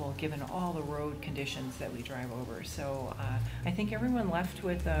available given all the road conditions that we drive over. So I think everyone left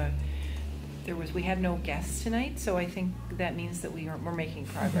with we had no guests tonight, so I think that means that we're making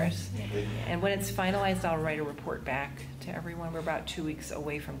progress. And when it's finalized, I'll write a report back to everyone. We're about 2 weeks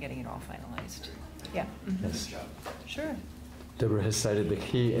away from getting it all finalized. Yeah. Mm-hmm. Yes. Sure. Deborah has cited the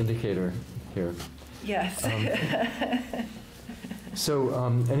key indicator here. Yes. So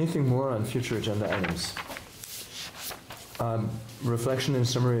anything more on future agenda items? Reflection and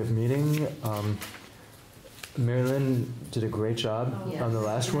summary of meeting. Mary Lynn did a great job on the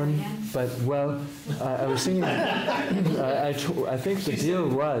last one, but I was thinking, I think the deal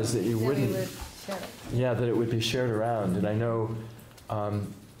was that you wouldn't, that it would be shared around, and I know.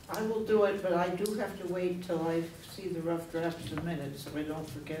 I will do it, but I do have to wait till I see the rough drafts of minutes so I don't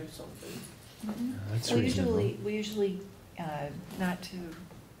forget something. That's we usually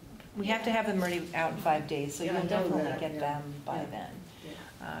we have to have them ready out in 5 days, so you'll definitely get them by then.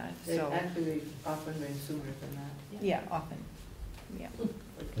 Actually, they've often been sooner than that. Yeah, often. Yeah.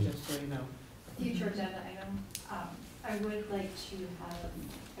 But just so you know. Future agenda item, I would like to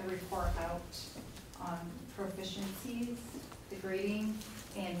have a report out on proficiencies, the grading,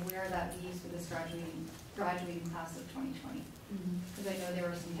 and where that leaves with this graduating class of 2020. Because I know there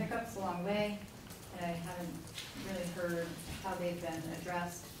were some hiccups along the way, and I haven't really heard how they've been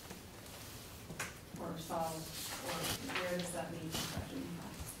addressed or solved, or where does that leave the graduating class?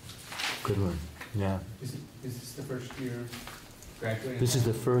 Good one. Yeah. Is this the first year graduating? This is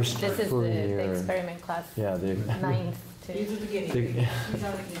the first This is full the year. experiment class. Yeah, the 9th to. These are the guinea The- pigs. These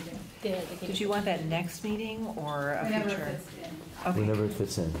are the guinea pigs. Yeah, the Did you want that next meeting or a Whenever it future? fits in. Okay. Whenever it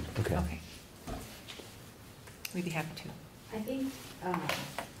fits in. Okay. Okay. We'd be happy to. I think,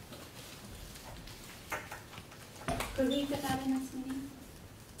 could we fit that in next meeting?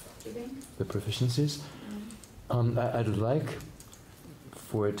 Do you think? The proficiencies? I'd like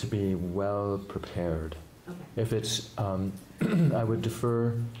for it to be well prepared. Okay. If it's, I would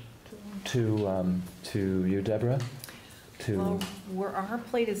defer to you, Deborah, to. Well, our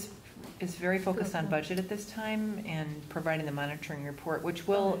plate is very focused on budget at this time and providing the monitoring report, which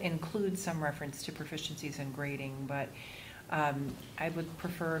will include some reference to proficiencies and grading, but I would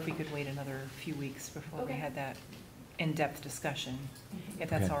prefer if we could wait another few weeks before we had that in-depth discussion, if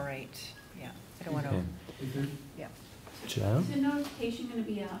that's Okay. all right. Yeah, I don't want to, Okay. yeah. Joe? Is the notification going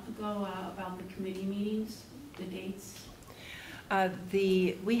to go out about the committee meetings, the dates?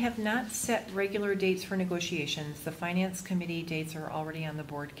 We have not set regular dates for negotiations. The Finance Committee dates are already on the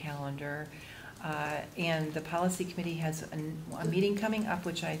board calendar. And the Policy Committee has a meeting coming up,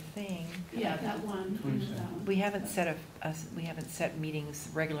 which I think. Yeah, that one. That one. We haven't set we haven't set meetings,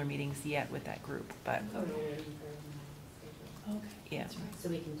 regular meetings yet with that group, but. Okay. Yeah. That's right. So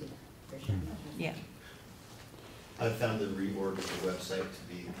we can do that for sure. Yeah. I found the reorg of the website to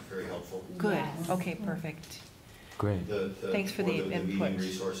be very helpful. Good. Yes. Okay, perfect. Great. Thanks for the meeting input.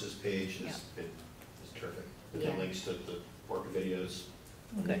 resources page is terrific. The Yeah. links to the work videos,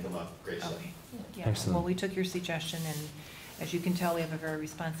 Good. they come up, great stuff. Okay. Yeah. Excellent. Well, we took your suggestion, and as you can tell, we have a very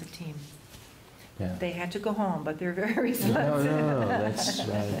responsive team. Yeah. They had to go home, but they're very No, responsive. no, that's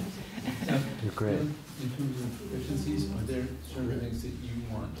right. You're great. In terms of proficiencies, are there certain things that you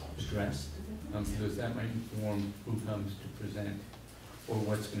want addressed? Because that might inform who comes to present or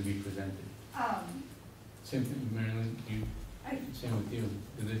what's going to be presented. Same thing, Marilyn, same with you.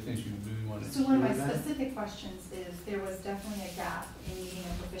 Are there things you really want to? So one of my specific questions is, there was definitely a gap in meeting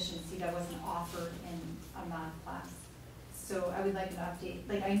a proficiency that wasn't offered in a math class. So I would like an update.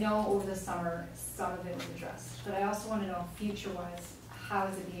 Like, I know over the summer, some of it was addressed, but I also want to know future-wise, how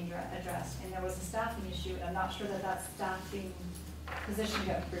is it being addressed? And there was a staffing issue, and I'm not sure that that staffing position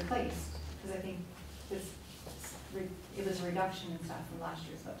got replaced, because I think it was a reduction in staff from last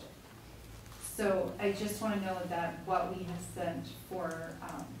year's budget. So I just want to know that what we have sent for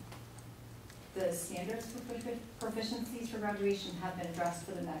the standards for proficiencies for graduation have been addressed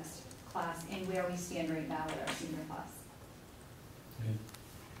for the next class, and where we stand right now with our senior class.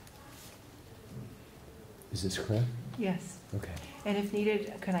 Is this correct? Yes. Okay. And if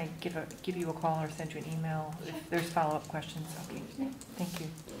needed, can I give you a call or send you an email if there's follow-up questions? Okay. Thank you.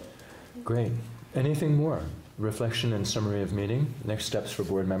 Great. Anything more? Reflection and summary of meeting. Next steps for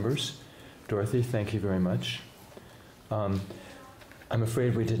board members. Dorothy, thank you very much. I'm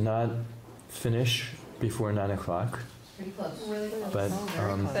afraid we did not finish before 9 o'clock. Pretty close. Really close. But,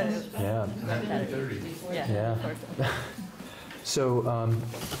 yeah. Yeah. So,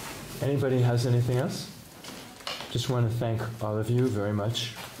 anybody has anything else? Just want to thank all of you very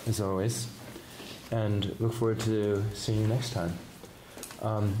much, as always, and look forward to seeing you next time. I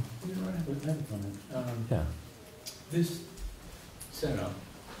have a comment. Yeah. This setup,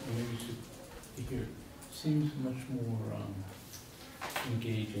 maybe you should hear, seems much more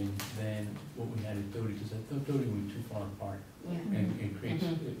engaging than what we had at Doty, because I thought Doty went too far apart and creates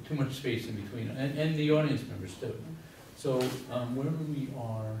too much space in between, and the audience members too. So wherever we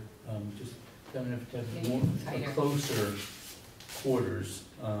are, just having to have closer quarters,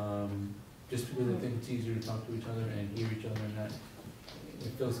 just because I think it's easier to talk to each other and hear each other, and that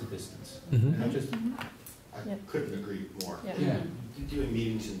it fills the distance. Mm-hmm. I couldn't agree more. Yeah. Doing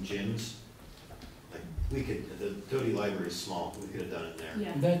meetings in gyms, like we could, the Doty library is small, we could have done it there.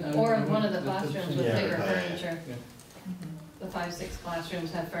 Yeah. Or in one of the classrooms with bigger but, furniture. The 5-6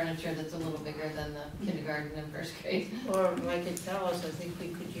 classrooms have furniture that's a little bigger than the kindergarten and first grade. Or like at Dallas, I think we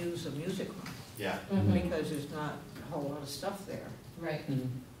could use a music room. Yeah. Because there's not a whole lot of stuff there. Right.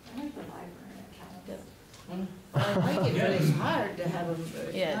 I like the library at Calumet. I like it, but it's hard to have them,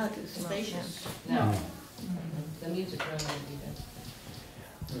 it's not too small, spacious. No. The music room would be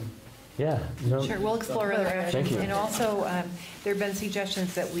good. Yeah. No. Sure, we'll explore other options. Thank you. And also, there have been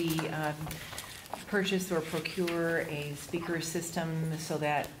suggestions that we purchase or procure a speaker system so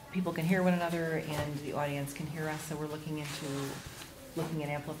that people can hear one another and the audience can hear us. So we're looking at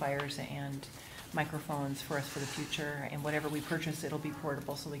amplifiers and microphones for us for the future. And whatever we purchase, it'll be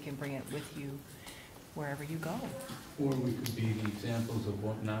portable so we can bring it with you wherever you go. Or we could be the examples of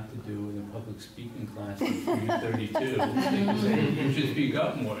what not to do in a public speaking class in 32. You should speak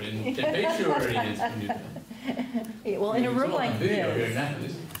up more and make sure audience can do that. Yeah, well, in a room like this,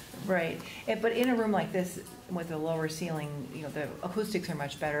 this. right, but in a room like this with a lower ceiling, you know, the acoustics are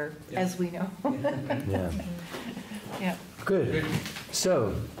much better, as we know. Yeah. Yeah. Good.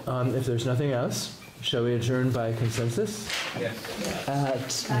 So, if there's nothing else, shall we adjourn by consensus? Yes. At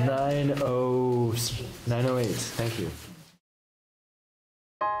 9:08. Thank you.